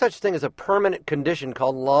 There's no such thing as a permanent condition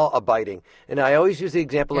called law-abiding. And I always use the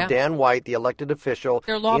example of Dan White, the elected official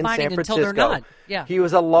they're in law-abiding San Francisco. until they're not. Yeah. He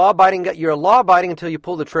was a law-abiding guy. You're a law-abiding until you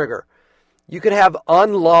pull the trigger. You can have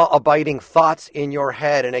unlaw-abiding thoughts in your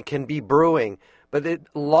head, and it can be brewing. But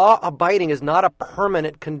law-abiding is not a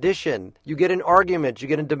permanent condition. You get in arguments, you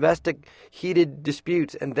get in domestic heated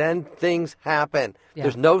disputes, and then things happen. Yeah.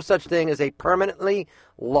 There's no such thing as a permanently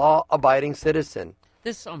law-abiding citizen.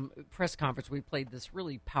 This press conference, we played this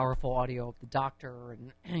really powerful audio of the doctor,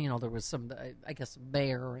 and there was some, I guess,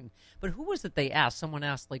 mayor, but who was it they asked? Someone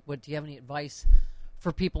asked, like, "What do you have any advice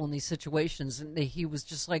for people in these situations?" And he was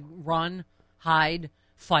just like, "Run, hide,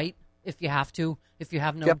 fight. If you have to, if you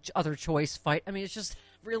have no other choice, fight." I mean, it's just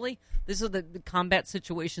really, these are the combat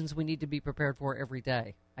situations we need to be prepared for every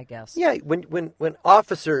day, I guess. Yeah, when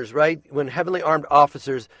officers, right, when heavily armed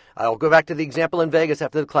officers, I'll go back to the example in Vegas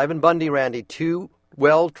after the Clive and Bundy, Randy, 2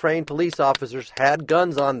 well-trained police officers had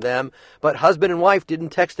guns on them, but husband and wife didn't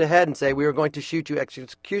text ahead and say, "We were going to shoot you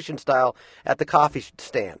execution style at the coffee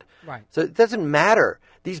stand." Right. So it doesn't matter.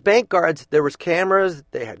 These bank guards, there was cameras,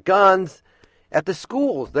 they had guns. At the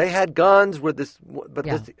schools, they had guns this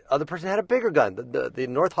other person had a bigger gun. The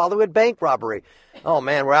North Hollywood bank robbery. Oh,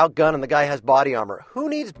 man, we're outgunned and the guy has body armor. Who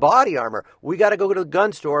needs body armor? We got to go to the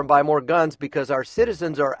gun store and buy more guns because our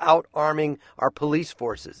citizens are out-arming our police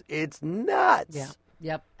forces. It's nuts. Yeah.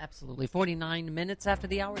 Yep, absolutely. 49 minutes after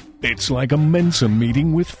the hour. It's like a Mensa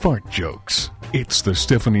meeting with fart jokes. It's the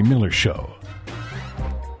Stephanie Miller Show.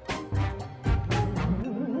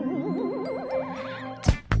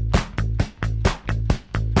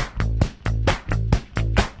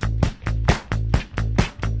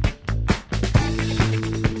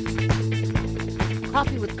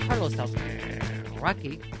 Coffee with Carlos House.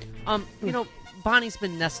 Rocky. Bonnie's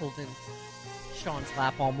been nestled in Sean's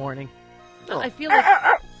lap all morning. Oh. I feel like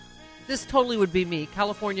this totally would be me.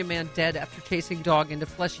 California man dead after chasing dog into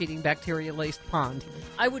flesh-eating bacteria-laced pond.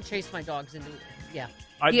 I would chase my dogs into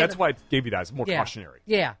that's why I gave you that. It's more cautionary.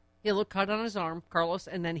 Yeah. He had a little cut on his arm, Carlos,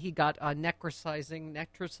 and then he got necrosizing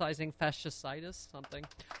fasciitis, something.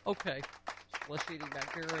 Okay. Flesh-eating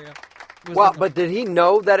bacteria. But did he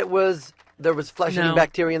know that there was flesh-eating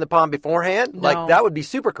bacteria in the pond beforehand? No. Like, that would be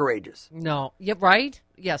super courageous. No. Yeah, right?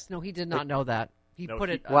 Yes. No, he did not know that. He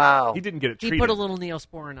put it. Wow. He didn't get it treated. He put a little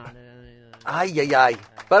Neosporin on it. Ay.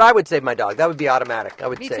 But I would save my dog. That would be automatic.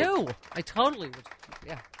 Me too. I totally would.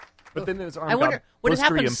 Yeah. But then his arm I wonder, got would it blistery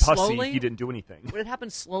happen and pussy. slowly? He didn't do anything. Would it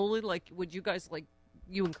happen slowly? Like, would you guys, like,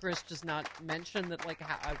 you and Chris just not mention that, like,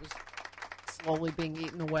 I was slowly being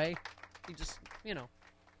eaten away? You just,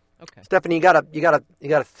 okay. Stephanie, you got a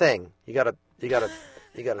thing. You got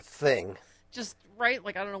a thing. Just right,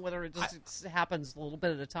 like I don't know whether it just happens a little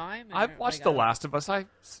bit at a time. I've watched The Last of Us. I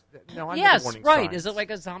know yes, the warning right. signs. Is it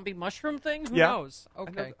like a zombie mushroom thing? Who Yeah. knows?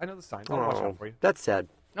 Okay, I know the signs. I'll watch out for you. That's sad.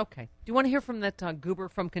 Okay. Do you want to hear from that goober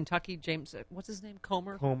from Kentucky, James? What's his name?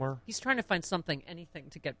 Comer. He's trying to find anything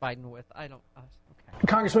to get Biden with. I don't. Okay.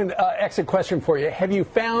 Congressman, exit question for you. Have you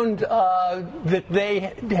found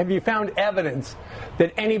evidence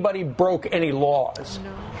that anybody broke any laws?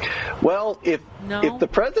 No. Well, if the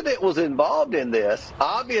president was involved in this,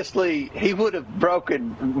 obviously he would have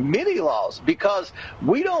broken many laws, because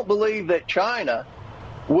we don't believe that China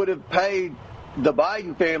would have paid the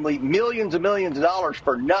Biden family millions and millions of dollars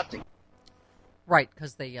for nothing. Right,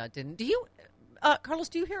 because they didn't. Do you, Carlos,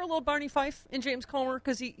 do you hear a little Barney Fife in James Comer?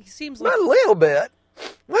 Because he seems like... A little bit.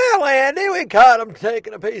 Well, Andy, we caught him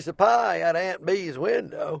taking a piece of pie out of Aunt Bee's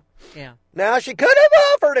window. Yeah. Now, she could have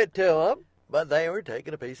offered it to him, but they were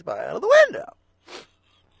taking a piece of pie out of the window.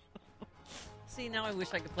 See, now I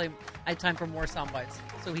wish I could play. I had time for more sound bites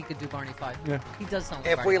so he could do Barney Fife. Yeah. He does sound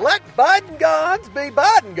like If Barney we Fife. let Biden guns be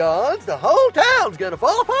Biden guns, the whole town's going to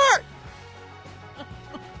fall apart.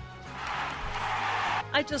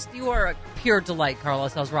 You are a pure delight,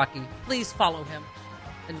 Carlos. How's Rocky? Please follow him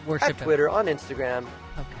and worship At him. Twitter, on Instagram.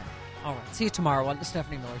 Okay. All right. See you tomorrow on the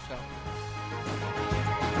Stephanie Miller Show.